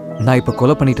 நான் இப்ப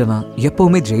கொலை பண்ணிட்டேன்னா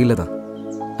எப்பவுமே ஜெயில தான்.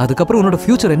 அதுக்கப்புறம் உன்னோட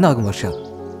ஃபியூச்சர் என்ன ஆகும் வர்ஷா?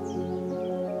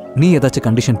 நீ ஏதாச்சும்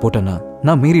கண்டிஷன் போட்டேன்னா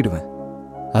நான் மீறிடுவேன்.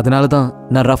 அதனால தான்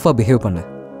நான் ரஃபா பிஹேவ் பண்ணேன்.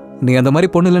 நீ அந்த மாதிரி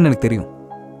பொண்ணு இல்லைன்னு எனக்கு தெரியும்.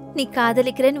 நீ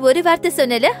காதலிக்கிறேன்னு ஒரு வார்த்தை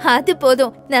சொன்னல, அது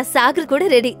போதும். நான் சாகர் கூட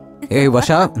ரெடி. ஏய்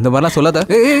வர்ஷா, இந்த மாதிரிலாம் சொல்லாத.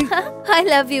 I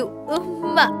love you.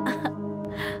 உம்மா.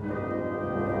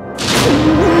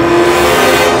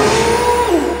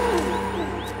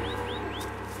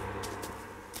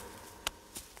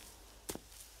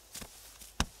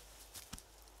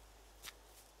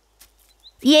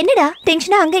 என்னடா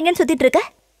டென்ஷனா அங்க எங்கன்னு சுத்திட்டு இருக்க?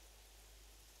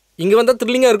 இங்கே வந்தால்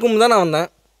த்ரில்லிங்காக இருக்கும் தான் நான் வந்தேன்.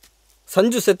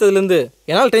 சஞ்சு செத்ததுலேருந்து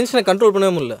என்னால் டென்ஷனை கண்ட்ரோல்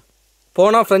பண்ணவே முடியல.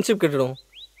 போனால் ஃப்ரெண்ட்ஷிப் கெட்டுடும்,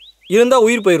 இருந்தால்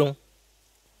உயிர் போயிடும்.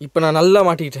 இப்போ நான் நல்லா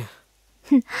மாட்டிக்கிட்டேன்.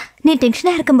 நீ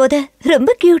டென்ஷனா இருக்கும்போது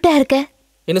ரொம்ப கியூட்டா இருக்க.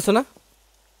 என்ன சொன்ன?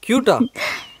 கியூட்டா?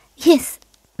 S,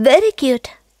 very cute.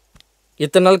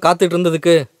 இத்தனை நாள் காத்துட்டு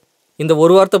இருந்ததுக்கு இந்த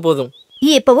ஒரு வார்த்தை போதும்.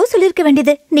 எப்பவோ சொல்லிருக்க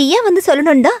வேண்டியது. நீ ஏன் வந்து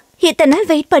சொல்லணும் தான் இத்தனை நாள்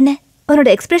வெயிட் பண்ண. உன்னோட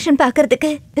எக்ஸ்பிரஷன் பார்க்கறதுக்கு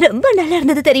ரொம்ப நல்லா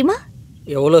இருந்தது தெரியுமா?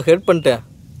 எவ்வளோ ஹெல்ப் பண்ணிட்டேன்.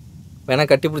 வேணா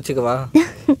கட்டி பிடிச்சிக்கவா?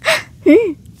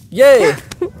 ஏய்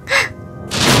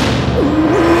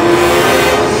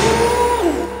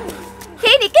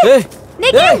ஹே நிக்கல்,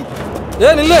 நிக்கல்.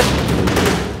 ஏய் நில்லு.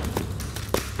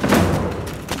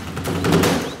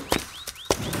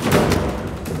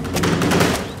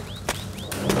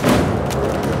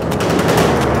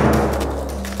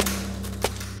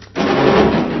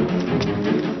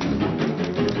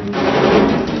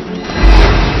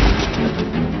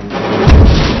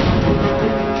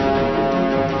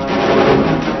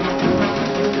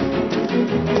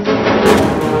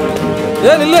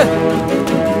 ஏய் நில்லு.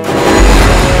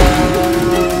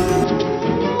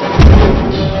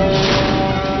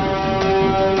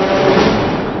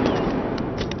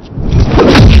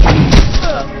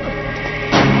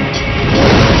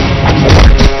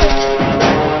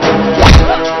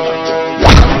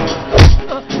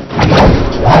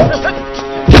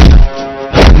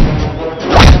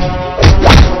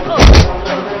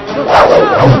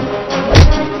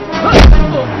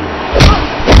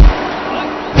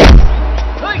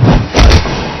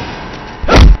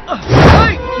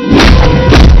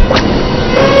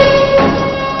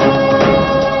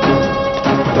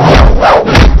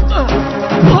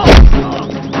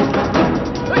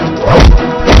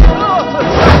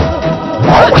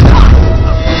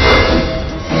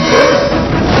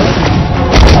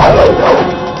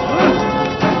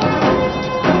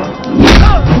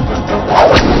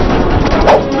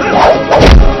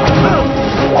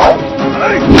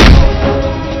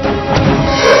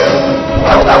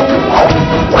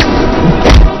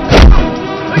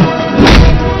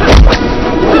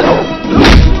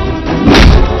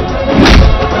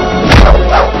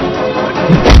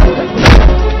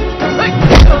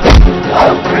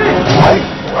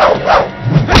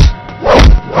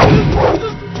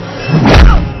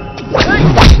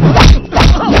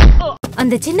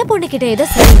 அந்த சின்ன பொண்ணு கிட்ட ஏதோ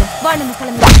சரியில்லை. வா நம்ம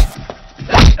கிளம்பலாம்.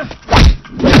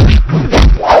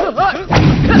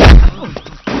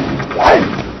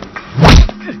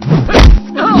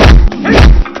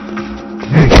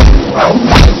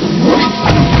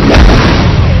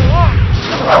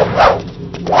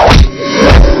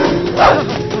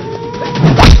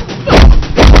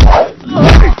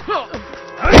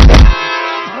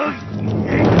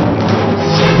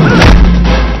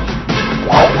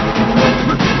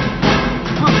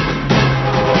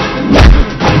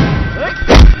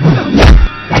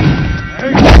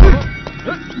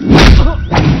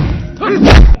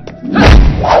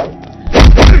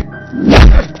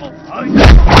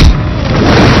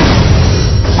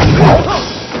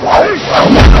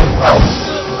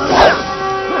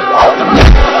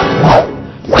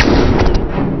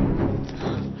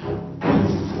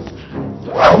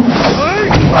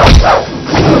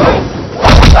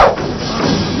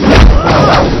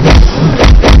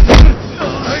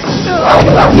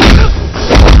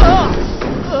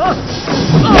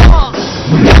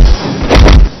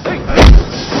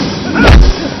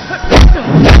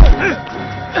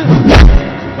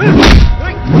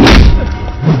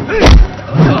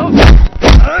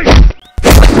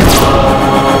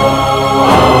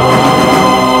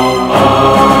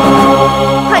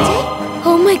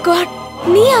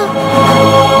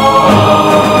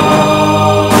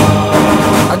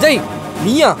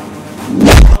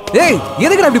 ஏய்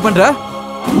எதுக்கு இப்படி பண்ற?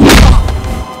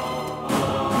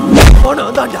 போனா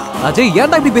தாண்டா. அஜய்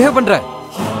ஏன்டா இப்படி பிஹேவ் பண்ற?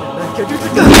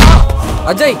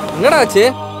 அஜய் என்னடா ஆச்சு?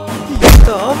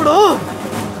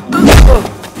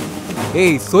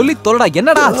 ஏய் சொல்லி தொலைடா,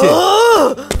 என்னடா ஆச்சு?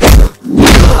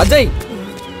 அஜய்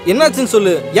என்னாச்சுன்னு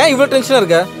சொல்லு. ஏன் இவ்வளவு டென்ஷனா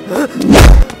இருக்க?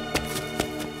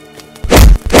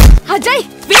 அஜய்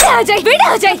விடு, அஜய் விடு,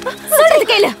 அஜய் சொல்றது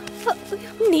கேளு.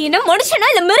 நீ என்ன மனுஷனா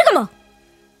இல்ல மிருகமா?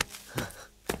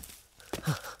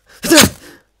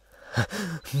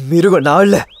 மிருகம் நான்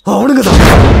இல்ல, அவனுங்க தான்.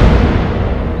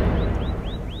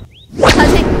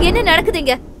 அஜய் என்ன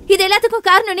நடக்குதுங்க? இது எல்லாத்துக்கும்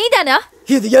காரணம் நீதானா?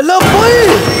 இது எல்லாம் போய்,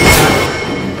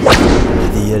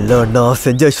 இது எல்லாம் நான்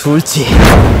செஞ்ச சூழ்ச்சி.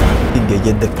 இங்க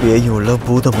எந்த பேயும் இல்ல,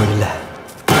 பூதமும் இல்ல.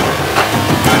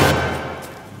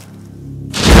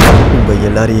 உங்க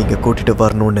எல்லாரையும் இங்க கூட்டிட்டு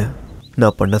வரணும்னு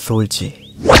நான் பண்ண சூழ்ச்சி.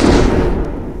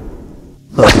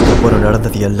 அதுக்கப்புறம்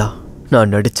நடந்தது எல்லாம்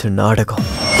நான் நடிச்ச நாடகம்.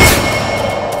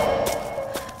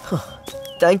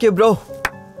 Thank you bro,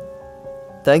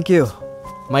 thank you.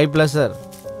 My pleasure.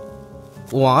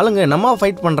 உன் ஆளுங்க என்னம்மா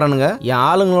ஃபைட் பண்ணுறானுங்க? என்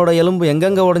ஆளுங்களோட எலும்பு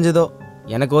எங்கெங்கே உடஞ்சதோ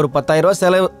எனக்கு ஒரு 10,000 ரூபா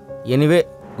செலவு. Anyway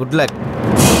good luck.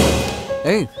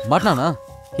 ஏய் மாட்டானா?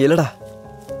 இல்லடா,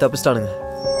 தப்பிச்சிட்டானுங்க.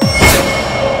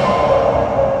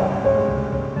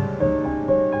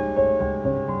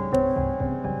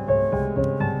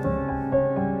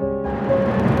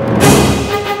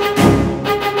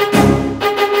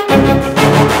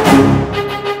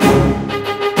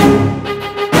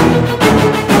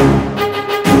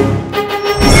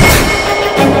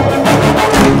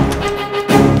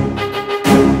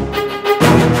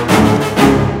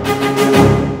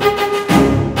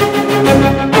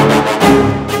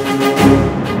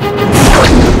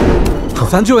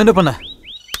 சஞ்சு என்ன பண்ண?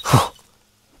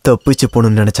 தப்பிச்சு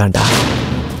போகணும்னு நினைச்சான்டா.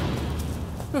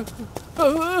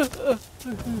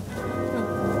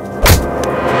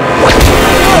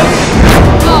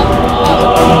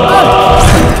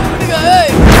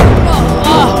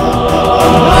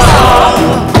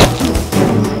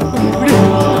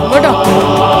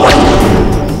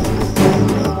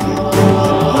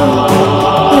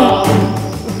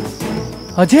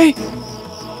 அஜய்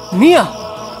நீயா?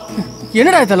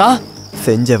 என்னடா இதெல்லாம்?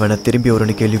 செஞ்சவன திரும்பி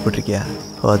வரும்னு கேள்விப்பட்டிருக்கியா?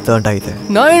 அதான்டா இது.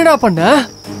 நான் என்னடா பண்ணேன்?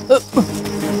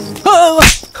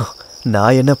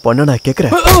 நான் என்ன பண்ண நான்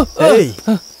கேக்குறேன். ஏய்,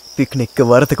 பிக்னிக்கு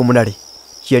வரதுக்கு முன்னாடி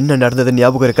என்ன நடந்தது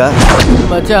ஞாபகம் இருக்கா?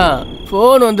 மச்சான்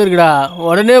போன் வந்திருக்குடா,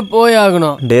 உடனே போய்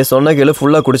ஆகணும். டே சொன்ன கேளு,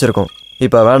 ஃபுல்லா குடிச்சிருக்கோம்.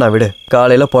 இப்ப வேணாம் விடு,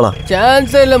 காலையில போலாம்.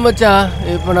 சான்ஸே இல்லை மச்சான்,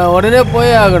 இப்ப நான் உடனே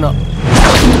போய் ஆகணும்.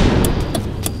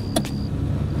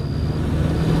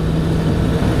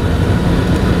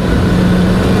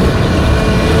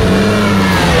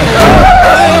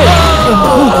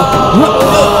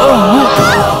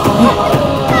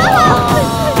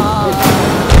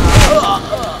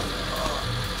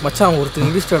 மச்சான் ஒருத்தர்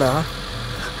இடிச்சிட்டடா.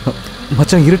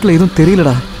 மச்சான் இருட்டில் எதுவும்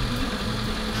தெரியலடா.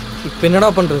 இப்போ என்னடா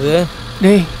பண்றது?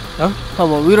 டேய்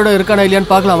அவன் உயிரோட இருக்கானா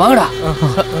இல்லையான்னு பார்க்கலாம், வாங்கடா.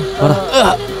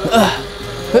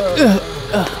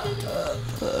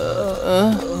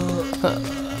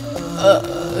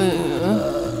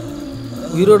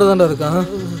 உயிரோட தான்டா இருக்கான்.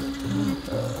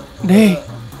 டேய்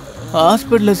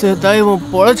ஹாஸ்பிட்டல்ல சேர்த்தா இவன்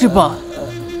பொழைச்சிப்பான்,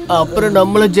 அப்புறம்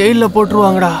நம்மள ஜெயில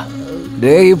போட்டுருவாங்கடா.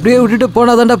 டேய் இப்படியே விட்டுட்டு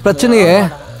போனாதான்டா பிரச்சனையே.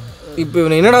 இப்போ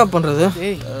இவனை என்னடா பண்றது?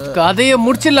 கதையை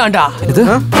முடிச்சிடலாம்டா. இது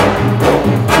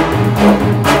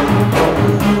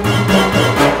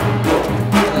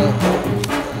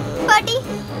பாட்டி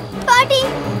பாட்டி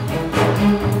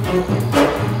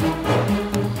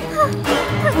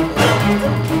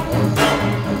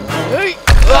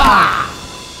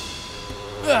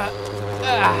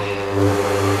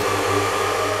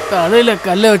தலையில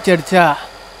கல்லை வச்சு அடிச்சா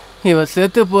இவன்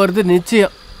செத்து போறது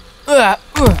நிச்சயம்.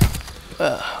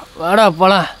 வாடா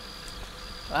போலாம்,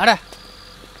 வாடா.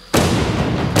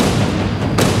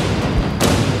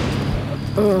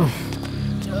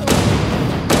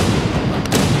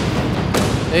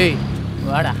 ஏய்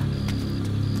வாடா.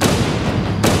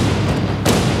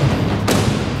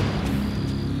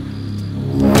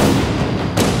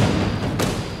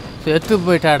 செத்து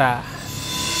போயிட்டாடா.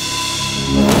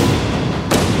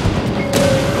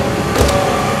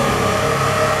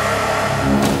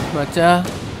 மச்சா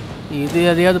இது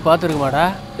எதையாவது பார்த்துருக்குமாடா?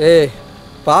 ஏய்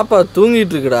பாப்பா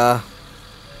தூங்கிட்டு இருக்குடா.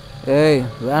 ஏய்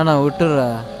வேணாம் விட்டுறா.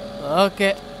 Okay.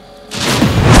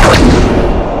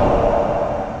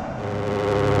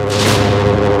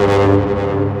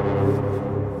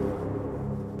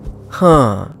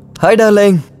 Hi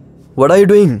darling, what are you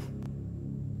doing?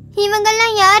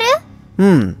 இவங்கெல்லாம் யாரு?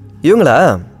 இவங்களா?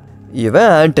 இவன்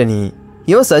ஆண்டனி,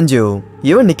 இவன் சஞ்சு,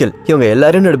 இவன் நிக்கில். இவங்க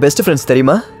எல்லாரும் என்னோட பெஸ்ட் ஃப்ரெண்ட்ஸ்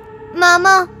தெரியுமா?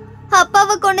 மாமா,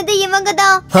 அப்பாவை கொன்னது இவங்க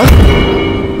தான்.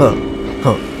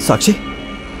 சாக்ஷி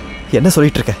என்ன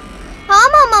சொல்லிட்டு இருக்க?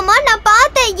 ஆமா மாமா, நான்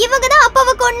பார்த்தேன். இவங்க தான்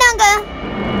அப்பாவை கொன்னாங்க.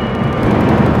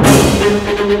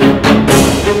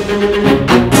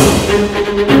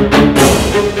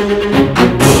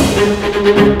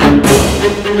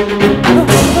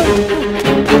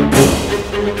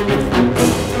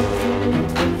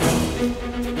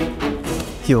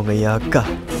 இவங்க என் அக்கா.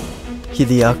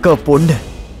 இது என் அக்கா பொண்ணு.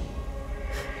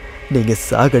 நீங்க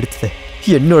சாகடிச்சது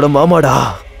என்னோட மாமாடா.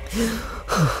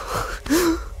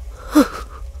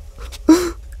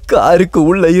 காருக்கு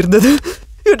உள்ள இருந்தது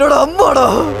என்னோட அம்மாடா.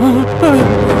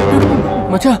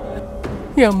 மச்சான்,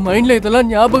 என் மைண்ட்ல இதெல்லாம்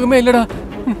ஞாபகமே இல்லடா.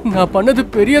 நான் பண்ணது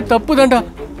பெரிய தப்பு தான்டா.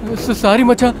 சாரி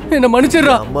மச்சான், என்ன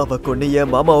மன்னிச்சிடுறா. அம்மாவை கொண்டு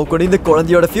என் மாமாவை கொண்டு இந்த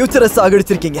குழந்தையோட ஃபியூச்சரை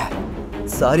சாகடிச்சிருக்கீங்க.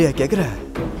 சாரியா கேக்குற?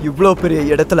 இவ்வளோ பெரிய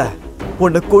இடத்துல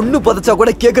உன்னை கொன்னு பதச்சா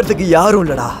கூட கேட்கறதுக்கு யாரும்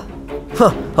இல்லடா.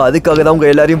 அதுக்காக தான் உங்க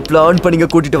எல்லாரையும் பிளான் பண்ணிங்க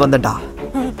கூட்டிட்டு வந்தேன்டா.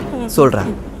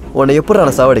 சொல்றேன், உன்னை எப்படி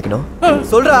நான் சாவடிக்கணும்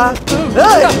சொல்றா.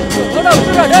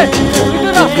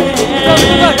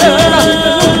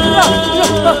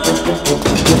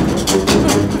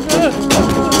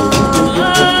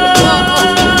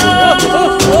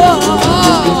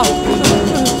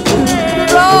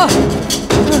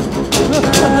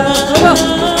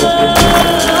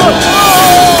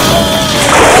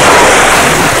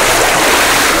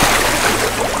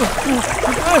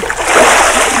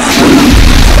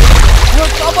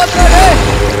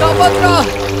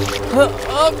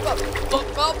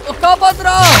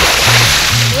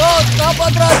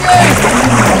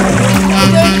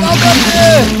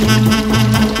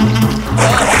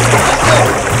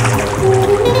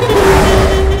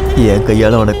 என்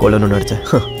கையால அவனை கொல்லணும்னு நினைச்சேன்.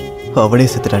 அவனே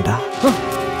செத்துட்டான்டா.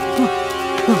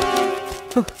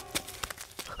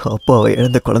 அப்பாவை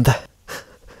இழந்த குழந்தை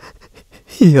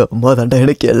என் அம்மா தாண்டா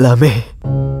எனக்கு எல்லாமே.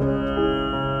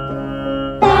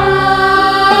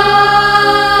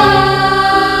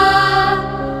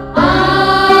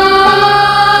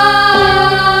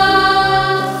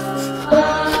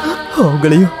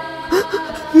 அவங்களையும்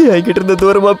என்கிட்ட இருந்த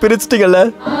தூரமா பிரிச்சிட்டீங்கல்ல.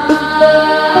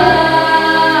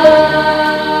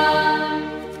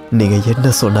 நீங்க என்ன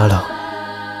சொன்னாலும்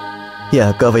என்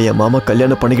அக்காவை என் மாமா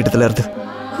கல்யாணம் பண்ணிக்கிட்டதுல இருந்து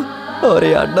அவரை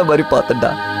அண்ணன் மாதிரி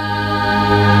பார்த்தேன்டா.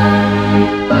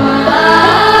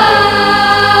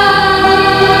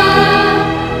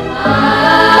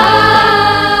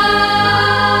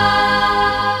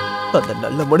 அந்த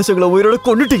நல்ல மனுஷங்களை உயிரோட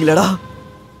கொன்னுட்டீங்களடா.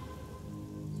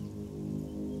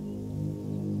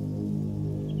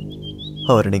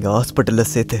 அவரை நீங்க ஹாஸ்பிட்டல்ல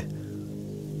சேர்த்து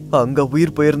அங்க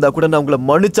உயிர் போயிருந்தா கூட நான் உங்களை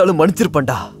மன்னிச்சாலும்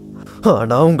மன்னிச்சிருப்பேன்டா.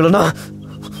 ஆனா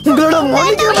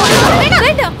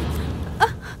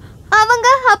அவங்க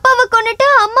அப்பாவை கொன்னுட்டு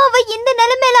அம்மாவை இந்த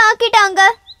நிலைமையில ஆக்கிட்டாங்க.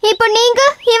 இப்போ நீங்க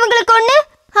இவங்களை கொன்னு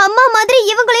அம்மா மாதிரி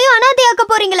இவங்களையும் அனாதையாக்க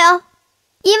போறீங்களா?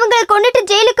 இவங்களை கொன்னுட்டு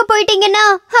ஜெயிலுக்கு போயிட்டீங்கன்னா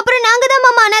அப்புறம் நாங்க தான்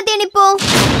மாமா அனாதை அனுப்போம்.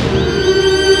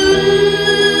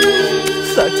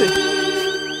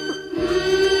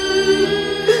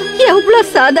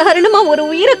 எவ்வளவு சாதாரணமா ஒரு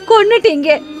உயிரை கொன்னுட்டீங்க.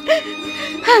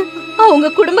 அவங்க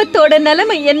குடும்பத்தோட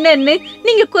நிலைமை என்னன்னு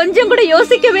நீங்க கொஞ்சம் கூட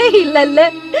யோசிக்கவே இல்லல்ல.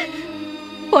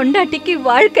 பொண்டாட்டிக்கு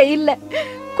வாழ்க்கை இல்ல,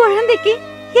 குழந்தைக்கு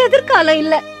எதிர்காலம்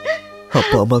இல்ல.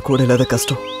 அப்பா அம்மா கூட இல்லாத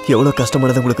கஷ்டம் எவ்வளவு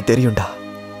கஷ்டமானது உங்களுக்கு தெரியும்டா.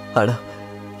 ஆனா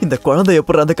இந்த குழந்தை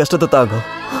எப்படி அந்த கஷ்டத்தை தாங்கும்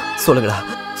சொல்லுங்கடா.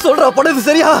 சொல்றா, பண்ணது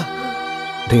சரியா?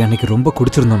 டேய், அன்னைக்கு ரொம்ப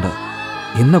குடிச்சிருந்தோம்டா.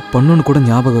 என்ன பண்ணுன்னு கூட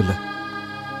ஞாபகம் இல்லை.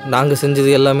 நாங்க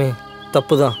செஞ்சது எல்லாமே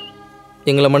தப்பு தான்.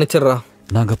 எங்களை மன்னிச்சிடுறா.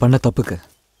 நாங்க பண்ண தப்புக்கு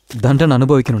தண்டனை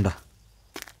அனுபவிக்கணும்டா.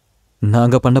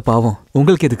 நாங்க பண்ண பாவம்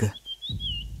உங்களுக்கு எதுக்கு?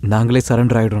 நாங்களே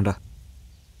சரண்டர் ஆயிடுறோம்டா.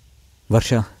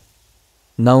 வர்ஷா,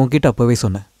 நான் உன்கிட்ட அப்பவே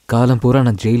சொன்னேன், காலம் பூரா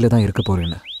நான் ஜெயில தான் இருக்க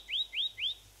போறேன்னு.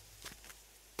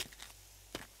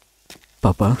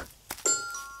 பாப்பா,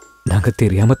 நாங்க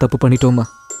தெரியாம தப்பு பண்ணிட்டோமா?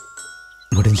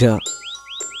 முடிஞ்சா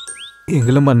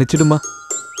எங்களை மன்னிச்சிடுமா?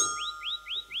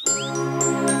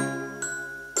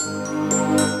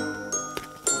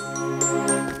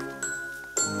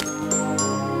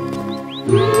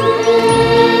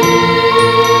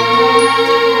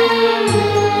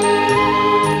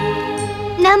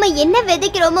 நாம என்ன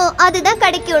விதைக்கிறோமோ அதுதான்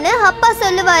கிடைக்கும்னு அப்பா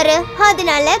சொல்லுவாரு.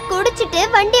 அதனால குடிச்சிட்டு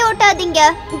வண்டி ஓட்டாதீங்க,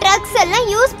 ட்ரக்ஸ் எல்லாம்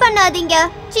யூஸ் பண்ணாதீங்க.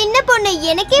 சின்ன பொண்ணு,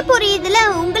 எனக்கே புரியுதுல,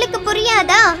 உங்களுக்கு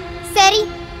புரியாதா? சரி,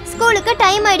 ஸ்கூலுக்கு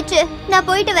டைம் ஆயிடுச்சு, நான்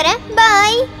போயிட்டு வரேன்.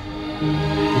 பாய்.